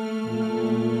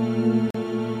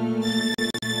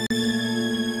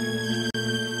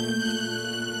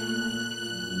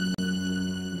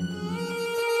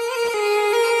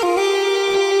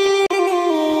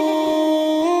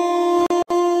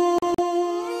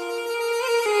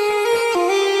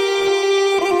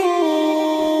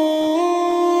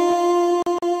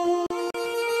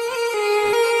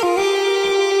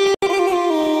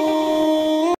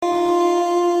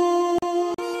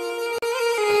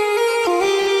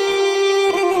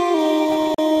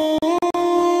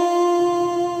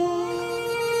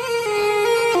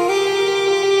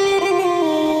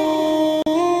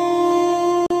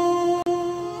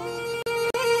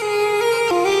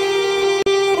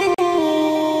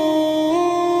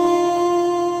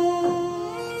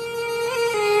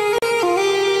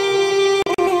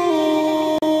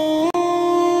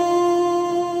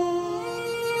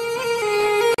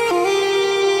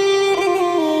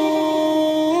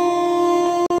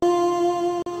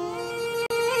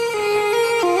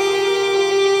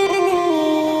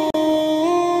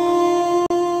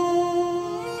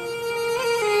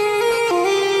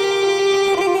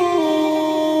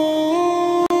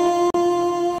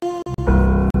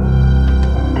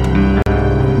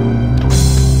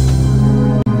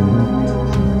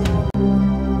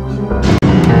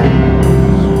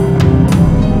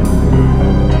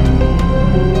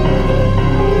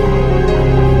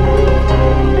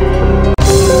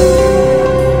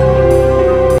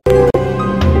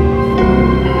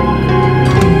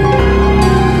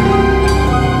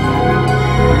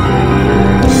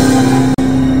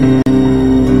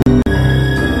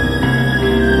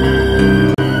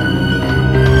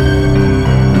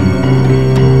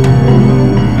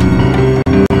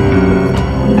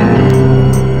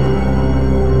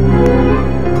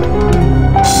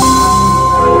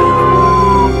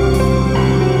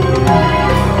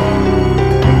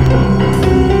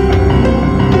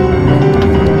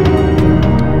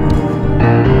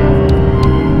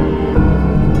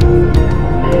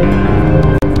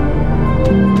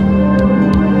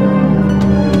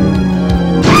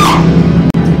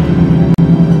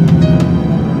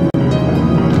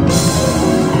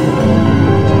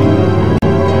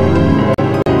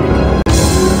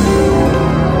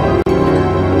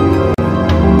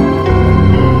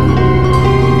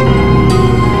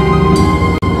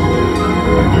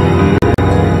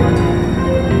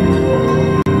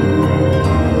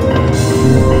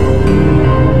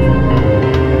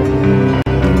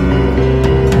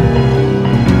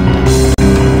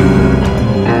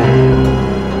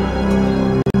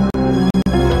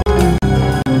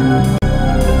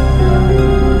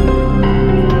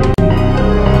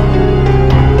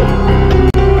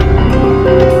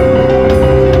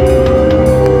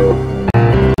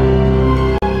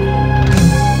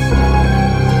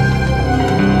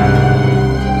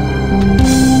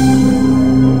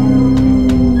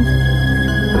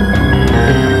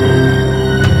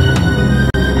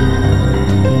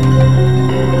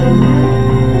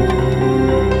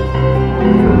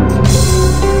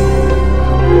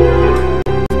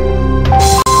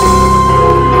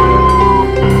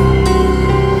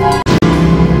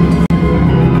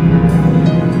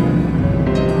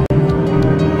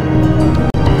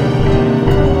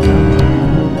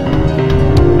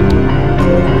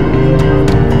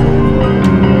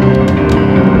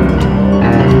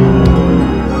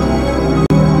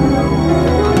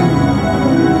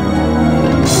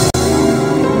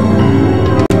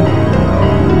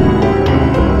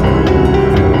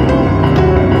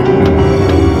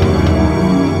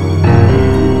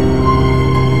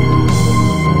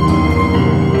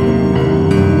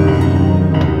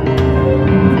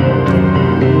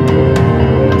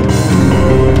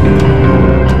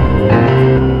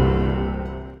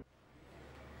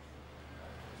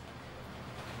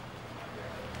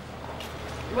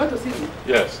 You want to see me?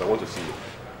 Yes, I want to see you.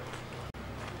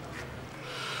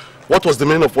 What was the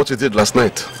meaning of what you did last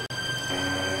night?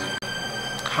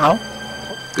 How?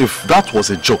 If that was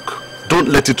a joke, don't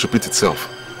let it repeat itself.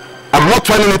 I'm not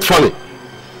finding it funny.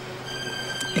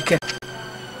 Ike,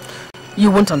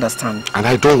 you won't understand. And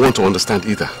I don't want to understand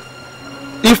either.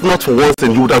 If not for one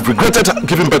thing, you would have regretted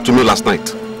giving birth to me last night.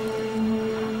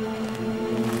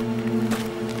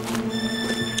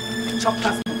 Chop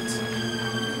passport.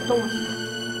 Don't worry.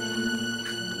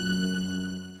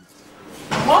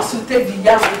 Once you take the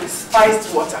yam with the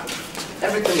spiced water,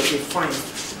 everything will be fine.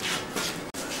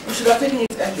 You should have taken it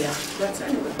earlier. But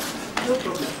anyway, no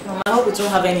problem. Mama, I hope it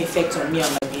won't have any effect on me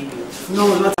and my baby.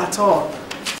 No, not at all.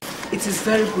 It is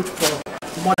very good for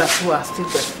mothers who are still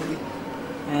breastfeeding.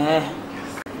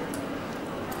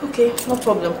 Okay, no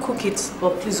problem. Cook it,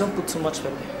 but please don't put too much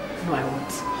pepper. No, I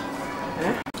won't.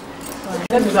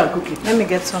 Let me go and cook it. Let me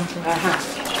get something.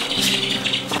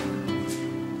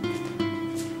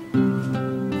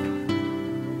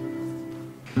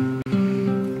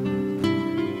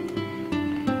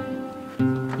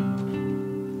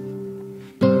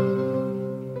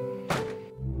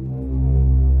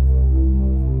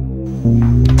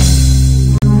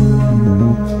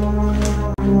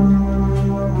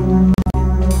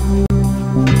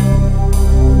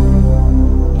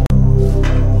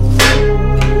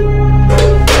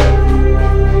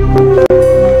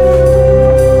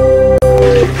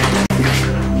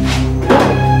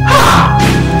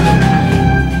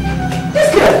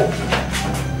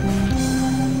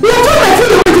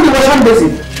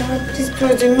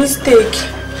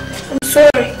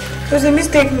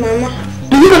 Mama.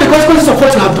 Do you know the consequences of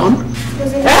what you have done?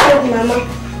 Mama.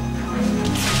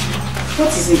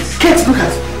 What is it? Kate, look at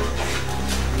it.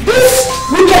 This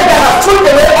wicked girl has thrown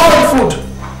away all the food.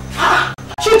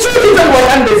 She threw it into the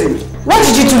water basin. What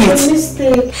did you do it?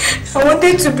 Mistake. I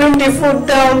wanted to bring the food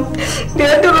down. The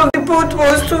handle of the pot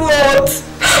was too hot.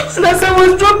 And as I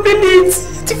was dropping it,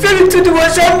 it fell into the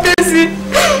water basin.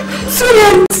 So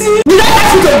empty. Did I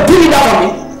ask you to bring it down for me?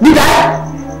 Did I?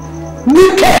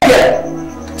 Wicked girl.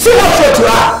 See how short you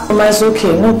are. Mama, it's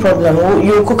okay, no problem.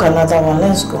 You'll cook another one.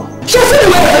 Let's go. She has seen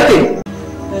away everything.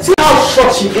 See how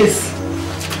short she is.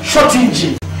 Short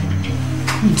engine.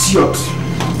 Idiot.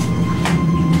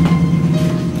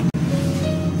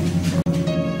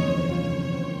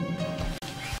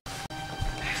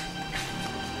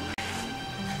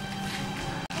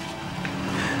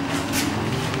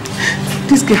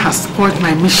 This girl has spoiled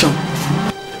my mission.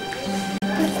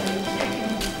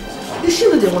 Did she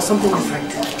know there was something inside?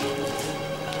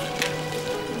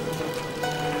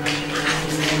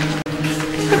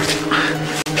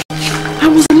 I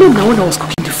was alone now when I was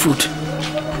cooking the food.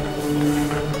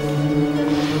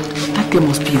 That girl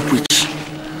must be a witch.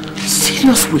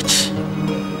 Serious witch.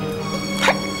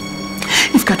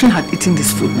 If Catherine had eaten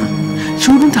this food now,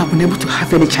 she wouldn't have been able to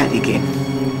have any child again.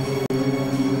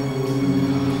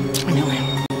 Anyway,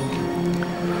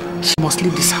 she must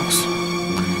leave this house.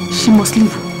 She must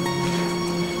leave.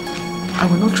 I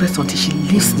will not rest until she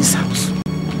leaves this house.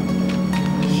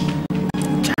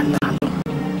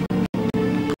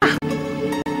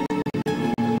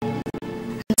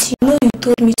 Auntie, you know you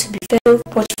told me to be very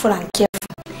watchful and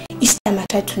careful each time I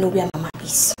try to know where Mama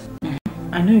is.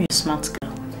 I know you're a smart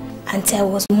girl. Auntie, I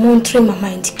was monitoring Mama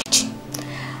in the kitchen.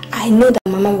 I know that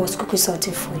Mama was cooking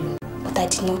something for you, but I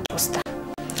did not trust her.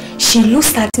 She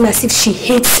looks at me as if she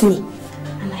hates me.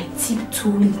 And I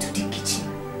tiptoed into the kitchen.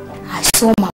 I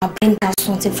saw Mama bring out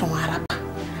something from her wrapper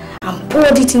and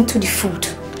poured it into the food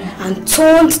and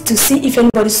turned to see if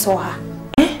anybody saw her.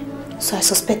 So I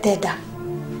suspected her.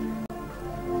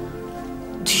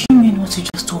 Do you mean what you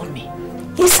just told me?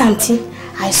 Yes, Auntie.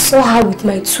 I saw her with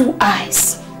my 2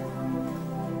 eyes.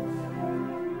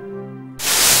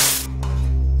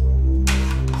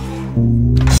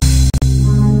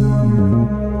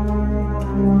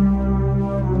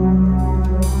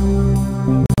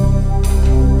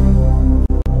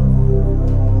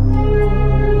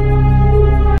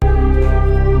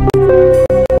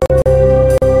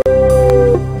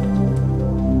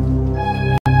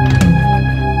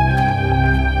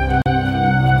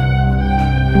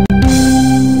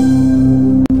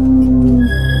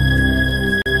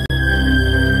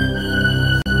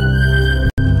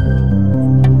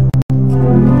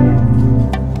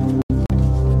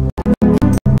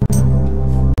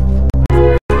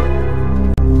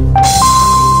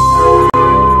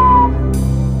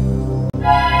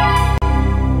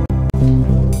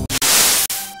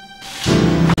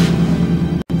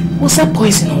 Was that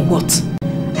poison or what?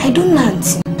 I don't know,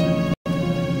 Auntie.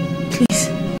 Please.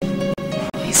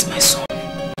 Where is my son?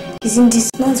 He's in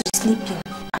this nursery sleeping.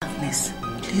 Agnes,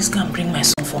 Please go and bring my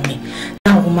son for me.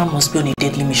 That woman must be on a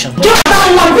deadly mission. Get that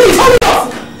woman, please! Hurry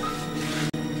up!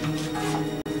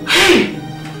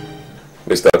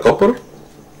 Mr. Copper?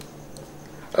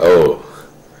 Oh,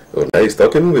 nice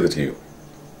talking with you.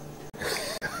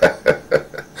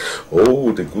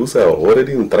 Oh, the goods are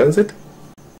already in transit?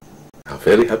 I'm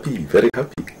very happy, very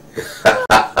happy.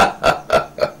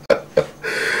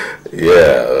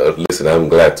 Yeah, listen, I'm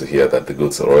glad to hear that the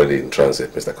goods are already in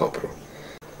transit, Mr. Copper.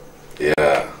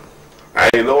 Yeah, I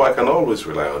know I can always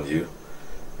rely on you.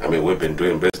 I mean, we've been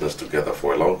doing business together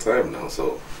for a long time now,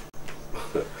 so...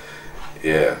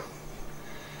 Yeah.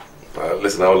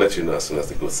 Listen, I'll let you know as soon as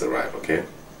the goods arrive, okay?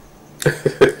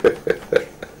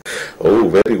 Oh,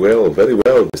 very well,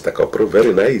 Mr. Copper.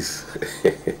 Very nice.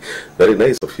 Very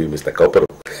nice of you, Mr. Copper.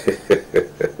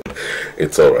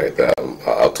 It's all right.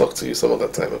 I'll talk to you some other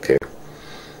time, okay?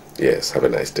 Yes, have a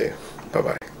nice day.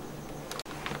 Bye-bye.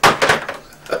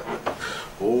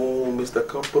 Oh, Mr.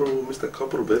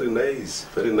 Copper, very nice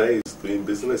doing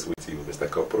business with you, Mr.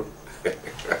 Copper.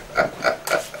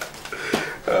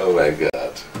 Oh, my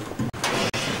God.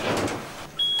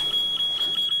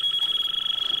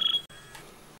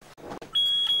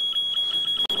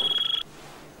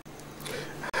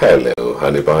 Hello,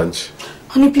 honey bunch.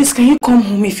 Honey, please, can you come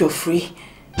home if you're free?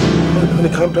 Honey,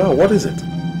 calm down. What is it?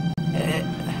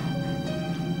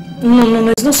 No,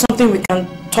 it's not something we can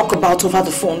talk about over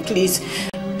the phone, please.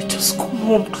 Just come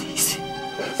home, please.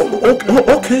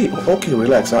 Okay,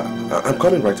 relax. I'm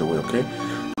coming right away, okay?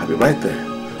 I'll be right there,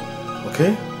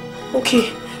 okay?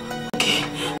 Okay,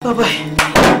 bye-bye.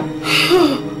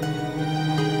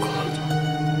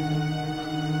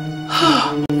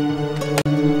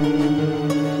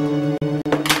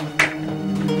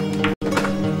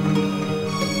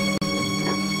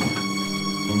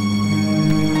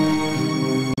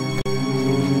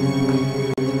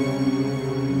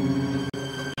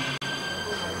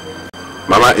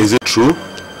 Mama, is it true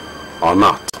or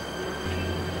not?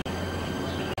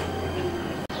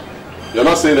 You're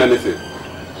not saying anything.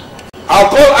 I'll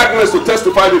call Agnes to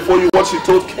testify before you what she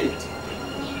told Kate.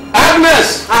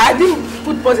 Agnes! I didn't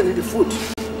put poison in the food.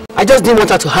 I just didn't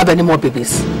want her to have any more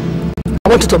babies. I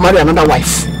wanted to marry another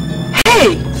wife.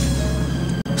 Hey!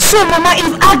 So, Mama,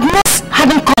 if Agnes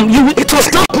hadn't come, it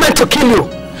was not meant to kill you.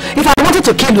 If I wanted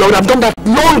to kill you, I would have done that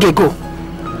long ago.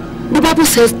 The Bible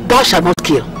says, thou shalt not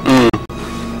kill.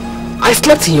 I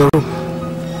slept in your room,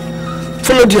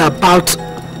 followed you about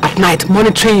at night,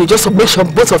 monitoring you just to make sure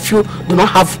both of you do not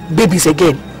have babies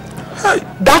again.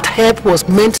 That help was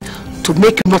meant to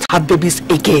make you not have babies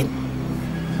again.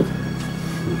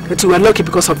 But you were lucky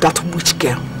because of that witch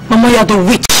girl. Mama, you are the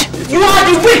witch. You are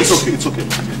the witch! It's okay.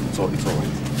 It's all right.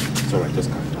 It's all right,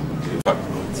 just calm down, okay? In fact,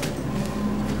 no, it's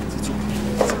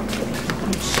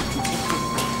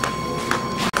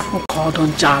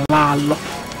okay.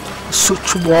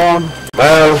 Such one.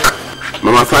 Well,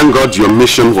 Mama, thank God your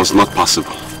mission was not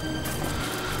possible.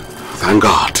 Thank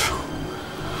God.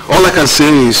 All I can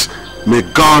say is, may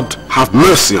God have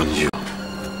mercy on you.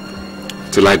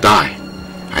 Till I die,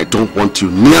 I don't want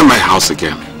you near my house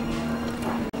again.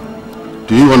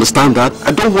 Do you understand that?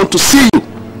 I don't want to see you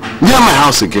near my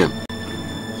house again.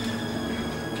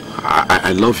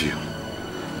 I love you.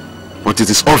 But it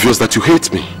is obvious that you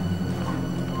hate me.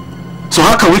 So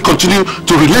how can we continue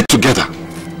to relate together?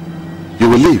 You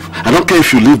will leave. I don't care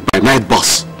if you leave by night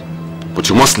bus, but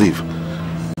you must leave.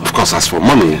 Of course, as for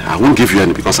money, I won't give you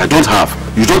any because I don't have.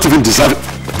 You don't even deserve it.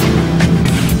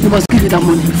 You must give me that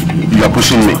money. You are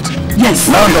pushing me. Yes.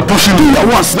 Now you're pushing me. At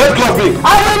once. Let go of me.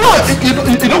 I will not.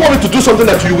 You don't want me to do something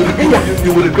that you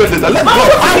will regret later. Let go.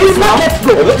 I will not let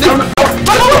go.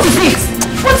 Mama, what is this?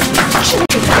 What is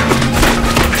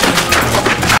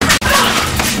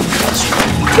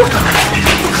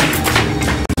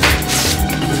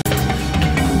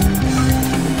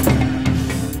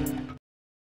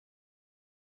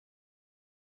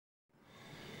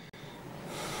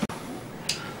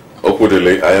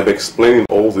Okudele, I am explaining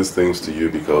all these things to you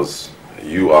because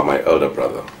you are my elder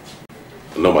brother.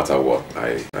 No matter what,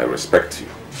 I respect you.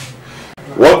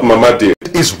 What Mama did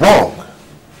is wrong.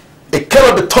 It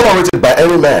cannot be tolerated by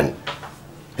any man.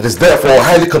 It is therefore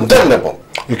highly condemnable.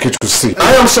 You get to see.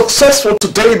 I am successful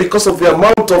today because of the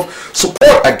amount of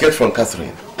support I get from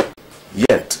Catherine.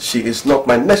 Yet, she is not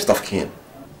my next of kin.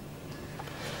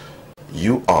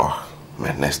 You are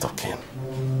my next of kin.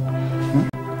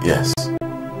 Yes.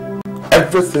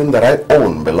 Everything that I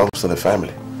own belongs to the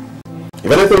family.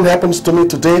 If anything happens to me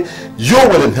today, you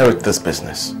will inherit this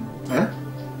business. Huh?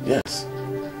 Yes.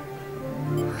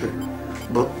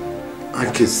 But I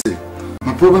can see.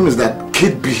 My problem is that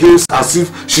Kate behaves as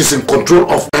if she's in control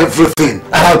of everything.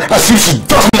 As if she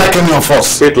doesn't like any of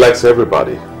us. Kate likes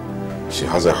everybody. She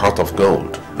has a heart of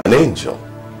gold. An angel.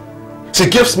 She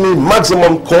gives me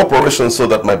maximum cooperation so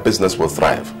that my business will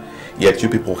thrive. Yet you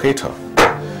people hate her.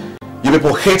 You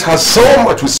people hate her so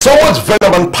much, with so much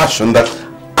venom and passion, that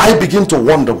I begin to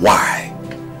wonder why.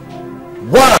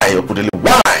 Why, Opudeli?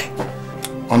 Why?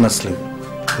 Honestly,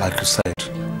 like you said,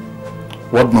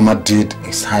 what Mama did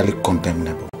is highly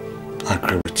condemnable. I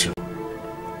agree with you.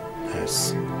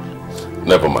 Yes.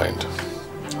 Never mind.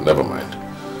 Never mind.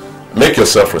 Make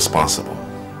yourself responsible.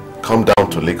 Come down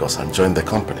to Lagos and join the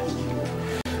company.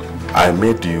 I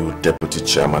made you Deputy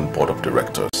Chairman Board of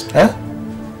Directors. Huh?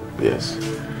 Yes.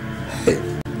 Hey,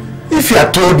 if you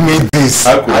had told me this...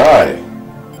 How could I?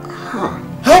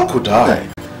 How could I?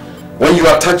 When you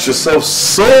attach yourself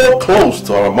so close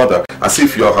to our mother, as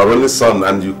if you are her only son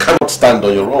and you cannot stand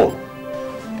on your own.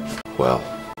 Well,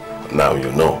 now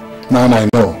you know. Now I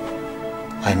know.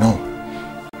 I know.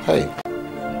 Hey.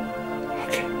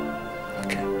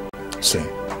 Okay. See,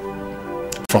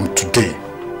 from today,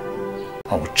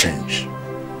 I will change.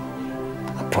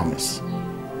 I promise.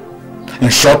 In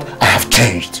short, I have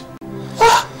changed.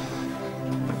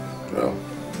 Well,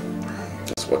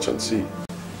 just watch and see.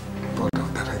 Board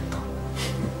of Director.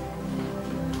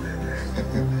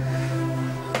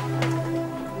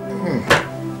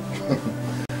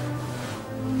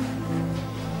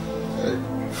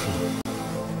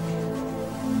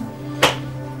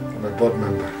 I'm a board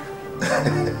member.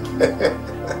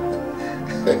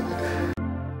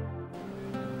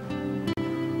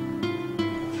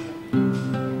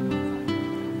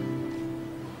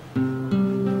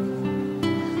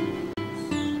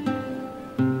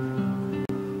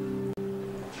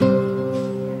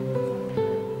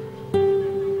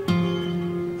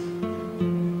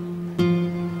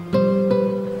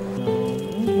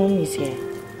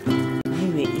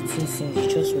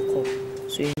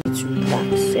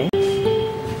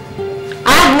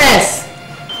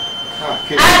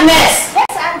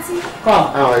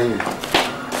 How are you?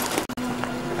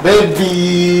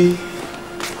 Baby!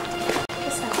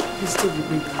 Please take the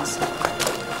baby inside.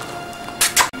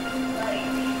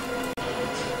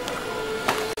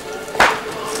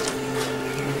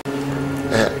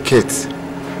 Kate,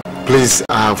 please,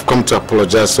 I have come to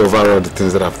apologize over all the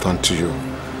things that I've done to you.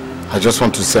 I just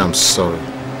want to say I'm sorry.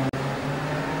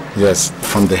 Yes,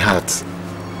 from the heart.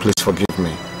 Please forgive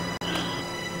me.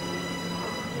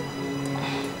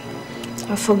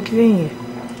 I've forgiven you.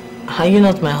 Are you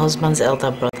not my husband's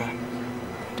elder brother?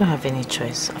 I don't have any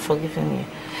choice. I've forgiven you.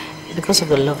 Because of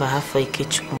the love I have for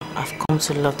Ikechukwu, I've come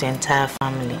to love the entire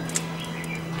family.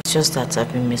 It's just that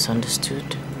I've been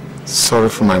misunderstood. Sorry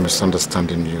for my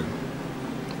misunderstanding you.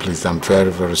 Please, I'm very,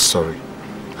 very sorry.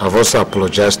 I've also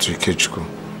apologized to Ikechukwu.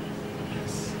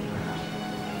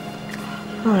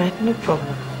 Alright, no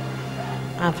problem.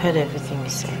 I've heard everything you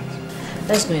said.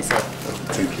 Let's go inside.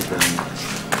 Thank you very much.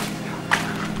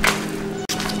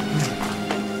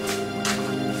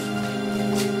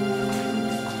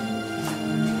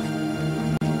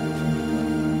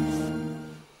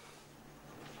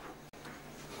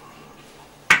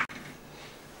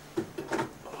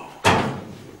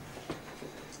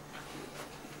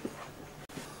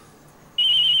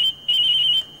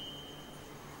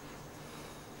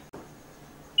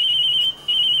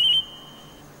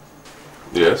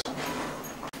 Yes?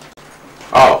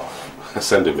 Oh,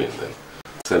 send him in then.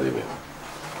 Send him in.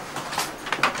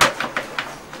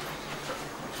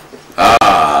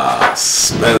 Ah,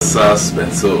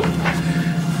 Spencer.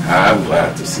 I'm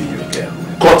glad to see you again.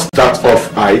 Cut that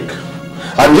off, Ike.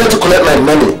 I'm here to collect my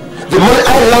money. The money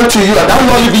I lent to you, and I'm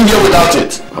not living here without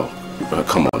it. Oh,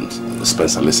 come on,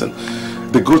 Spencer, listen.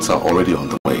 The goods are already on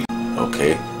the way,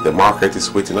 okay? The market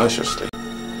is waiting anxiously.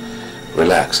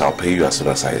 Relax, I'll pay you as soon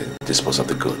as I dispose of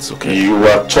the goods, okay? You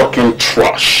are talking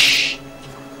trash.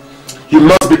 You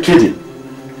must be kidding.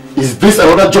 Is this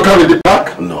another joker in the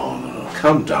park? No.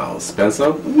 Calm down,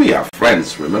 Spencer. We are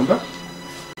friends, remember?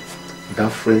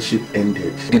 That friendship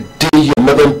ended the day your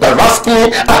mother embarrassed me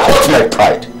and hurt my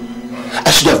pride.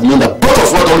 I should have known that both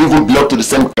of us don't even belong to the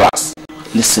same class.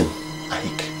 Listen,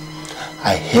 Ike,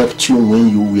 I helped you when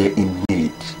you were in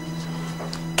need.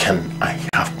 Can I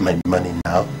have my money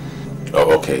now?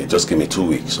 Oh, okay. Just give me 2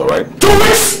 weeks, alright? 2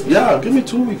 weeks? Yeah, give me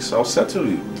 2 weeks. I'll settle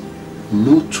you.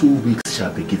 No 2 weeks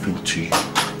shall be given to you.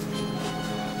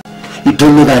 You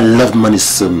don't know that I love money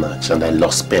so much and I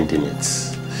love spending it.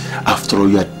 After all,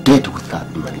 you are dead with that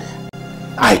money.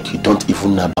 Ike, you don't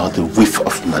even know about the whiff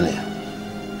of money.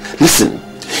 Listen,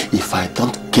 if I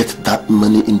don't get that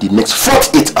money in the next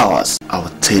 48 hours, I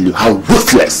will tell you how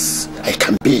ruthless I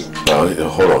can be. Now,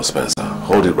 hold on, Spencer.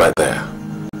 Hold it right there.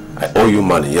 I owe you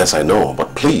money, yes I know,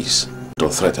 but please,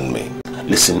 don't threaten me.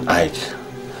 Listen, Ike,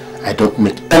 I don't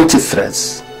make empty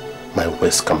threats. My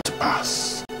words come to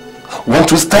pass. Want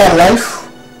to stay alive?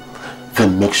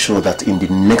 Then make sure that in the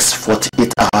next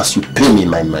 48 hours you pay me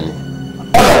my money.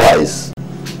 Otherwise,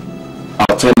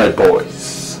 I'll tell my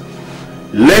boys,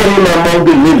 lay him among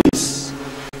the lilies,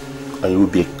 and you will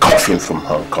be a coffin from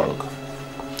Hong Kong.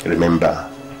 Remember,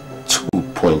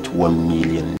 2.1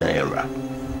 million naira.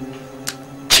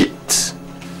 Cheat.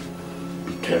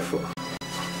 Be careful.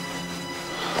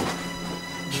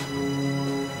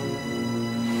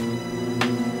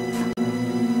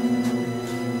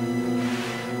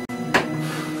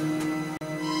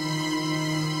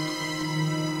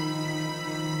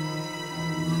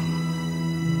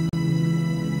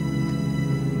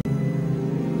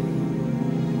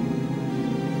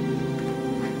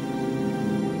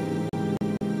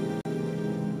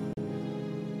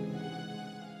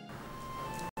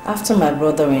 After my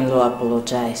brother-in-law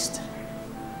apologized,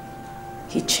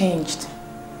 he changed.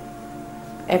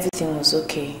 Everything was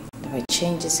okay. There were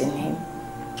changes in him.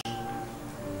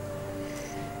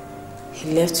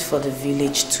 He left for the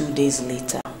village 2 days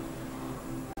later.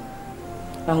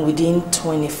 And within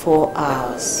 24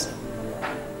 hours,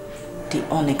 the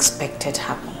unexpected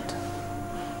happened.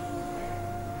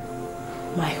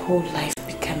 My whole life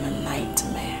became a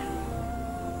nightmare.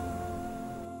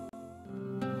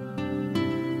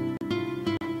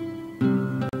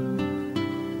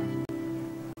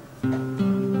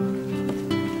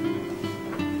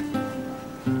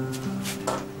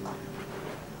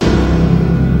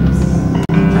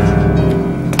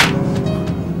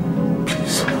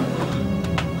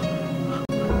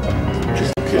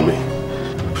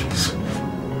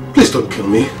 Please don't kill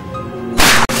me.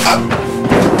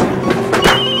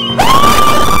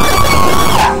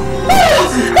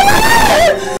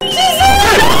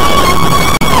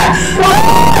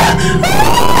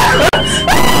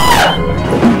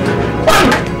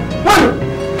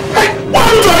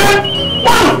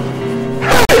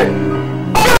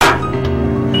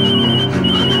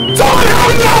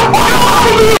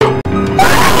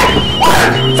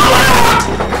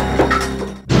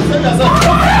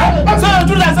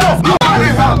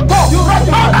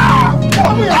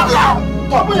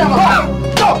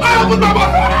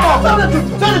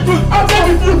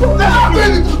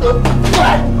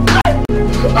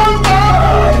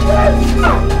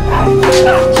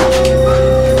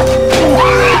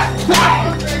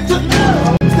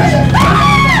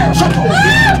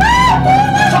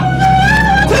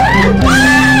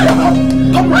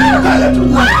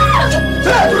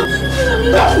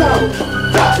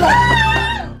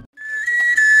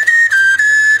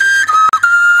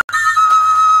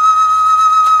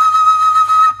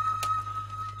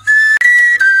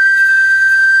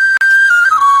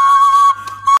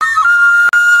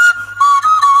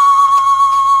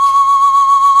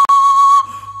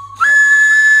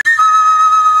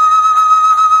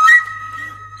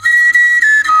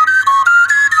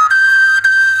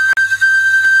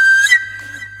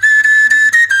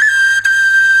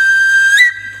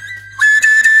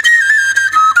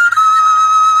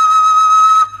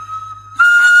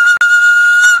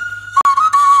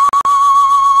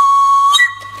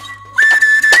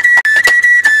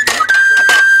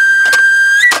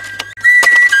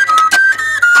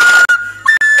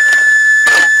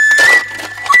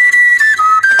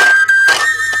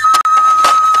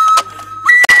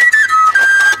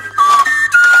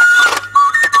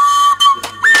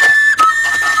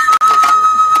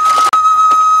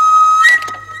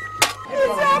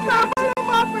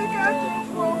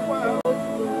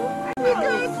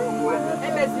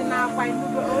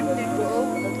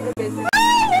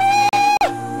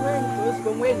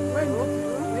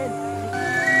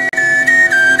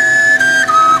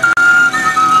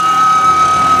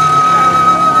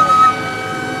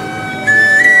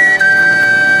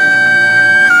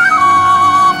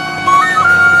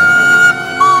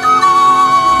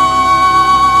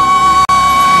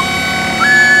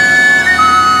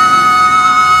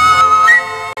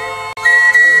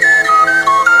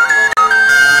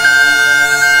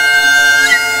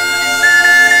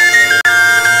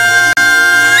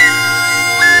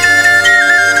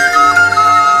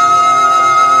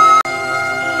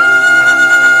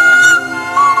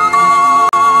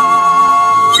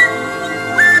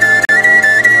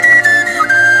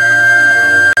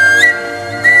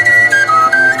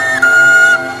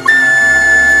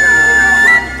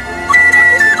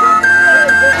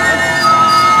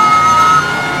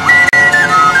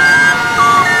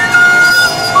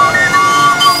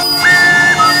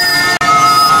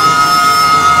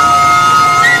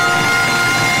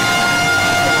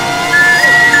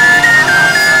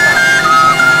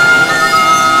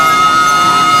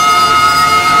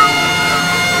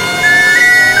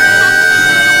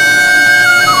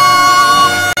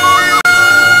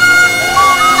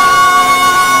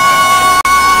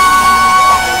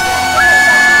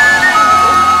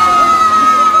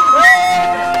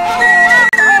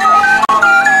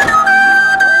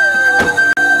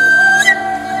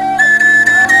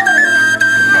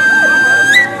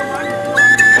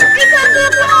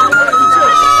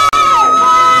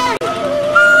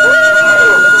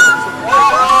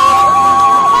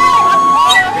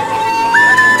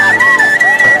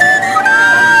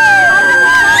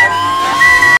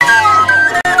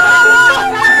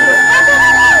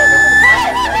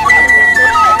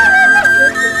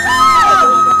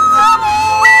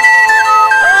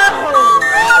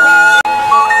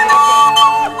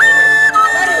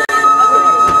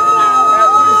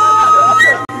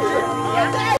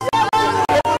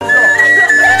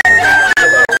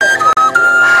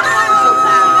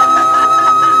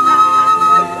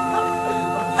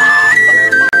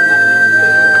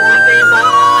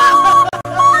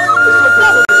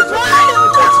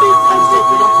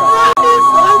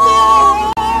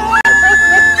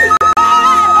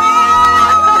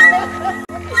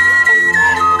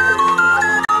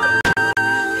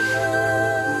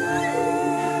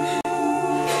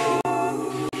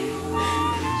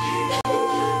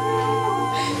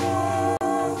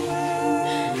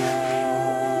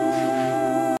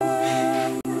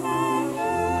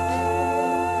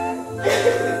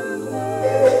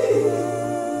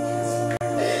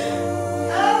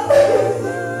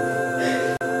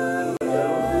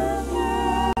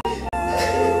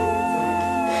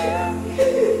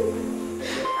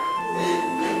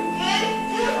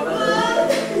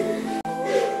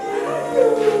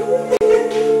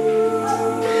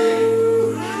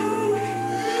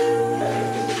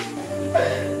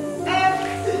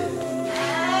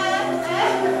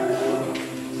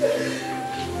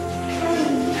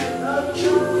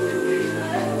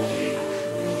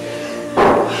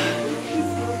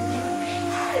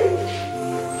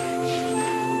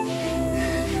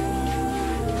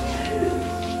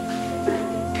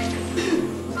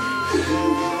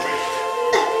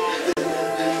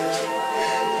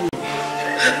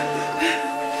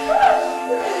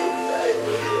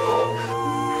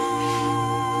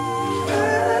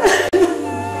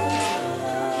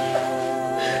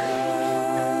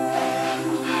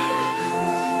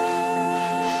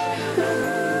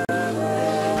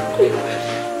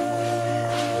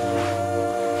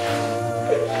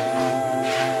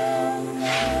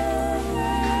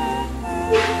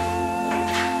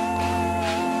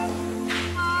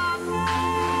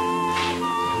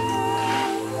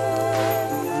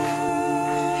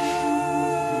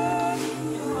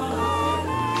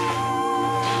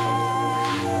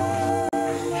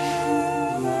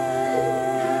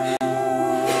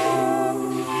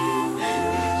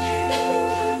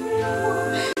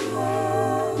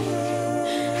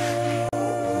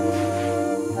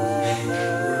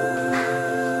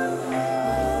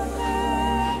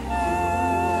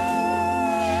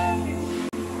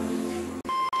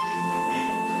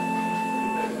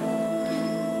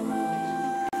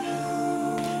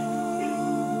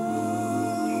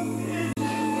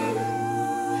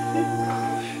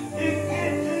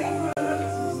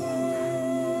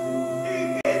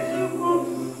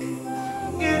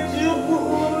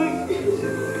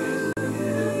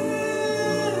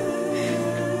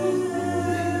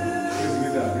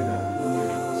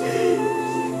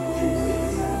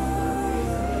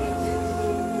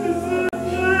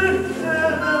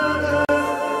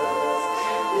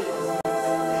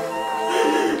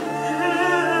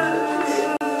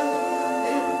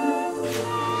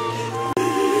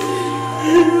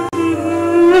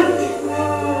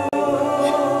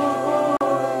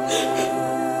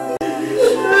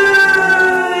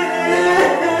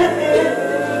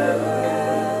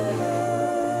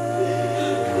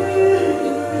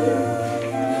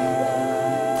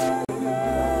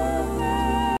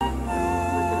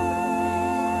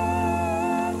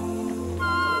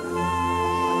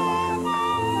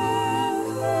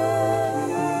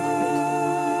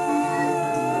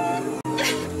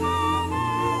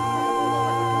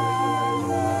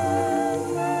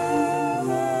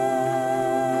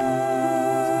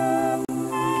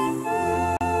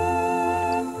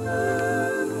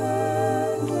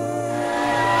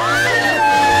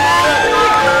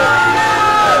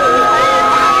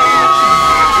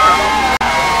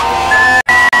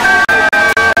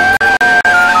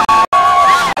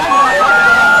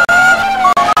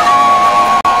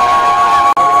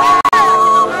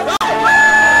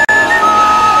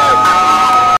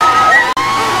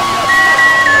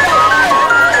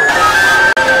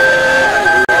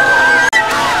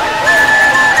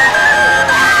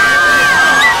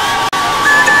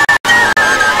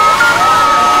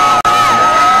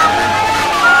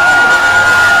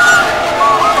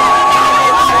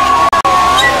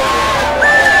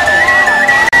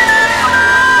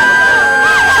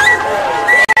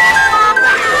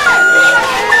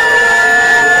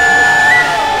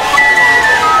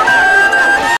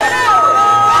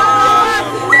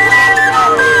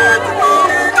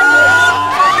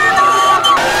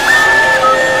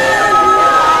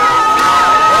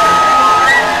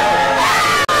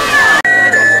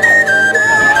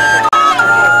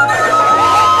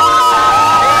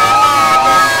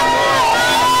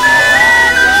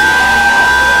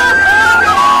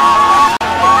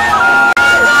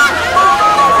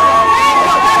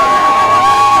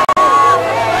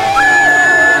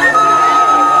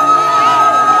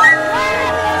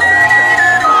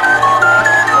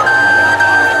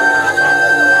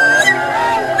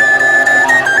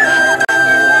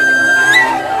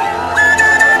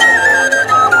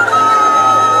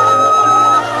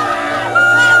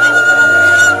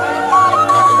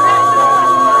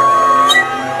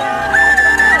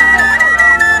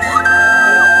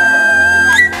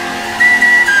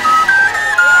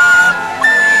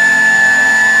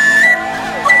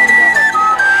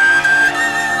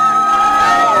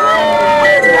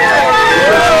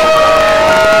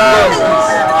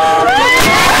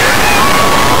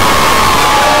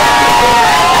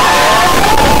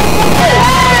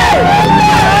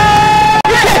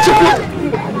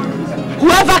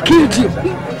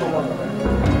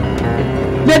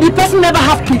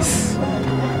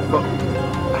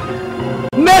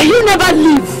 May he never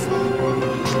live.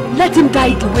 Let him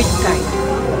die the way he died.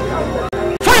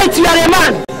 Fight, you are a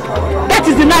man. That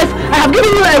is the knife. I have given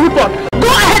you a weapon. Go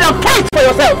ahead and fight for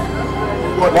yourself.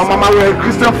 Well, Mama, we're a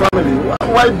Christian family.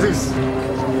 Why this?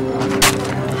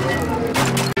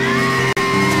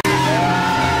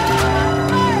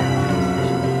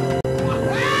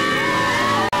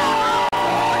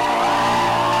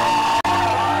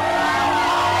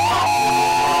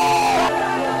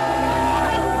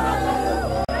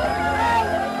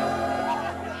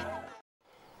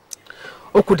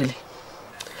 Okudili,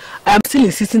 I am still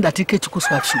insisting that Ikechukwu's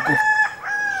wife should go.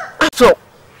 After all,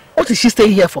 what is she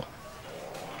staying here for?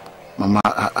 Mama,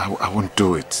 I won't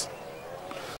do it.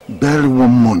 Barely 1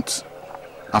 month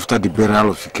after the burial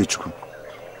of Ikechukwu,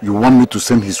 you want me to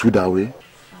send his widow away? No,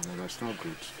 that's not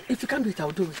good. If you can't do it, I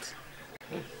will do it.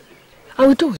 I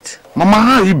will do it. Mama,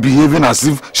 how are you behaving as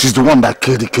if she's the one that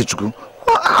killed Ikechukwu?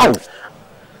 How?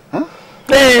 Huh?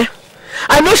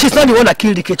 I know she's not the one that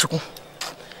killed Ikechukwu.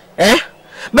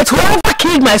 But whoever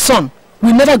killed my son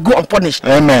will never go unpunished.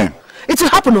 Amen. It will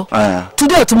happen,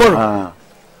 today or tomorrow.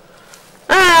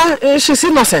 She's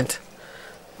innocent.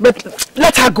 But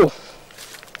let her go.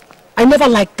 I never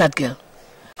liked that girl.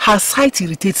 Her sight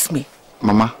irritates me.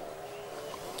 Mama,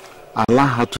 allow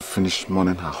her to finish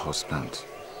mourning her husband.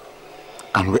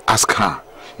 And we ask her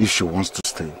if she wants to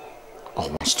stay or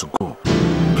wants to go.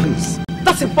 Please.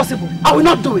 That's impossible. I will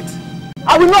not do it.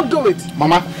 I will not do it.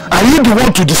 Mama, are you the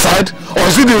one to decide, or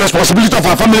is it the responsibility of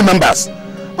our family members?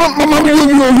 Mama,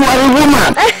 you are a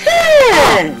woman.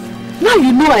 Now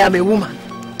you know I am a woman.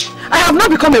 I have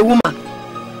not become a woman.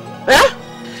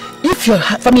 If your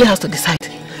family has to decide,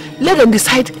 let them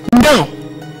decide now.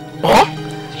 Or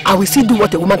I will still do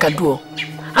what a woman can do.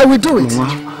 I will do it.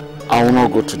 Mama, I will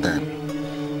not go to them.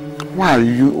 Why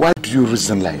do you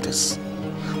reason like this?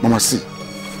 Mama, see,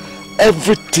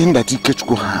 everything that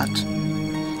Ikechukwu had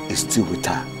is still with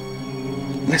her.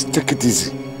 Let's take it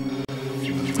easy.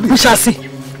 We shall see.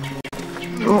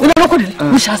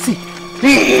 We shall see.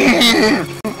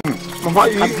 Mama,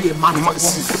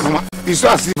 it's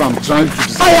as if I'm trying to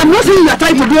decide. I am not saying you are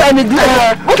trying to do anything.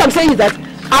 What I'm saying is that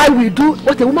I will do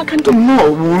what a woman can do.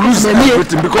 No, we'll lose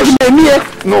everything because...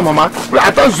 No, Mama.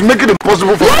 I thought you make it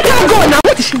impossible for... Let her go now.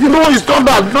 What is she doing? No, it's not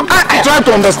that. Try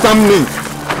to understand me.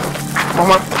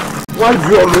 Mama, why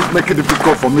do you always make it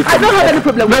difficult for me? I don't have any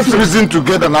problem with you. Let's reason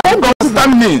together now.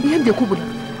 Understand me.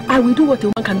 I will do what a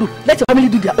woman can do. Let your family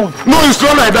do their own. No, it's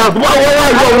not like that. Why is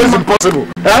it always impossible?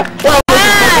 Why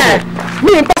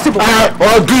me impossible?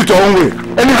 Or do it your own way.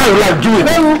 Anyhow you like, do it.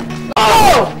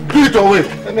 Do it your way.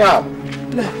 Anyhow.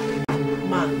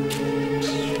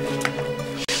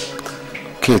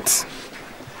 Kate,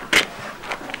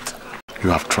 you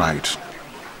have tried.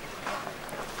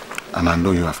 And I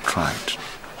know you have tried.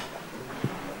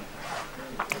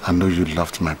 I know you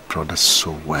loved my brother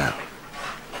so well.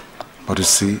 But you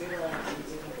see,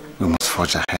 we must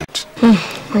forge ahead.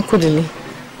 Uncle Dili,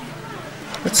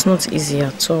 it's not easy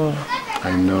at all.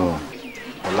 I know.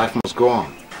 But life must go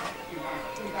on.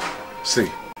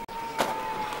 See,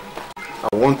 I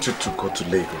want you to go to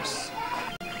Lagos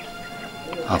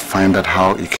and find out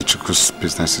how Ikechukwu's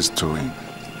business is doing.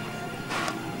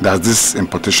 That this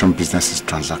importation business is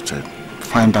transacted.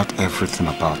 Find out everything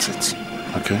about it.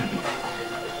 Okay?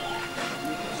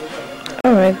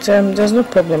 Alright, there's no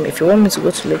problem. If you want me to go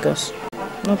to Lagos,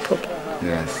 no problem.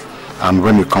 Yes. And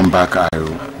when you come back, I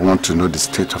want to know the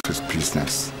state of his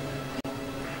business.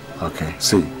 Okay,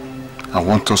 see, I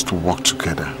want us to work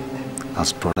together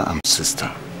as brother and sister.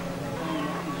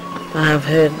 I have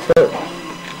heard, but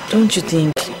don't you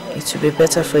think it would be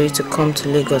better for you to come to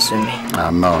Lagos with me?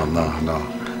 No.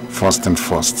 First and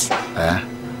first,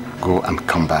 go and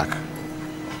come back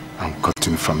and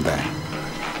continue from there.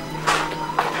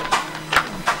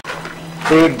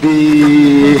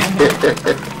 Baby!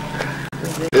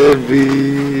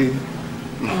 Baby!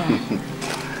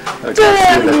 Okay, see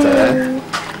you later,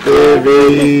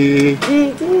 Baby!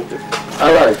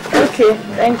 Alright. Okay,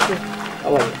 thank you.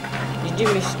 Alright. Did you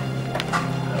miss?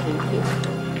 Thank you.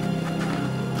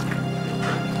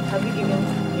 Have you given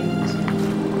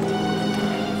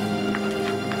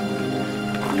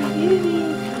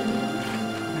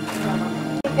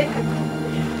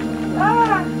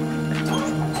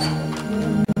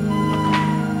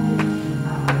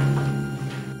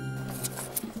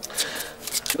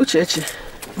Uchechi,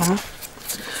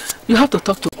 you have to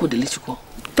talk to Kodelichukwu.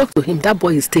 Talk to him. That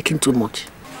boy is taking too much.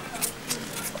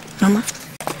 Mama,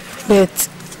 but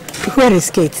where is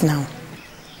Kate now?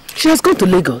 She has gone to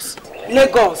Lagos.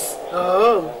 Lagos?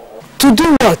 Oh. To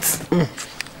do what?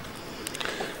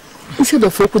 Instead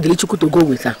of Kodelichukwu to go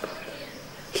with her,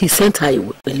 he sent her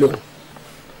alone.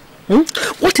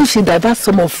 What if she diverts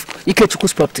some of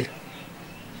Ikechukwu's property?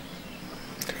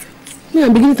 Me,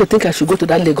 I'm beginning to think I should go to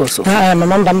that Lagos.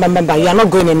 Mama, you are not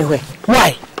going anywhere.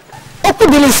 Why?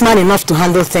 Okudili is man enough to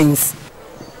handle things.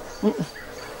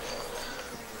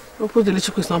 Okudili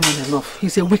is not man enough.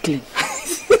 He's a weakling.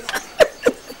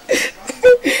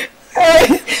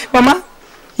 Mama,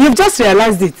 you've just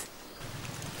realized it.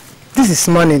 This is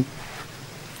morning.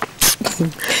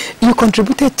 You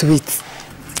contributed to it.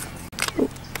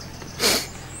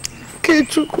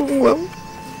 Ikechukwu,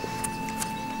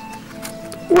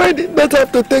 why did that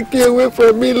have to take you away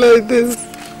from me like this?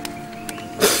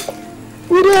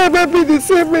 Would I ever be the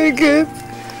same again?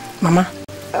 Mama,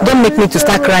 don't make me to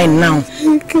start crying now.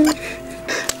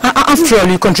 After all,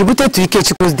 you contributed to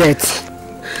Ikechukwu's death.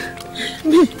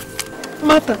 Me?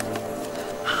 Martha?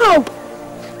 How?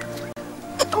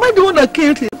 Am I the one that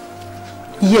killed him?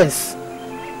 Yes.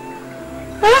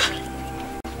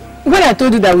 When I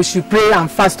told you that we should pray and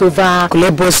fast over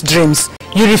Kulebo's dreams,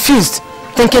 you refused,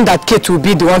 thinking that Kate will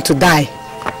be the one to die.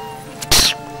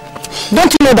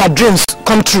 Don't you know that dreams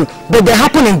come true, but they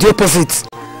happen in the opposite?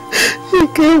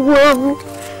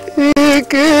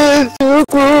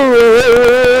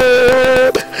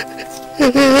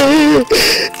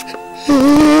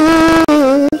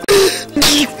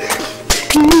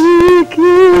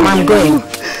 I'm going.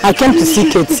 I came to see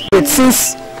Kate, but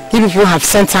since you people have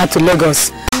sent her to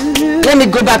Lagos, let me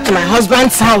go back to my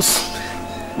husband's house.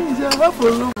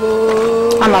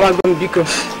 I'm about going to Biko.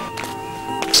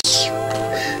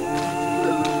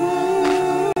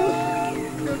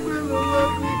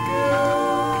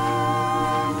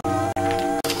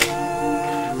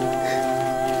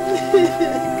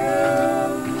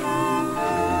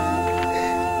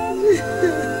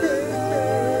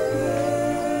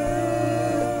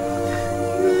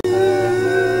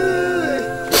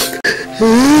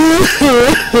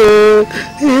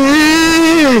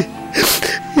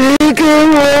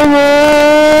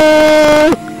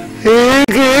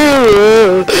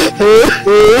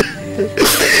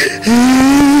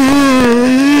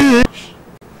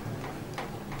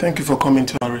 Thank you for coming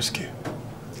to our rescue.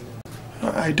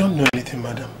 I don't know anything,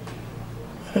 madam.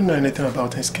 I don't know anything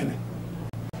about his killing.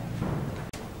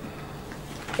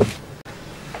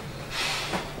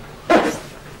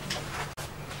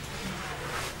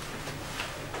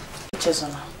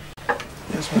 Chesona.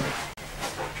 Yes, madam.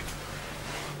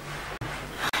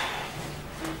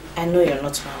 I know you're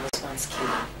not my husband's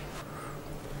killer.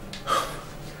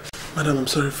 Madam, I'm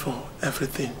sorry for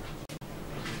everything.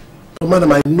 But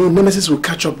madam, I know Nemesis will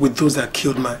catch up with those that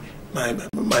killed my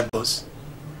boss.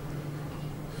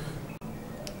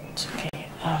 It's okay.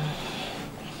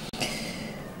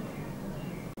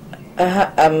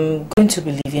 I'm going to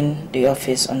be leaving the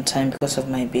office on time because of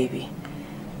my baby.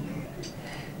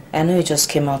 I know you just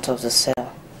came out of the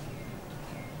cell.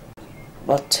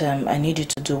 But I need you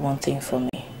to do one thing for me.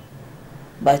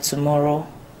 By tomorrow,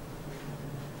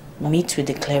 meet with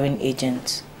the clearing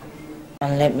agent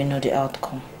and let me know the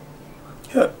outcome.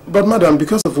 Yeah, but madam,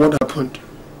 because of what happened,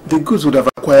 the goods would have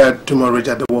acquired tomorrow at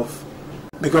the wharf.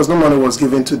 Because no money was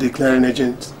given to the clearing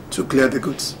agent to clear the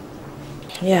goods.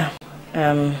 Yeah,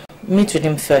 meet with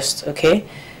him first, okay?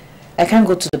 I can't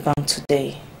go to the bank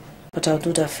today, but I'll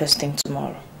do that first thing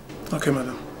tomorrow. Okay,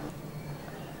 madam.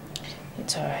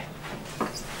 It's alright.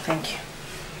 Thank you.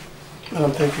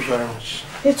 Madam, thank you very much.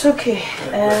 It's okay.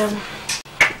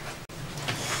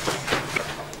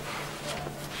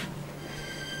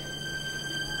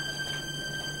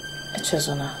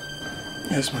 Chesona.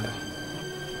 Yes, madam.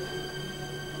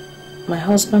 My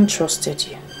husband trusted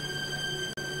you.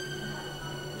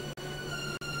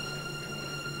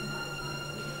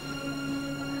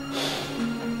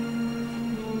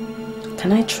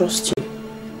 Can I trust you?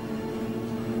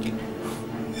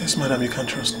 Yes, madam, you can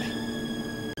trust me.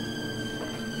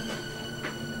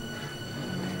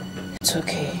 It's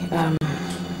okay.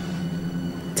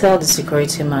 Tell the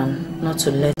security man not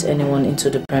to let anyone into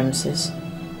the premises.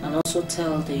 And also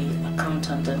tell the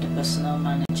accountant and the personnel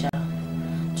manager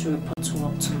to report to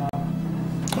work tomorrow.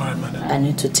 Alright, madam. I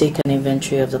need to take an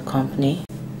inventory of the company.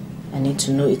 I need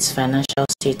to know its financial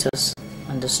status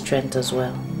and the strength as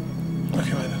well.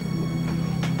 Okay, madam.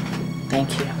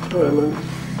 Thank you. Alright, madam.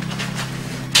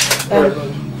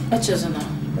 Echezona,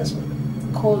 yes,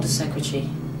 madam. Call the secretary.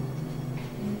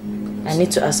 I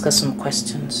need to ask her some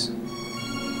questions.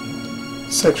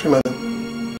 Secretary,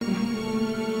 madam.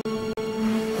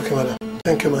 Okay, madam.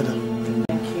 Thank you, madam.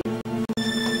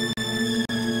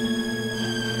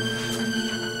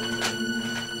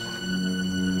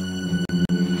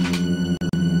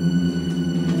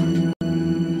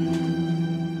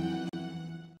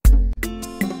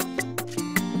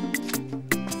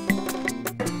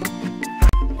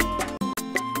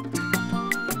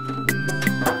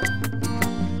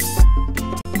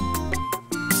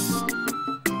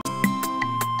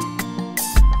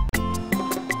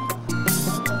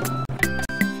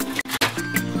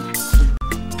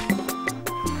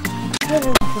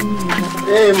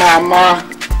 Hey, Mama.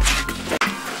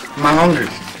 I'm hungry.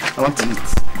 I want to eat.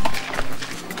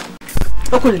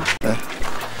 Okuli,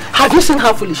 have you seen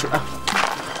how foolish you are?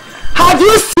 Have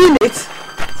you seen it?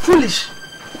 Foolish.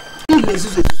 I'm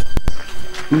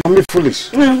not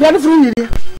foolish. You are not foolish.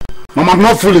 Mama, I'm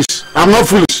not foolish. I'm not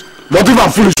foolish. But if I'm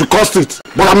foolish, you cost it.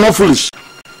 But I'm not foolish.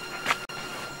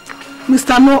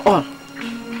 Mr. Know-all,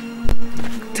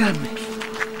 tell me,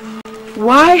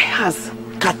 why has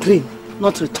Catherine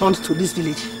not returned to this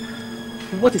village?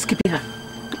 What is keeping her?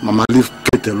 Mama, leave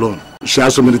Kate alone. She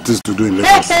has so many things to do in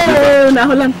Lagos. Now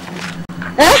hold on.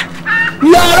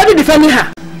 You are already defending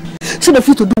her. She don't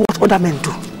fit to do what other men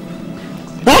do.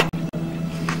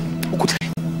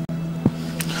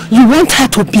 You want her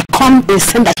to become a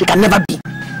saint that she can never be.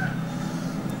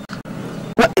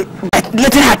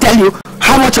 Letting her tell you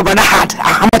how much your brother had and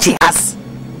how much he has.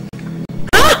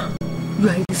 You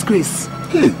are a disgrace.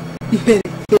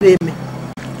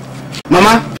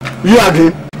 Mama, you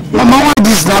agree? Mama, why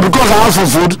this now? Because I asked for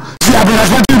food. See, I've been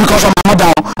respecting you because of my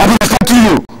mother. I've been respecting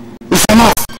you. It's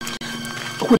enough.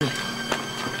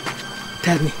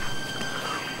 Tell me,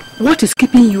 what is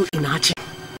keeping you in Achi?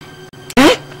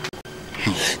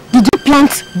 Did you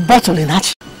plant bottle in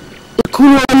Achi?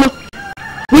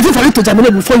 Waiting for it to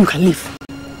germinate before you can leave.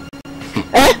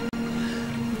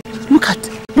 Look at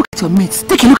your mates.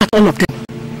 Take a look at all of them,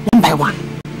 one by one.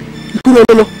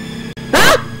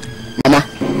 Mama,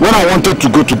 when I wanted to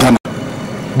go to Ghana,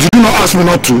 did you not ask me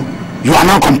not to? You are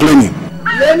now complaining.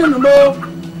 No.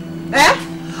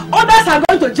 Others are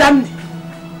going to Germany,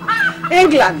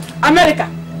 England, America.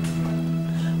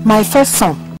 My first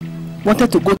son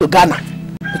wanted to go to Ghana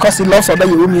because he loves other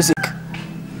Euro music.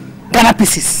 Ghana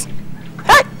pieces.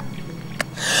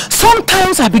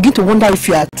 Sometimes I begin to wonder if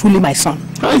you are truly my son.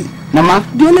 Hey, Mama.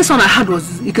 The only son I had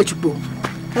was Ikechukwu.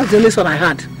 That's the only son I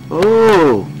had.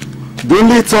 Oh, the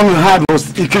only son you had was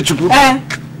Ikechukwu?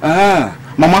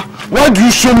 Mama, why do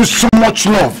you show me so much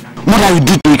love more than you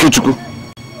did to Ikechukwu?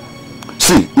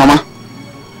 See, Mama,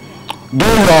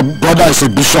 though your brother is a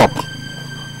bishop,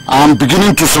 I'm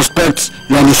beginning to suspect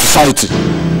you're in a society.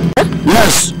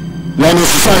 Yes, you're in a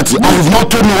society and you've not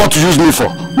told me what to use me for.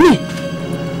 Me?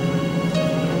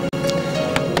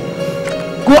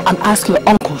 Go and ask your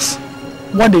uncles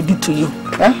what they did to you.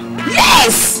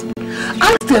 Yes!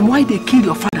 Ask them why they killed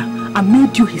your father and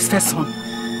made you his first son.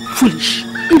 Foolish.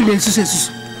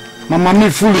 Mama, me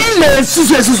foolish.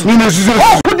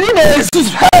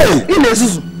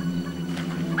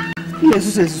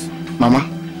 Mama,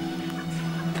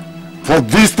 for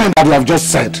this thing that you have just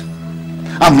said,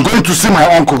 I'm going to see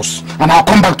my uncles and I'll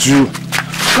come back to you.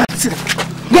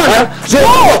 Go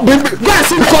and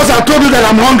see because I told you that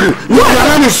I'm hungry. You are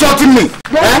not insulting me.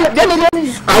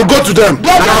 I'll go to them and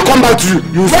I'll come back to you.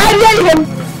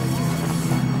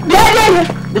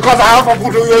 Because I have a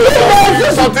good you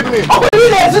insulting me.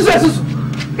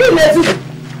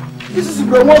 This is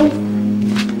the one.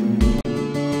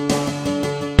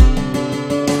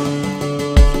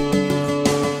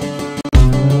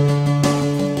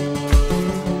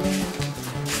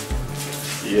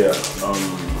 Yeah,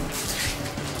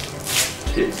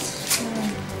 kids.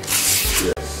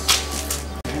 Yes.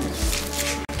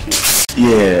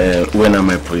 Yeah, when am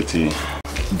I pretty?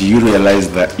 Do you realize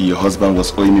that your husband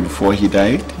was owing me before he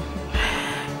died?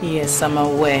 Yes, I'm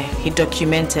aware. He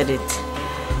documented it.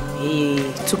 He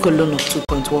took a loan of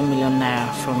 2.1 million naira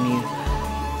from you.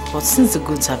 But since the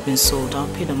goods have been sold, I'll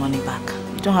pay the money back.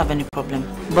 You don't have any problem.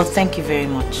 But thank you very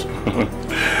much.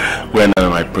 When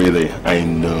am I pretty? I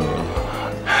know.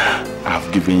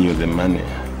 I've given you the money.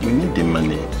 You need the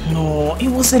money. No, it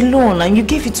was a loan and you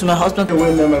gave it to my husband.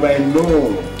 Whenever I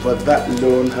know, but that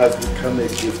loan has become a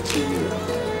gift to you.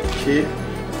 Okay?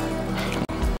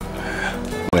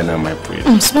 When am I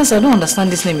pretty? Spencer, I don't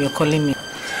understand this name you're calling me.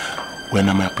 When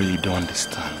am I pretty? You don't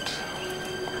understand.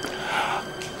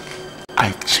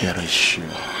 I cherish you.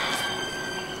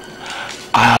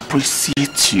 I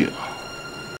appreciate you.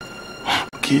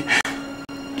 Okay?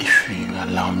 If you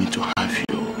allow me to have you,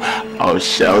 I'll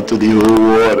shout to the whole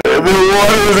world.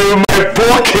 Everyone is in my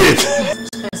pocket.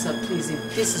 Spencer, please,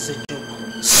 if this is a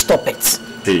joke, stop it.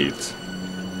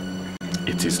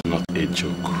 It is not a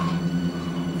joke.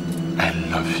 I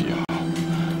love you.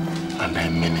 And I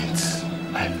mean it.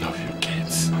 I love you,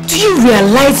 kids. Do you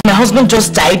realize my husband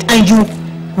just died and you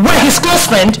were his close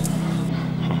friend?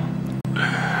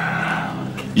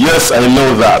 Yes, I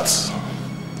know that.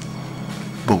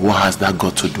 But what has that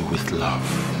got to do with love?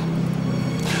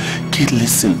 Kid,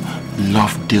 listen.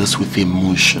 Love deals with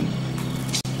emotion.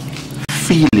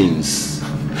 Feelings.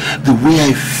 The way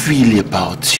I feel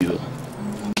about you.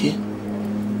 Okay?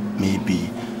 Maybe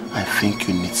I think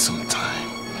you need some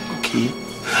time, okay?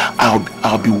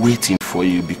 I'll be waiting for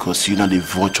you because you know the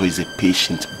vulture is a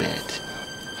patient bird.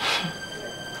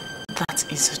 That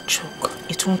is a joke.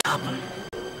 It won't happen.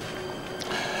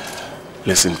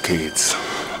 Listen, Kate.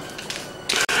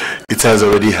 It has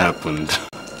already happened.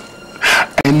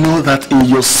 I know that in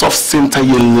your soft center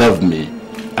you love me.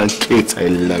 And Kate, I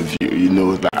love you. You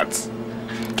know that.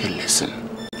 Okay, listen.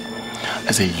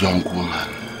 As a young woman,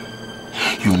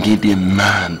 you need a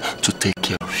man to take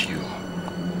care of you.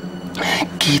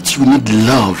 Kate, you need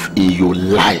love in your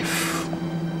life.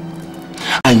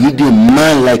 I need a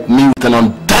man like me with an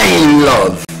undying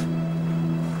love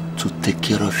to take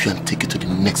care of you and take you to the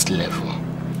next level.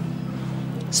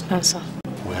 Spencer.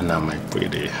 Where now, my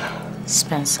pretty?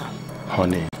 Spencer.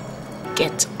 Honey.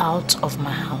 Get out of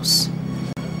my house.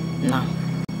 Now.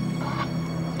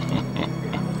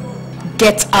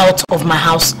 Get out of my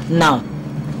house now.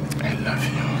 I love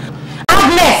you.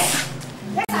 Agnes!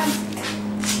 Yes, Auntie.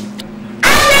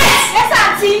 Agnes! Yes,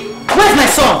 Auntie. Where's my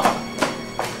son?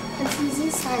 Auntie, he's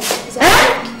inside.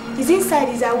 He's inside.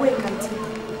 He's awake, Auntie.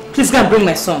 Please go and bring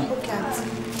my son. Okay, Auntie.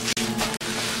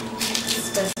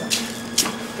 Spencer,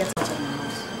 get out of my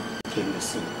house. Okay,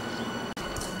 listen.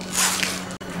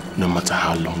 No matter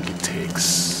how long it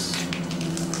takes,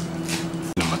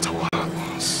 no matter what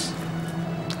happens,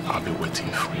 I'll be waiting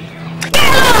for you. Get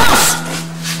out of the house!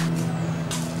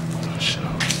 Don't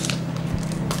shout.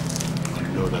 I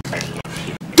know that I love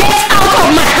you. Get out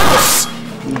of my house!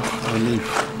 No, I'll leave.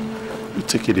 You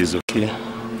take it easy, okay?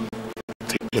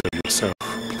 Take care of yourself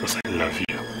because I love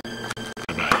you.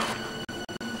 Bye-bye.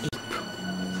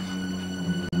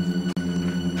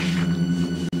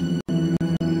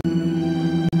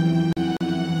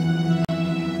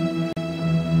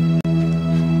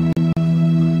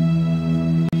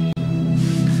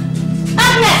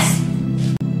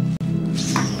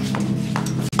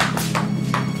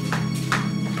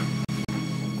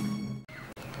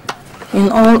 In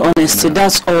all honesty,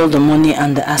 that's all the money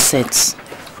and the assets.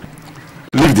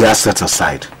 Leave the assets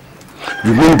aside.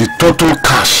 You mean the total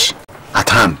cash at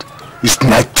hand is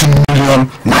 19 million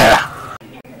naira?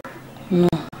 No.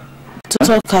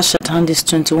 Total cash at hand is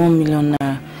 21 million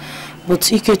naira. But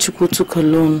Ikechukwu took a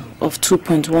loan of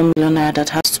 2.1 million naira that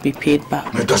has to be paid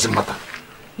back. It doesn't matter.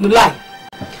 You lie.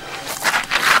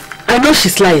 I know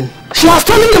she's lying. She has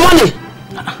stolen the money.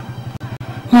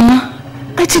 Mama,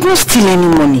 I did not steal any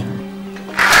money.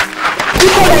 You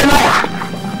call me a liar?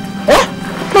 Eh?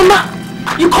 Mama,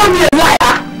 you call me a liar?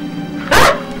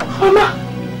 Huh? Mama,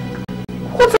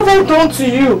 what have I done to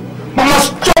you? Mama,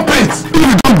 stop it! If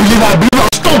you don't believe I believe,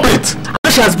 stop it! I know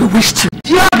she has bewitched you.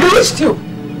 She has bewitched you.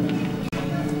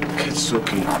 It's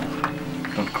okay.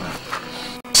 Don't cry.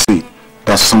 See,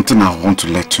 there's something I want to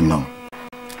let you know.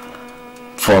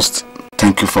 First,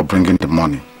 thank you for bringing the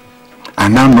money. I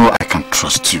now know I can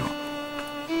trust you.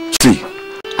 See,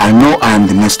 I know I am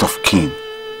the next of kin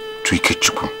to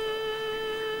Ikechukwu.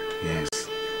 Yes,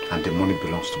 and the money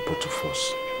belongs to both of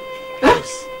us.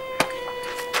 Yes.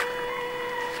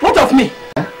 What of me?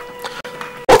 Eh?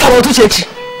 What about Uchechi?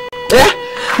 Eh?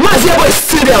 Maziebo is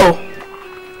still there.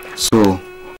 So,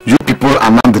 you people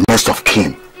are now the next of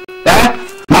kin. Eh?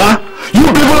 Mama, you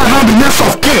people are now the next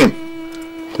of kin.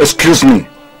 Excuse me.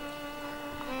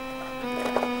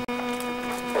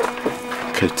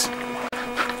 Kate,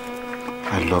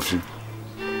 I love you.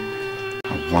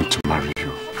 I want to marry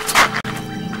you.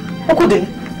 Okude?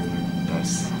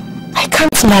 Yes. I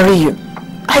can't marry you.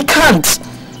 I can't.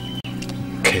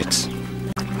 Kate,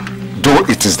 though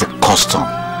it is the custom,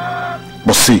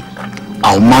 but see,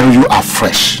 I'll marry you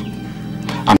afresh.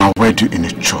 And I'll wed you in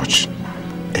a church.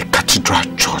 A cathedral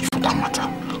church for that matter.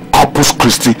 Corpus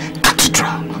Christi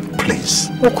Cathedral. Please.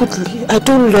 Okude, I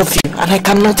don't love you and I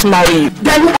cannot marry you.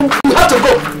 Then you have to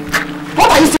go.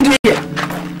 What are you still doing here?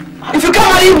 If you can't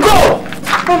marry him, go!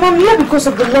 Mama, I'm here because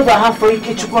of the love I have for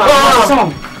Ikechukwu and my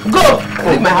son. Go!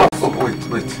 Leave my house. Oh,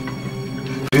 wait.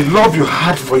 The love you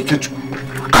had for Ikechukwu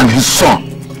and his son.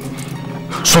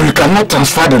 So you cannot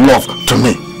transfer the love to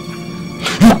me.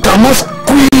 You cannot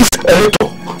squeeze a little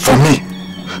for me.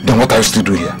 Then what are you still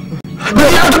doing here?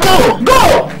 Then you have to go!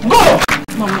 Go! Go!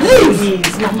 Mama, leave!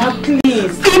 Please, Mama,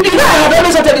 please. You know I have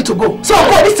always wanted you to go. So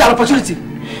go, this is an opportunity.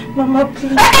 Mama,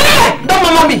 please. Hey! Don't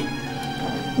mama me!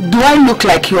 Do I look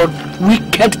like your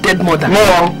wicked dead mother?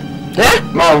 No. Eh?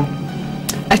 No.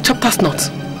 I chopped her snot.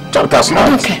 Chopped her snot? I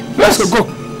don't care. Let's go.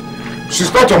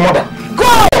 She's not your mother.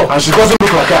 Go! And she doesn't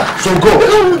look like her. So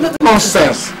go.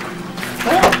 Nonsense.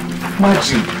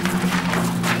 Magic.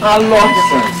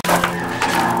 Nonsense.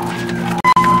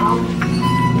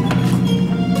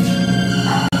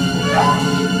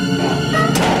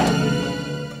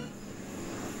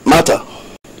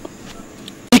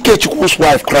 Ikechuk's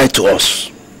wife cried to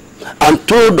us and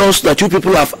told us that you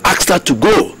people have asked her to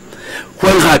go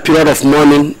when her period of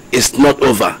mourning is not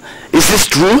over. Is this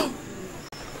true?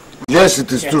 Yes, it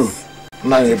is true.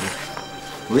 Naibu.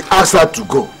 We asked her to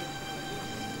go.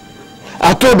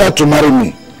 I told her to marry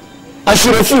me, and she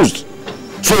refused.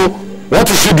 So, what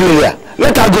is she doing here?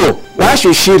 Let her go. Why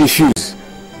should she refuse?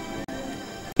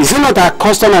 Is it not our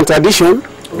custom and tradition?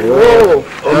 Oh,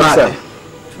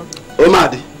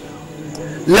 Omadi,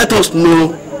 let us know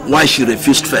why she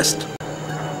refused first.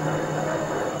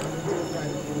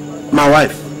 My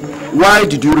wife, why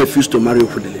did you refuse to marry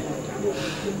Okudili?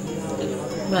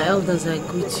 My elders, I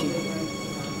greet you.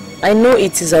 I know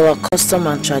it is our custom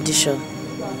and tradition,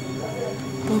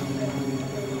 but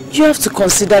you have to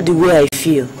consider the way I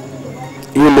feel.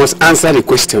 You must answer the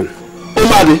question.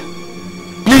 Omadi,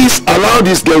 please allow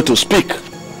this girl to speak.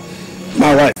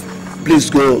 My wife, please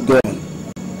go on.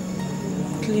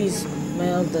 Please, my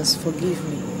elders, forgive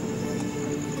me.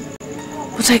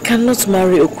 But I cannot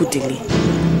marry Okudili.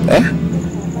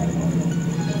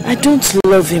 I don't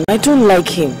love him. I don't like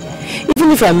him.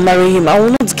 Even if I marry him, I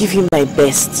will not give him my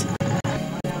best.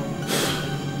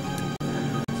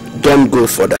 Don't go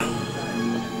further.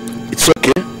 It's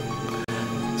okay.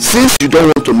 Since you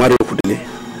don't want to marry Okudili,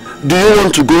 do you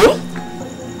want to go?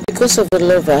 Because of the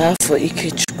love I have for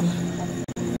Ikechukwu,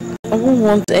 I won't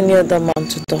want any other man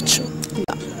to touch me.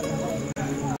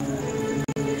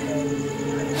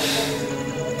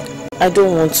 I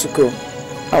don't want to go.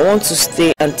 I want to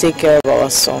stay and take care of our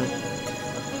son.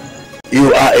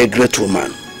 You are a great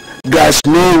woman. There's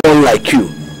no one like you.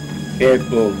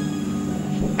 Ego,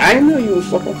 I know you will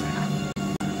support her.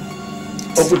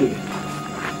 Okudili,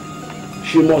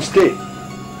 she must stay.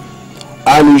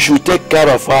 And you should take care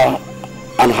of her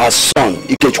and her son,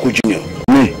 Ikechukwu Jr.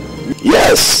 Me?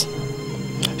 Yes.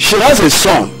 She has a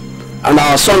son, and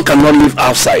our son cannot live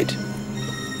outside.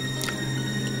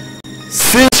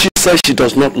 Since she says she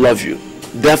does not love you,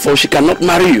 therefore she cannot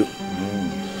marry you.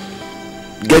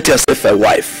 Get yourself a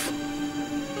wife.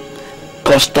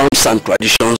 Customs and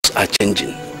traditions are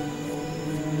changing.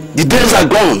 The days are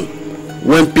gone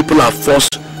when people are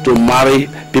forced to marry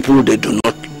people they do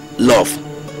not love.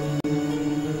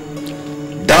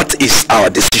 That is our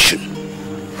decision.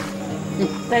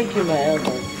 Thank you, my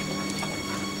elders.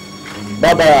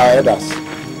 Bye-bye, our elders.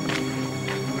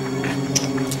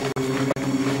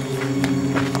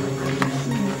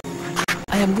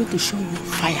 I am going to show you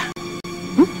fire.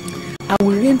 I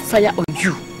will rain fire on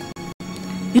you.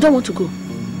 You don't want to go?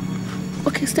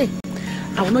 Okay, stay.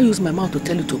 I will not use my mouth to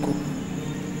tell you to go.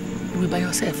 You will by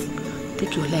yourself.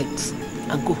 Take your legs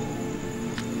and go.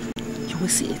 You will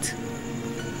see it.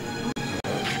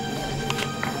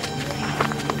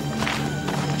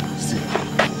 See,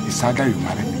 it's either you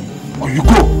marry me or you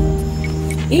go.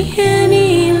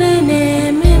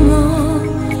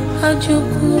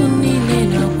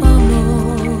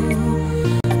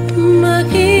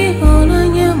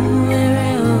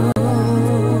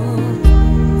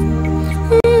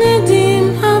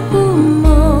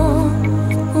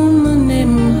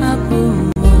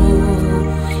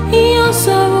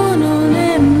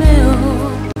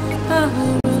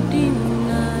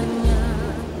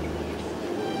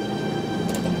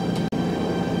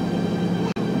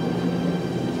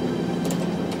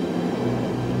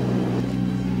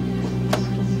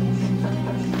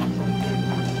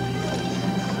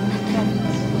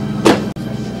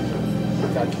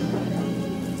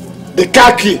 The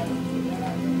car key.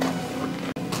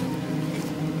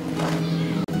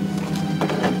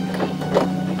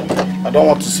 I don't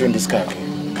want to see you in this car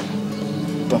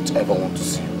again. Don't ever want to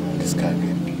see you in this car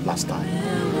again. Last time.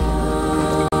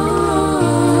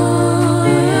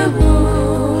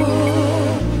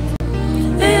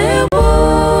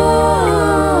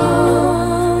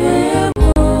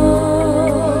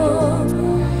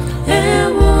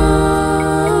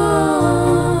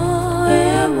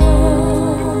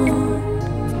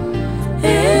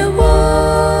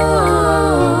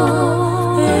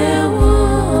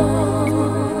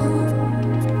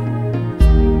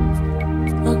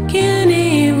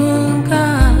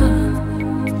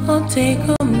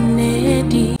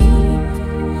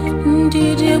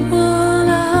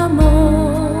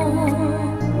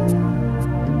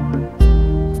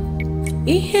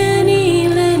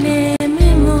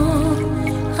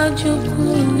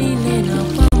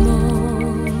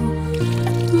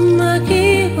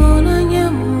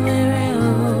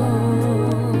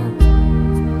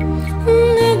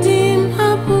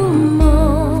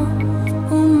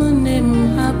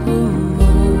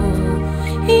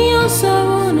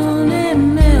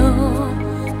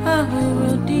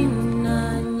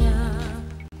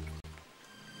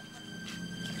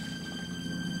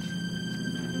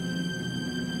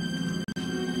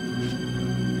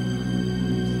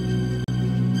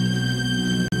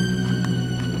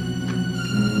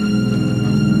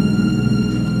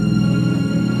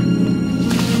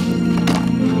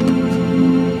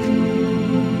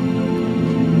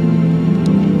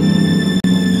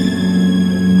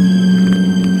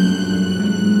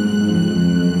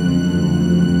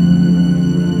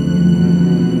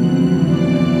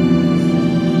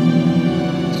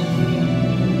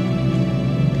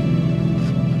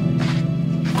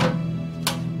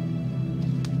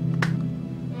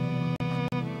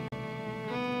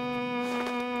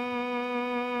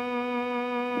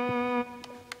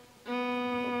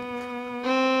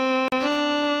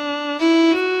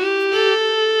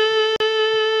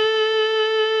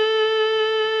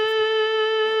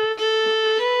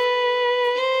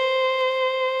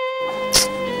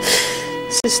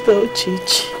 Sister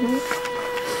Ochichi,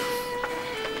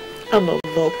 I'm not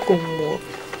more.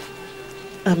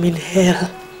 I'm in hell.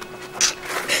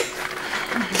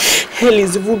 Hell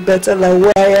is even better than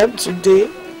where I am today.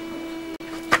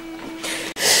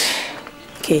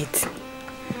 Kate,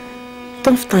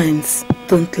 tough times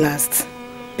don't last,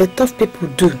 but tough people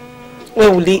do.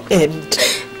 When will it end?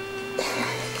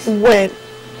 When?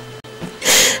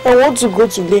 I want to go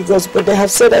to Lagos, but they have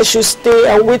said I should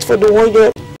stay and wait for the 1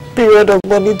 year period of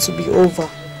money to be over.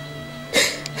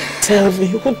 Tell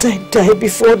me, won't I die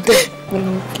before then?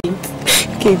 No,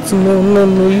 Kate,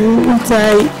 no, you won't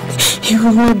die. You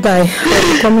will not die.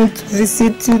 I'm coming to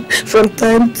visit you from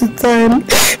time to time.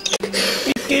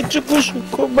 Ikechukwu should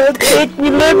come and take me.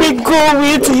 Let me go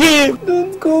with him.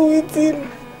 Don't go with him.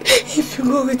 If you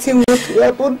go with him, what will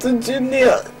happen to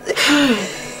Junior?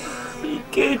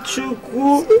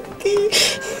 Ikechukwu.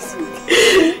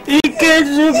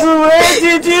 Ikechukwu, where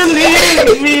did you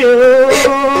leave me?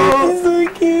 It's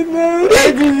okay now.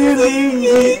 Where did you leave me?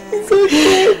 It's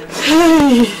okay.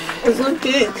 It's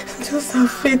okay. Just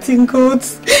have faith in God.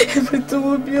 Everything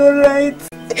will be alright.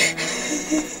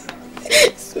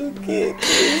 It's okay.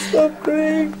 Please stop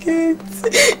crying, Kate.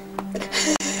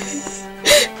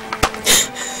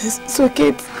 So,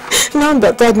 Kate, now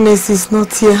that Agnes is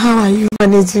not here, how are you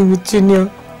managing with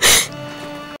Junior?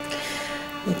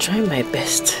 I'm trying my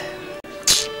best.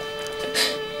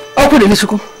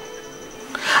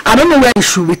 I don't know where you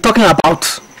should be talking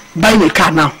about buying a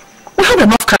car now. We have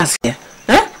enough cars here.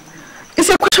 It's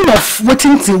a question of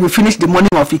waiting till we finish the morning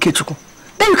of Ikechukwu.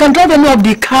 Then you can drive any of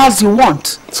the cars you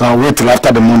want. So I'll wait till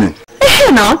after the morning.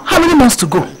 Hey now, how many months to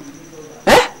go?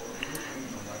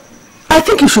 I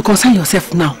think you should concern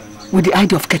yourself now with the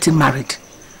idea of getting married.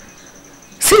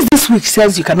 Since this week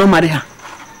says you cannot marry her,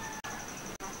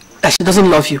 that she doesn't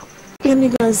love you. Let me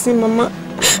go and see Mama.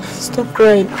 Stop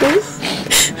crying, please.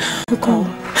 Come.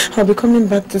 I'll be coming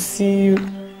back to see you.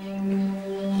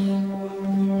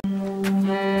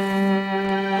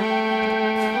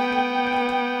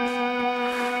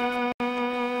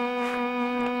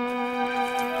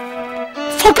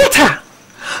 Forget her.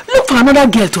 Look for another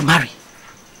girl to marry.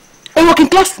 A working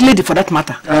class lady for that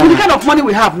matter. With the kind of money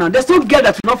we have now, there's no girl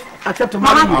that will not accept to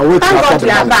marry. Mama, thank God we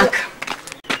are back.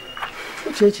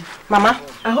 Mama,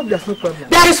 I hope there's no problem.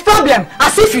 There is problem,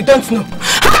 as if you don't know.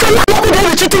 How can you not be there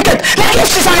with your ticket like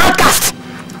if she's an outcast?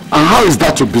 And how is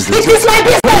that your business? It is my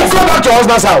business. Go back to your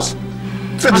husband's house.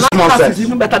 Say this nonsense. Is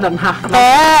even better than her.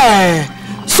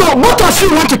 So both of you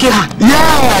want to kill her?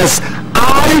 Yes,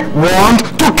 I want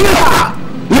to kill her.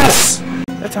 Yes.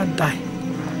 Let her die.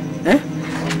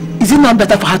 Is it not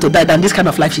better for her to die than this kind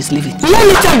of life she's living? Let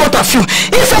me tell both of you,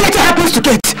 if anything happens to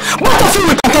Kate, both of you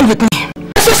will contend with me.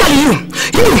 Especially you.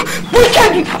 We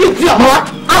can't do it. You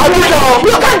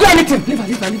can't do anything.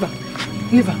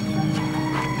 Leave her.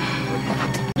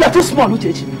 You are too small,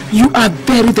 Uchechi. You are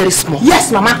very, very small.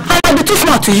 Yes, Mama. I might be too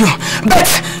small to you. But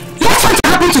let something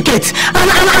happen to Kate. And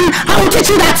I will teach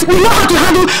you that we know how to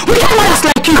handle wicked mothers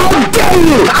like you. How dare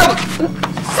you!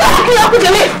 Slap me up with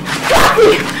the lip! Slap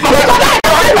me!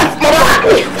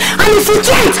 And if you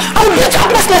cheat, I will beat you up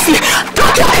mercilessly.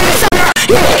 Cut your head.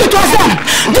 You think it was them?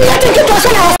 Do you think it was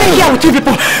when I was staying here with you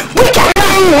people? Wicked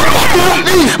man!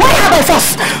 Why have I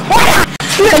force? Why?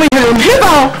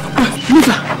 Leave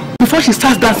her. Before she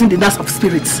starts dancing the dance of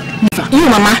spirits. Leave her. You,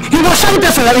 Mama, you must surely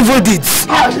pay for your evil deeds.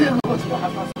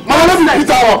 Mama, let me hit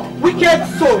her up. Wicked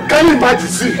soul. Can you imagine?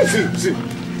 See.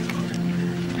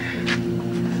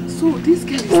 So this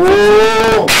girl is tearing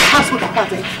my household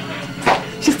apart.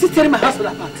 She's still tearing my household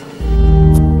apart.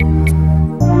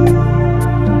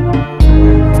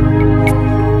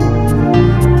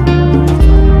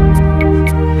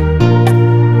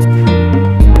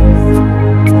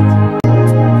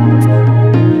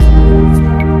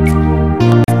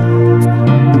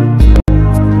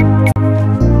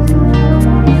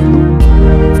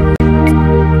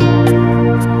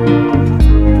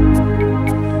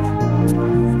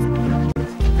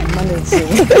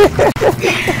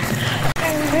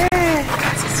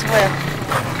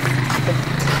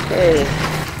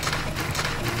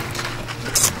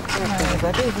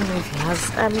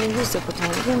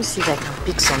 Let me see if I can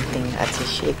pick something at a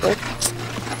shape, but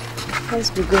let's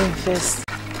be going first.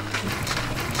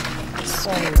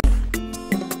 Sorry.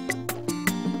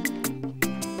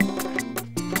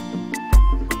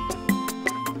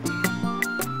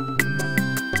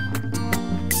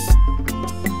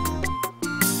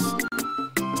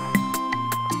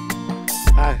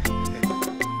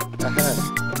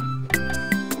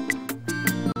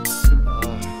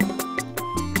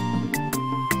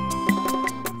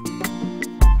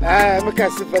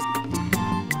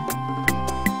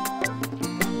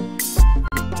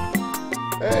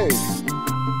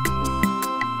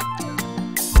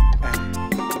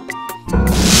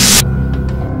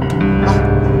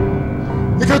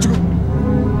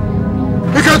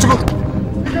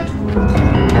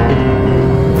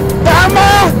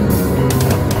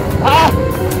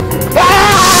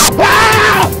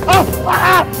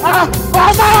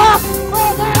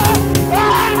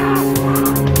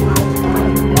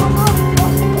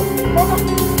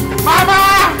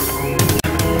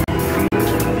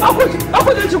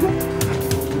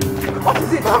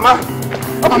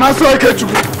 Mama, I saw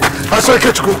Ikechukwu. I saw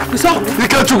Ikechukwu. You saw?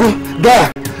 Ikechukwu,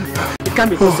 there. It can't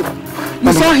be possible.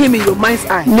 You saw him in your mind's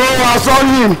eye. No, I saw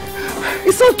him.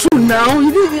 It's not true now.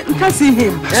 You can't see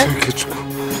him. I saw Ikechukwu.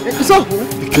 You saw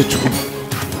who? Ikechukwu.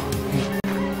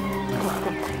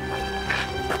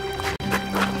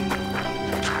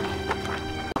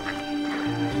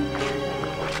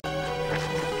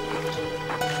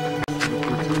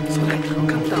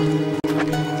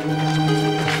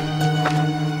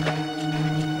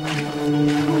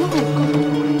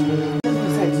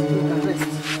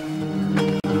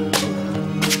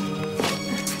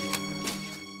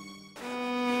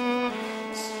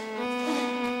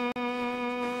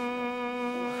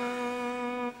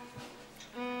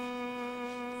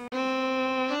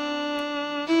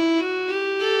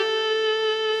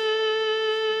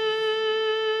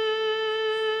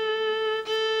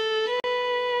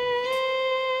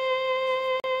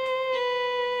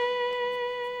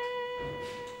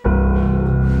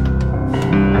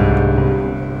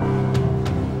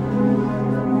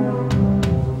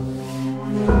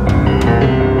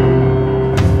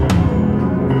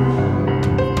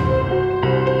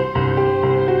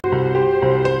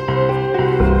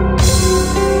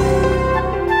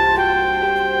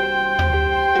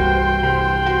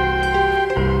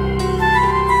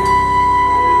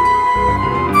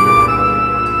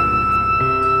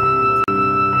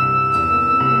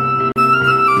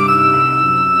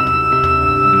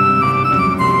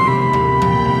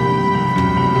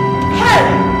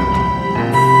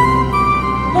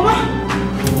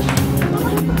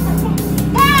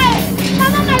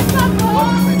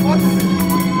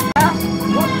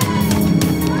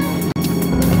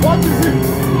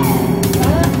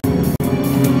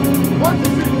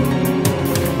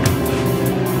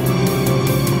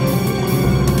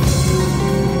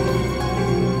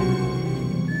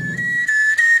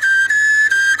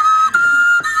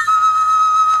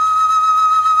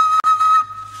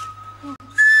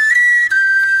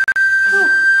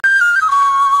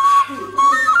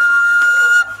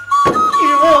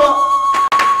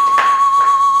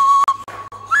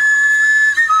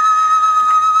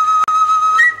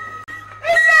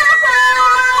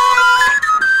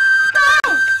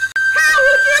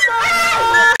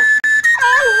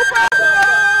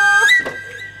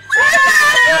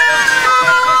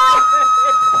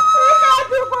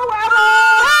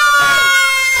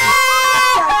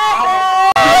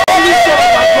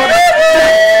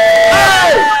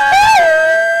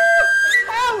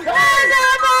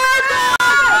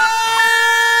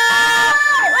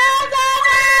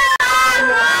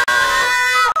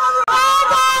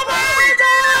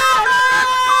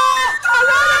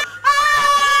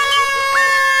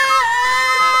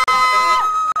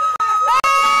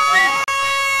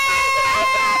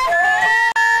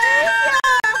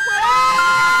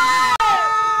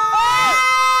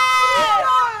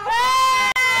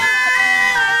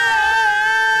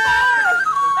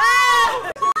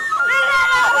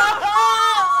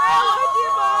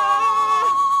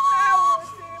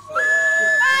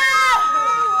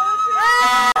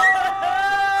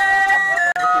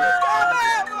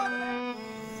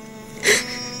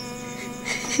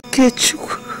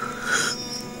 Ikechukwu.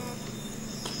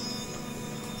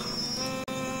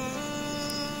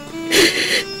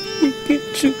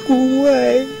 Ikechukwu,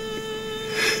 why?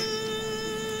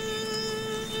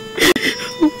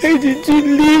 Why did you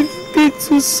leave me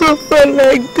to suffer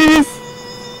like this?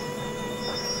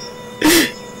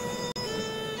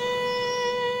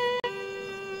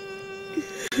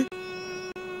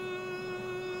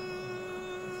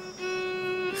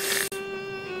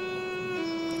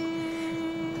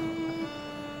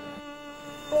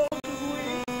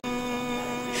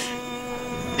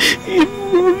 You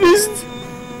promised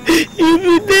you'd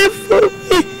be there for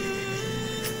me.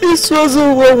 This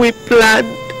wasn't what we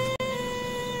planned.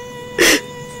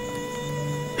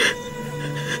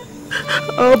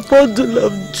 Our bundle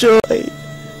of joy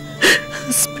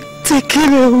has been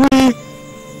taken away.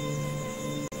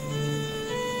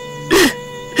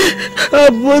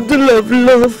 Our bundle of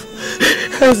love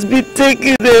has been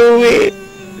taken away.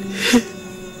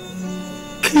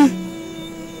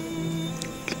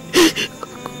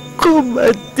 Come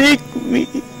and take me.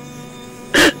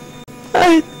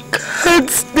 I can't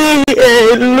stay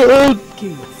here alone.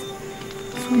 Okay.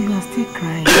 So you are still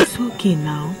crying. It's okay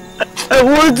now. I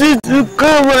want you to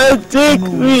come and take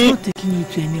me. I'm not taking you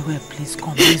to anywhere. Please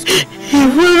come. Please come. You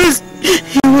promised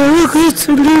you were not going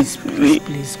to leave me.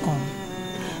 Please come.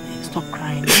 Stop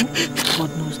crying. God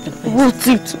knows the best. I want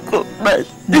him to come back.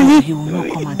 No, he will not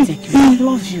come and take you. I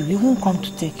love you. He won't come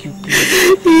to take you, please.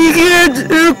 He can't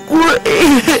take me.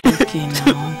 It's okay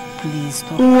now. please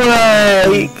stop.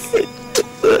 Why?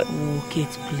 Oh,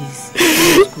 Kate, please.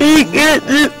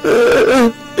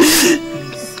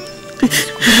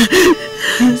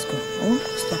 Please go. Oh,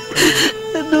 stop crying.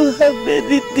 I don't have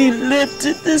anything left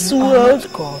in this world.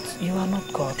 You are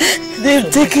not God. They've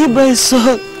taken my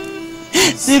son.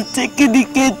 They've taken the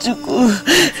Kechuku.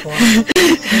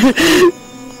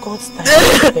 God's time is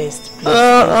best, please.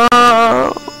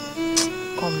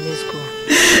 Come, let's go.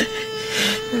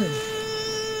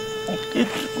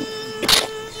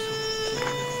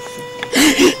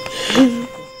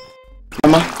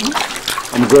 Mama,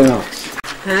 I'm going out.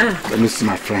 Ah. Let me see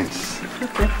my friends.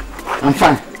 Okay. I'm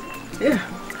fine. Yeah.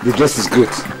 The dress is good.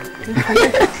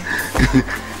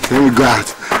 Let me go out.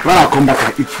 When I come back, I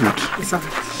eat food. It's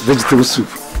alright. Vegetable soup.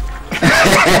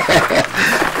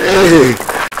 Hey,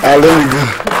 let me go.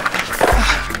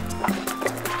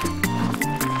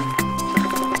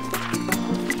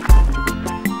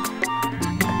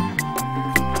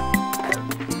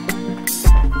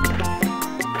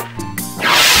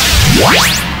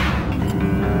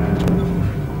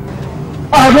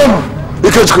 Ah, no!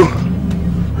 You can't go.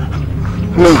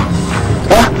 No.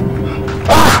 Huh?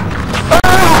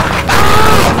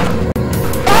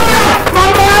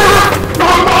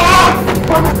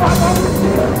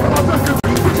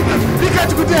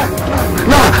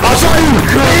 No, I'll show you.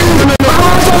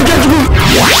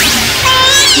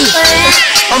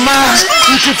 Mama,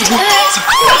 you can't go.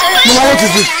 Mama, what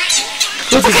is it?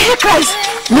 What is it?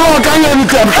 No, I can't hear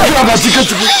anything. I'm talking about you can't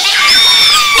go.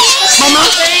 Mama,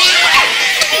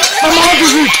 what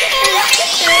is it?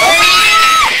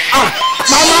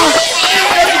 Mama.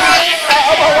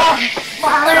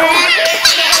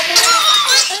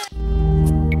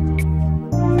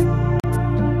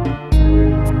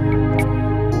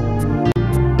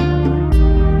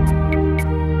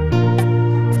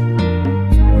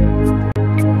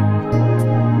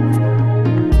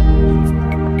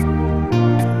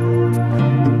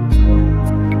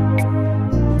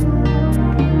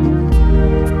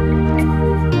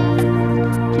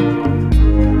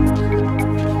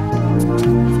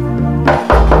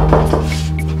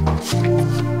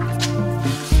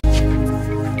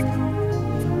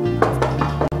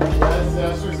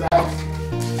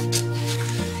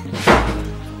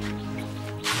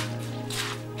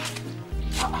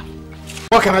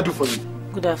 What can I do for you?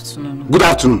 Good afternoon. Good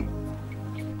afternoon.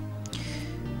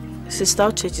 Sister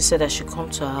Uchechi said I should come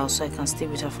to her house so I can stay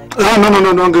with her for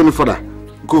No, don't go any further.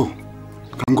 Go.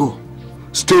 You can go.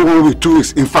 Stay 1 week, 2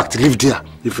 weeks. In fact, live there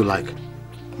if you like.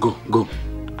 Go.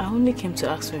 I only came to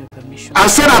ask for your permission. I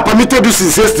said I permitted you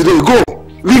since yesterday. Go.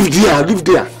 Live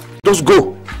there. Just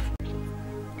go.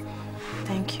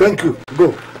 Thank you. Thank you.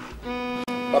 Go.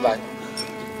 Bye-bye.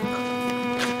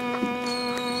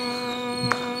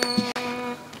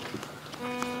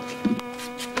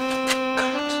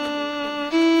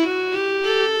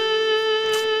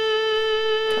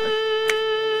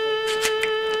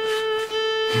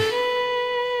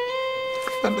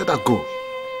 Let her go.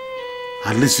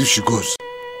 At least if she goes,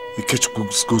 Ikechukwu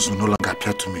ghost will no longer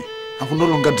appear to me and will no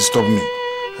longer disturb me.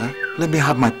 Let me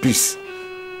have my peace.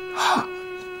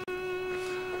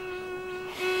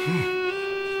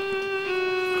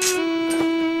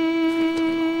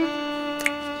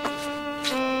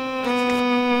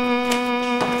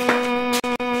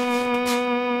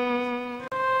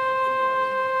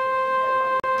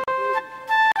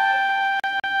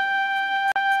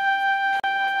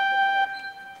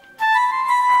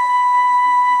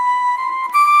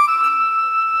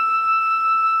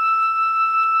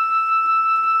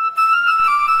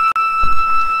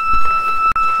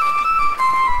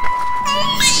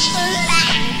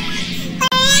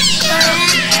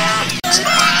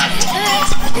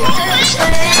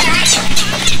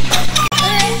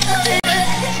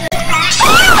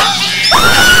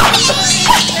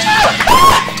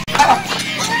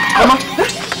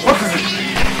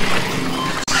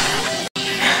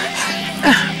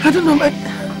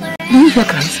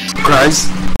 Cries?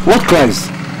 What cries?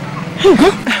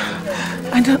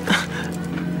 I don't...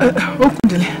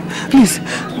 Okundele, please,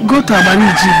 go to Abani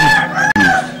Jibu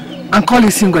and call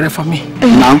his singer for me.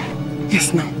 Now?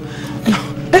 Yes, now.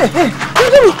 Hey,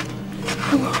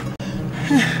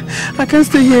 I can't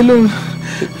stay here alone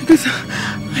because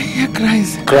I hear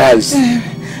cries. Cries?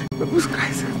 Who's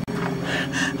cries?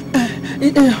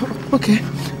 Okay,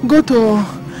 go to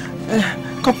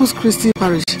Corpus Christi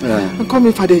Parish and call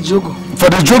me Father Jogo.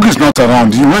 Father Jogo is not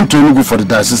around. He went to Enugu for the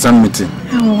diocesan meeting.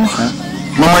 Oh.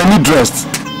 Mama, I need rest.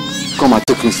 Come, I'll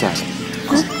take you inside.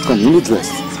 Come, you need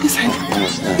rest. Inside?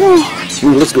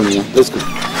 Let's go, Mama. Let's go.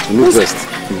 You need rest.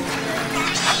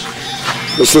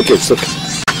 It's okay.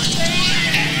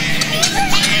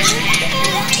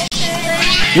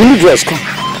 You need rest, come.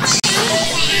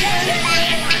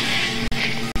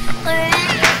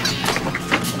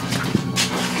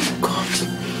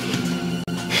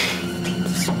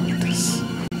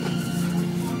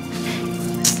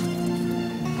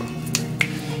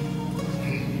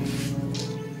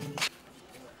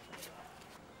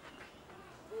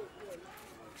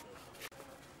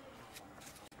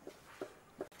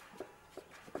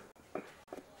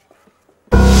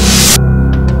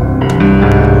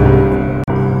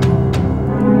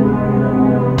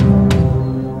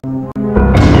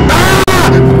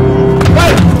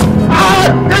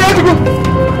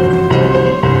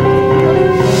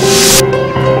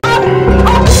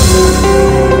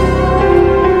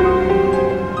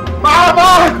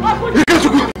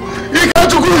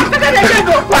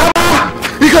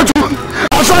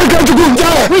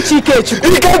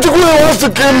 He wants to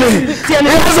kill me. He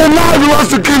has a knife, he wants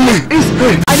to kill me.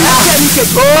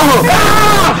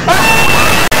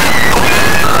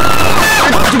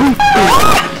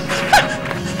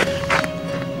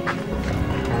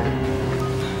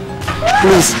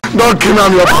 Please, don't kill me,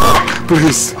 I'm your...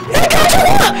 Please.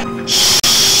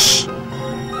 Shh.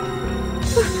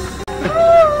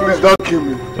 Please, don't kill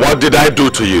me. What did I do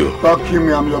to you? Don't kill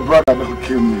me, I'm your brother, don't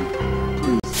kill me.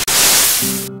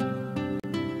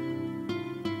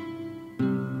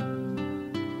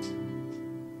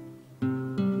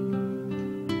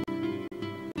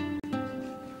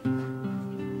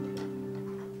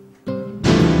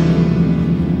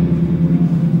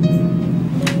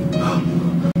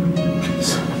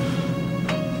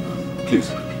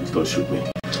 Don't shoot me.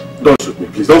 Don't shoot me,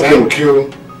 please. Don't kill me. Thank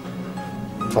you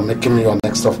for making me your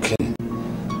next of kin.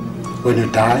 When you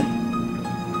die,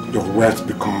 your wealth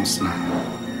becomes mine.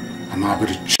 And I'll be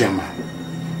the chairman,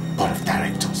 board of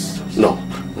directors. No,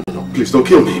 please don't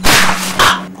kill me.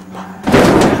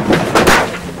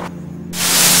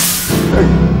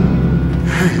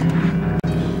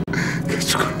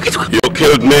 You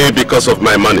killed me because of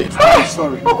my money. Oh,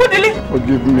 sorry.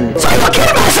 Forgive me. So you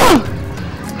killed my son!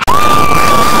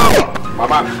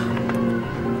 Mama.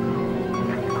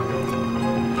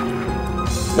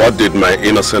 What did my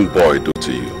innocent boy do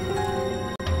to you?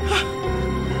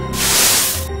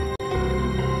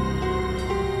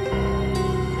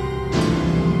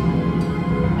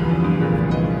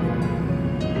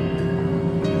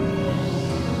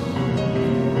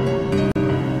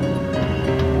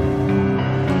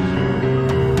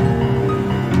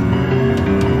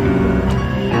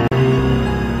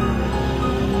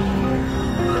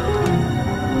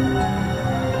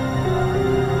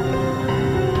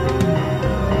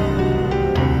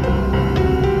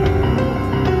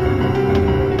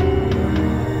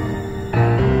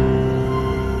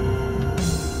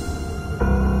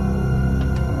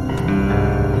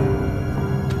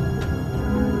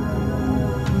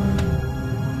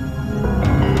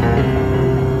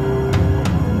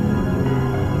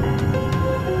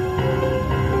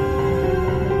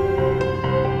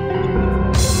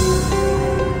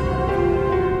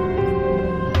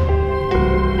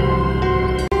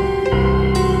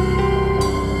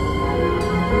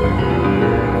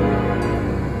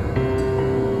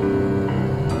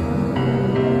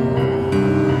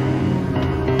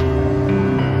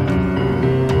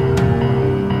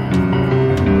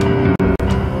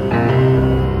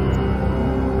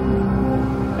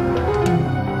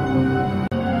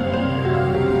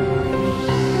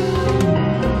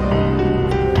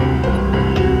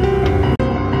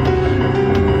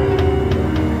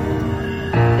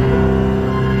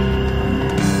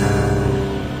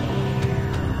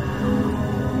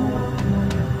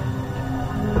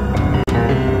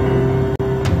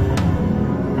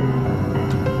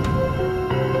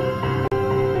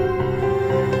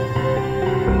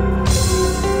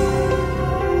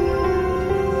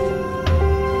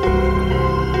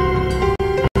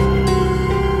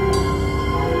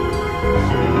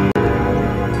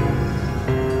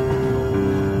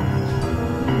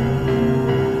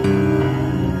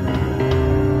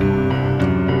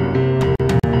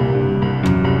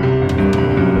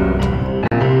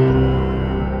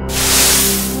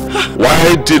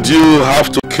 Why did you have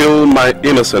to kill my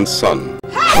innocent son?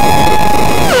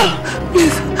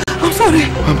 Please, I'm sorry.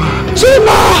 Mama.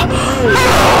 Chima!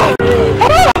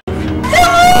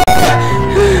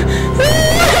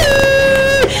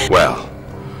 Well,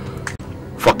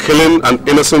 for killing an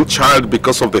innocent child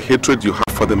because of the hatred you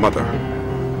have for the mother,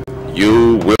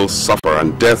 you will suffer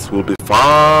and death will be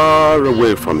far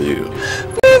away from you.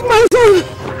 Please, my son.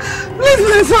 Please,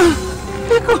 my son.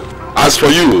 As for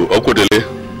you,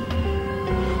 Okodele,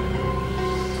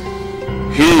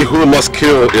 he who must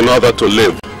kill in order to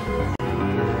live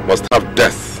must have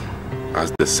death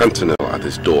as the sentinel at at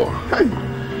his door.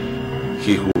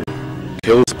 He who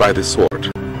kills by the sword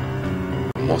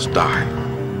must die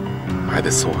by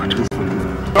the sword.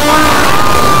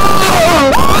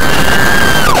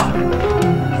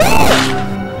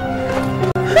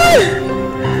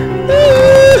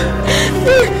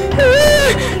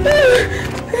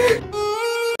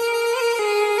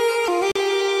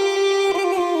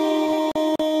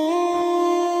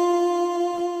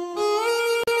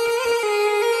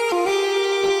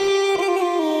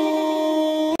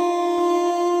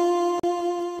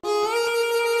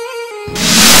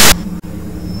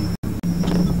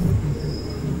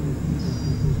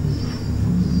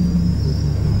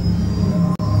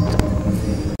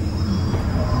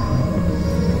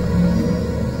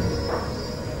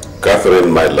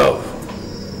 Catherine, my love,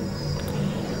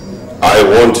 I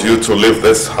want you to leave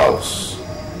this house.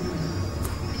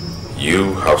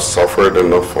 You have suffered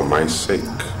enough for my sake.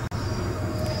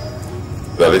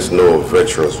 There is no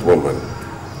virtuous woman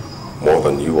more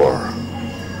than you are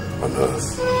on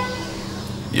earth.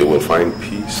 You will find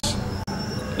peace,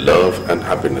 love, and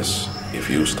happiness if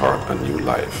you start a new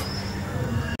life.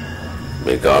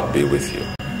 May God be with you.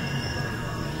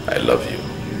 I love you.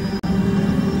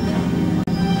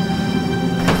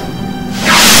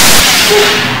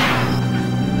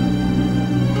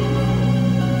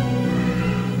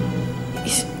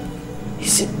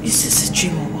 Is this a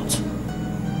dream or what?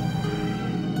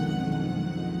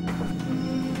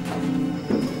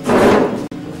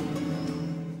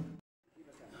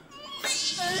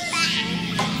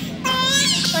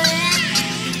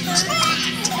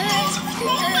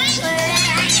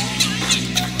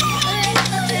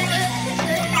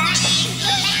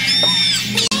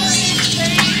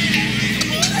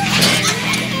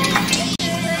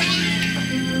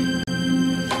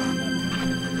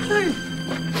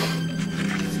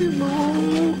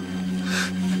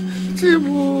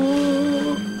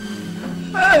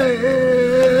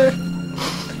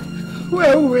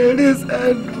 Where will this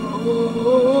end?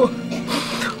 Oh,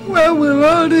 where will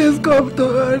all this come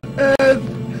to an end?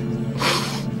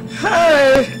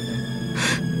 Hey,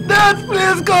 Dad,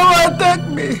 please come and take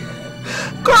me.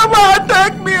 Come and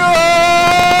take me.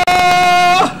 Oh,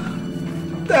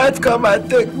 Dad, come and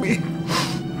take me.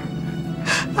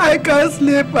 I can't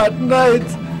sleep at night.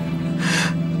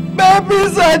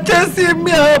 Babies are chasing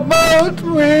me about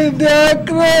with their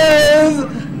craze.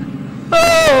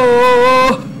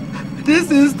 Oh,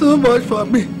 this is too much for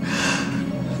me.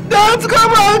 Don't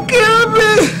come and kill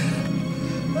me.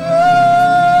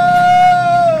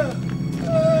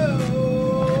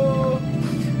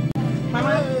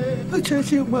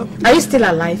 Mama, are you still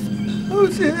alive?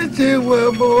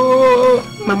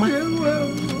 Mama,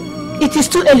 it is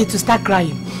too early to start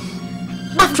crying.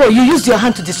 After all, you used your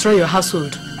hand to destroy your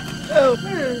household.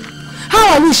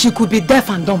 How I wish you could be deaf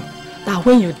and dumb, that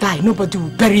when you die, nobody will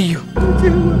bury you.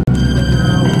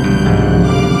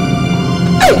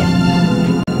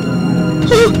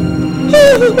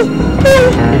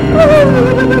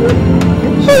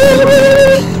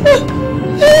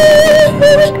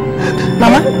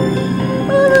 Mama,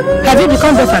 have you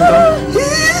become deaf and dumb?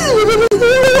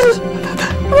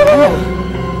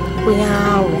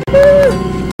 Wow.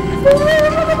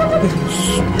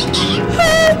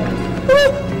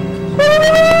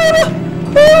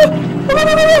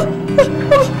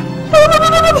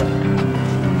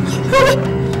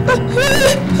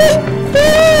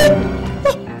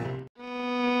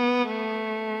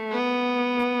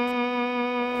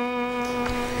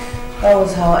 That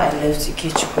was how I left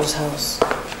Ikechukwu's house.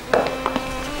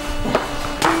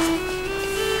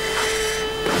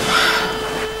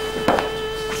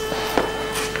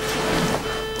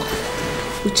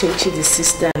 Uchechi, the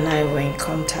sister, and I were in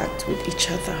contact with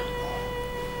each other.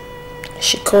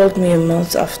 She called me a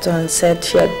month after and said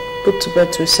she had put to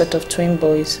bed a set of twin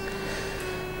boys,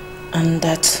 and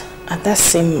that at that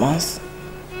same month,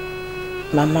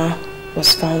 Mama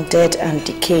was found dead and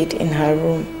decayed in her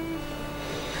room,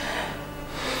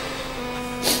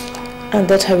 and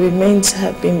that her remains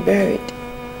have been buried.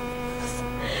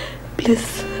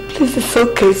 Please, it's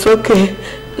okay, it's okay.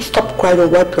 Stop crying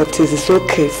and wipe your tears, it's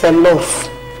okay, it's enough.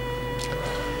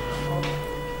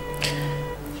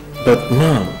 But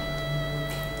Mom,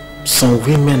 some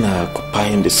women are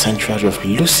occupying the sanctuary of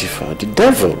Lucifer, the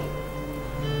devil.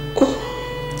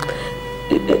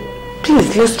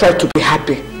 Please, let's try to be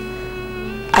happy.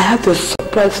 I have a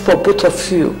surprise for both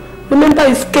of you. Remember,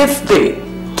 it's case day.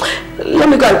 Let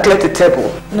me go and clear the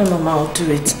table. No, Mama, I'll do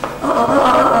it.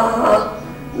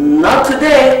 Not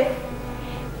today.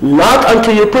 Not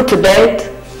until you put to bed,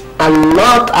 and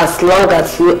not as long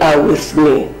as you are with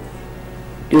me.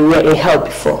 You were in hell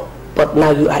before, but now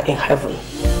you are in heaven.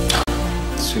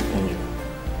 sweet angel.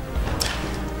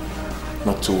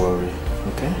 Not to worry,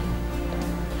 okay?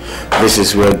 This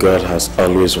is where God has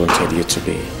always wanted you to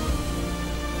be.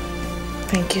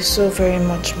 Thank you so very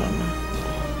much, Mama.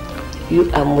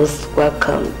 You are most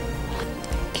welcome.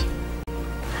 Thank you.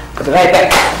 I'll be right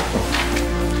back.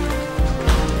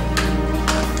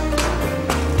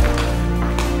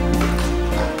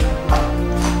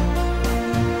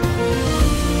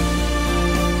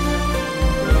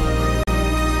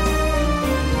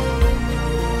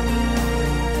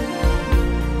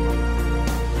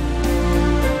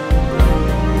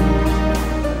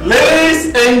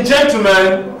 Ladies and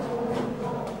gentlemen,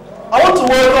 I want to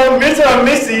welcome Mr. and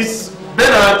Mrs.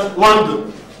 Bernard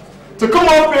Wandu to come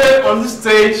up here on this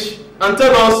stage and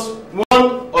tell us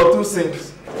one or two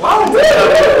things. Wow! Give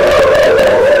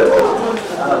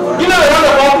them a round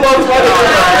of applause for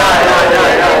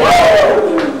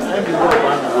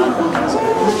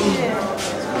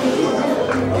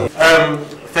them.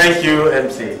 Thank you,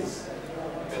 MCs.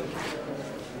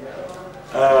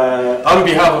 On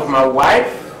behalf of my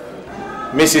wife,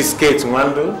 Mrs. Kate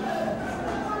Wandu,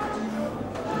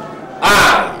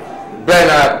 I,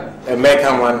 Bernard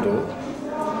Emeka Wandu,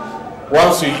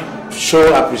 want to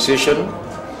show appreciation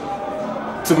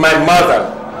to my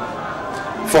mother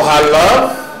for her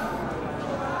love,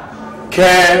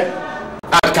 care,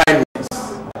 and kindness,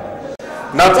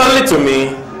 not only to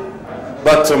me,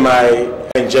 but to my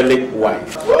angelic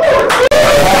wife, who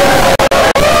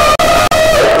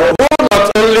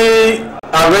not only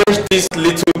arranged this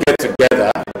little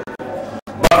get-together,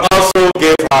 but also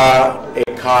gave her a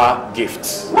car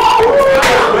gift.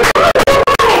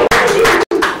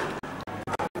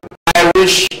 I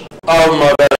wish all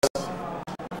mothers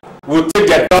would take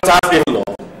their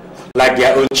daughters-in-law like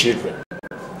their own children.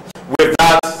 With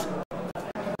that,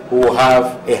 we will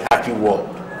have a happy world.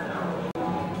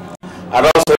 And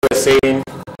also we're saying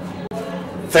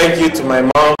thank you to my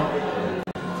mom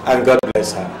and God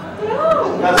bless her.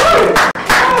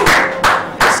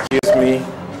 Excuse me.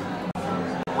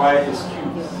 Why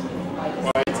excuse?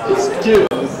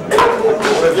 Excuse.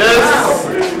 Yes.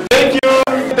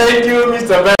 Thank you,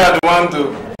 Mr. Bernard Wandu.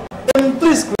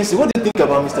 Please, Quincy, what do you think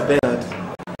about Mr. Bernard?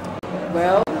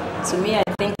 Well, to me, I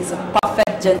think he's a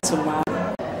perfect gentleman.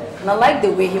 And I like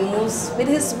the way he moves with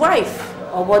his wife.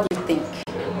 Or what do you think?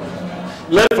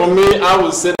 Left for me, I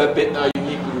would say that they are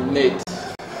uniquely made.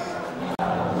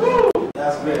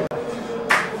 That's great.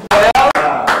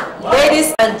 Well,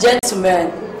 ladies and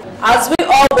gentlemen, as we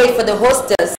all wait for the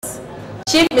hostess,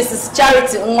 Chief Mrs.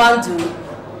 Charity Nwandu,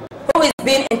 who is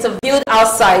being interviewed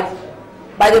outside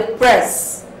by the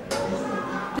press.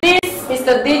 Please,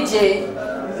 Mr. DJ,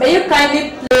 may you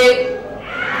kindly play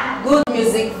good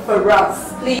music for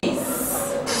us, please.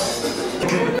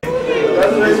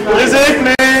 Music,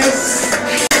 please.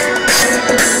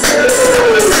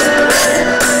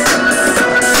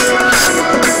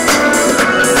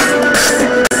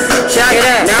 Shout it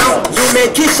out. Now you may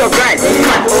kiss your bride.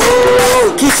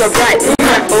 Oh, kiss your bride.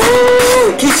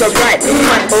 Oh, kiss your bride.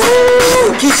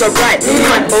 Oh, kiss your bride.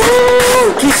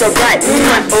 Oh, kiss your bride.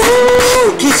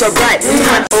 Oh, kiss your bride.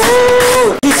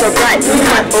 Oh, kiss your bride.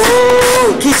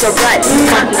 Oh, kiss your bride.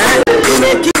 You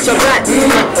may kiss your bride.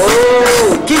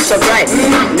 Oh, kiss your bride.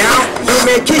 Now you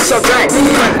may kiss your bride.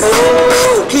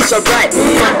 Oh, kiss your bride.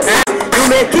 You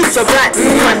may kiss your bride.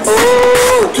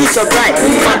 Oh, kiss your bride.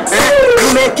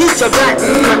 You may kiss your bride.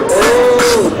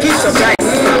 Oh, kiss your bride.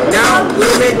 Now you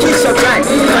may kiss your bride.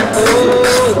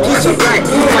 Oh, kiss your bride.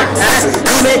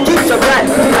 You may kiss your bride.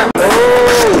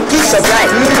 Oh, kiss your bride.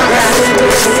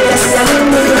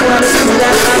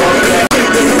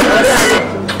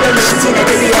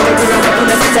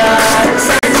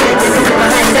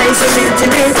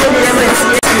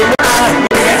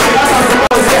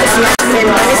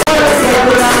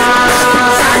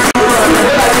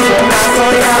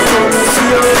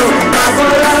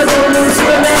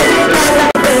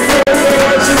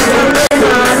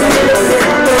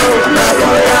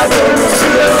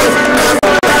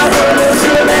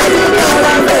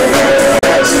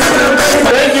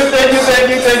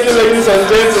 Thank you, ladies and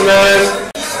gentlemen.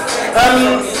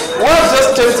 What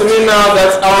just came to me now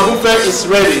that our buffet is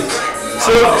ready.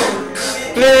 So,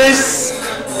 please,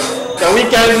 can we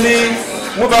kindly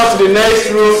move out to the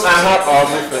next room and have our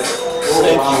buffet?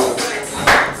 Thank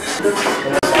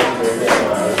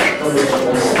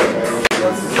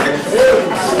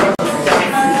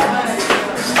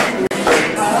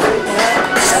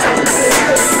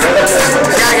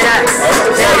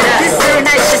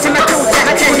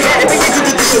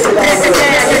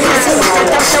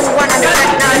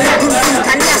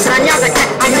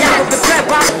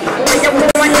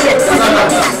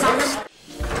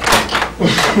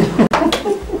you.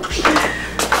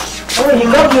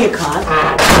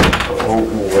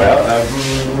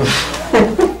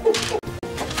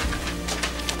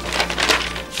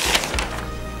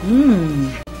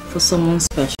 For someone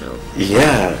special.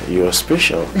 Yeah, you're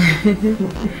special. Hope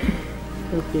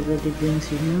your birthday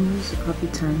brings you memories of happy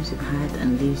times you've had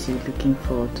and leaves you looking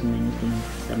forward to many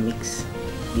things that makes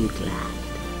you glad.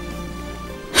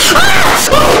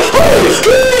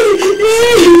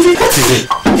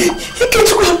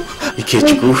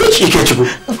 Ikechukwu.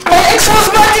 My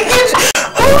ex-husband,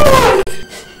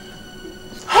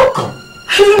 how come?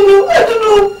 I don't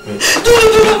know.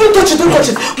 Don't touch it, don't touch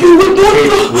it.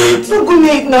 Wait. Don't go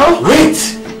near it now.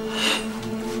 Wait.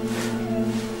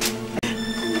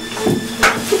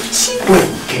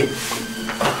 Okay.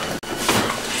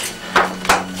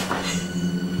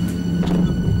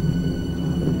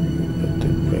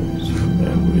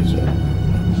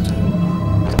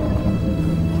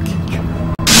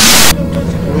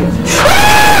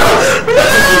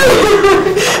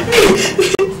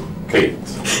 Kate,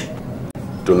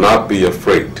 do not be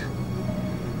afraid,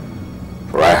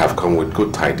 for I have come with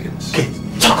good tidings. Kate,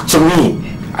 talk to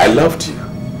me. I loved you,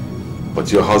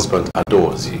 but your husband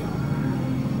adores you.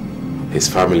 His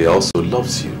family also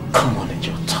loves you. Come on,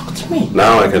 Angel, talk to me.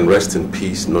 Now I can rest in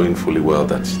peace, knowing fully well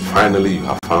that finally you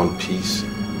have found peace,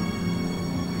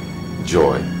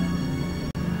 joy,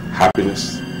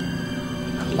 happiness,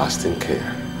 and lasting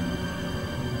care.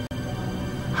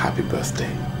 Happy birthday.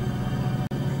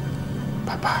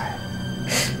 Bye-bye.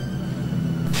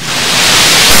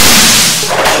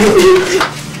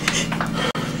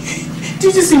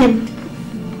 Did you see him?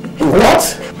 What?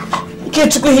 He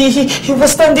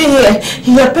was standing here.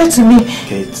 He appeared to me.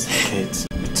 Kate, it's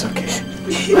okay.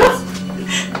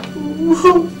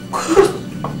 Oh, God.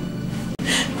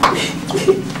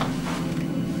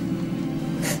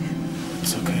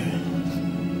 It's okay.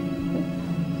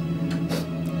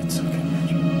 It's okay,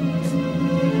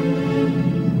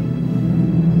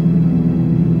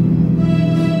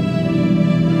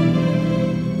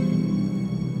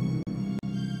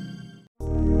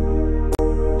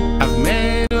 I've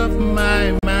made up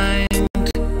my mind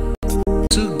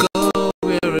to go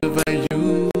wherever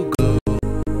you go.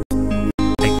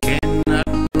 I cannot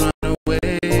run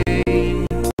away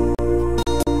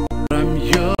from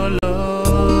your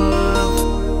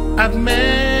love. I've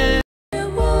made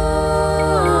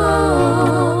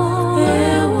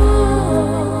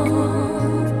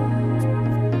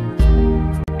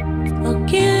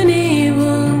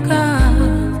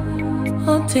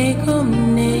Take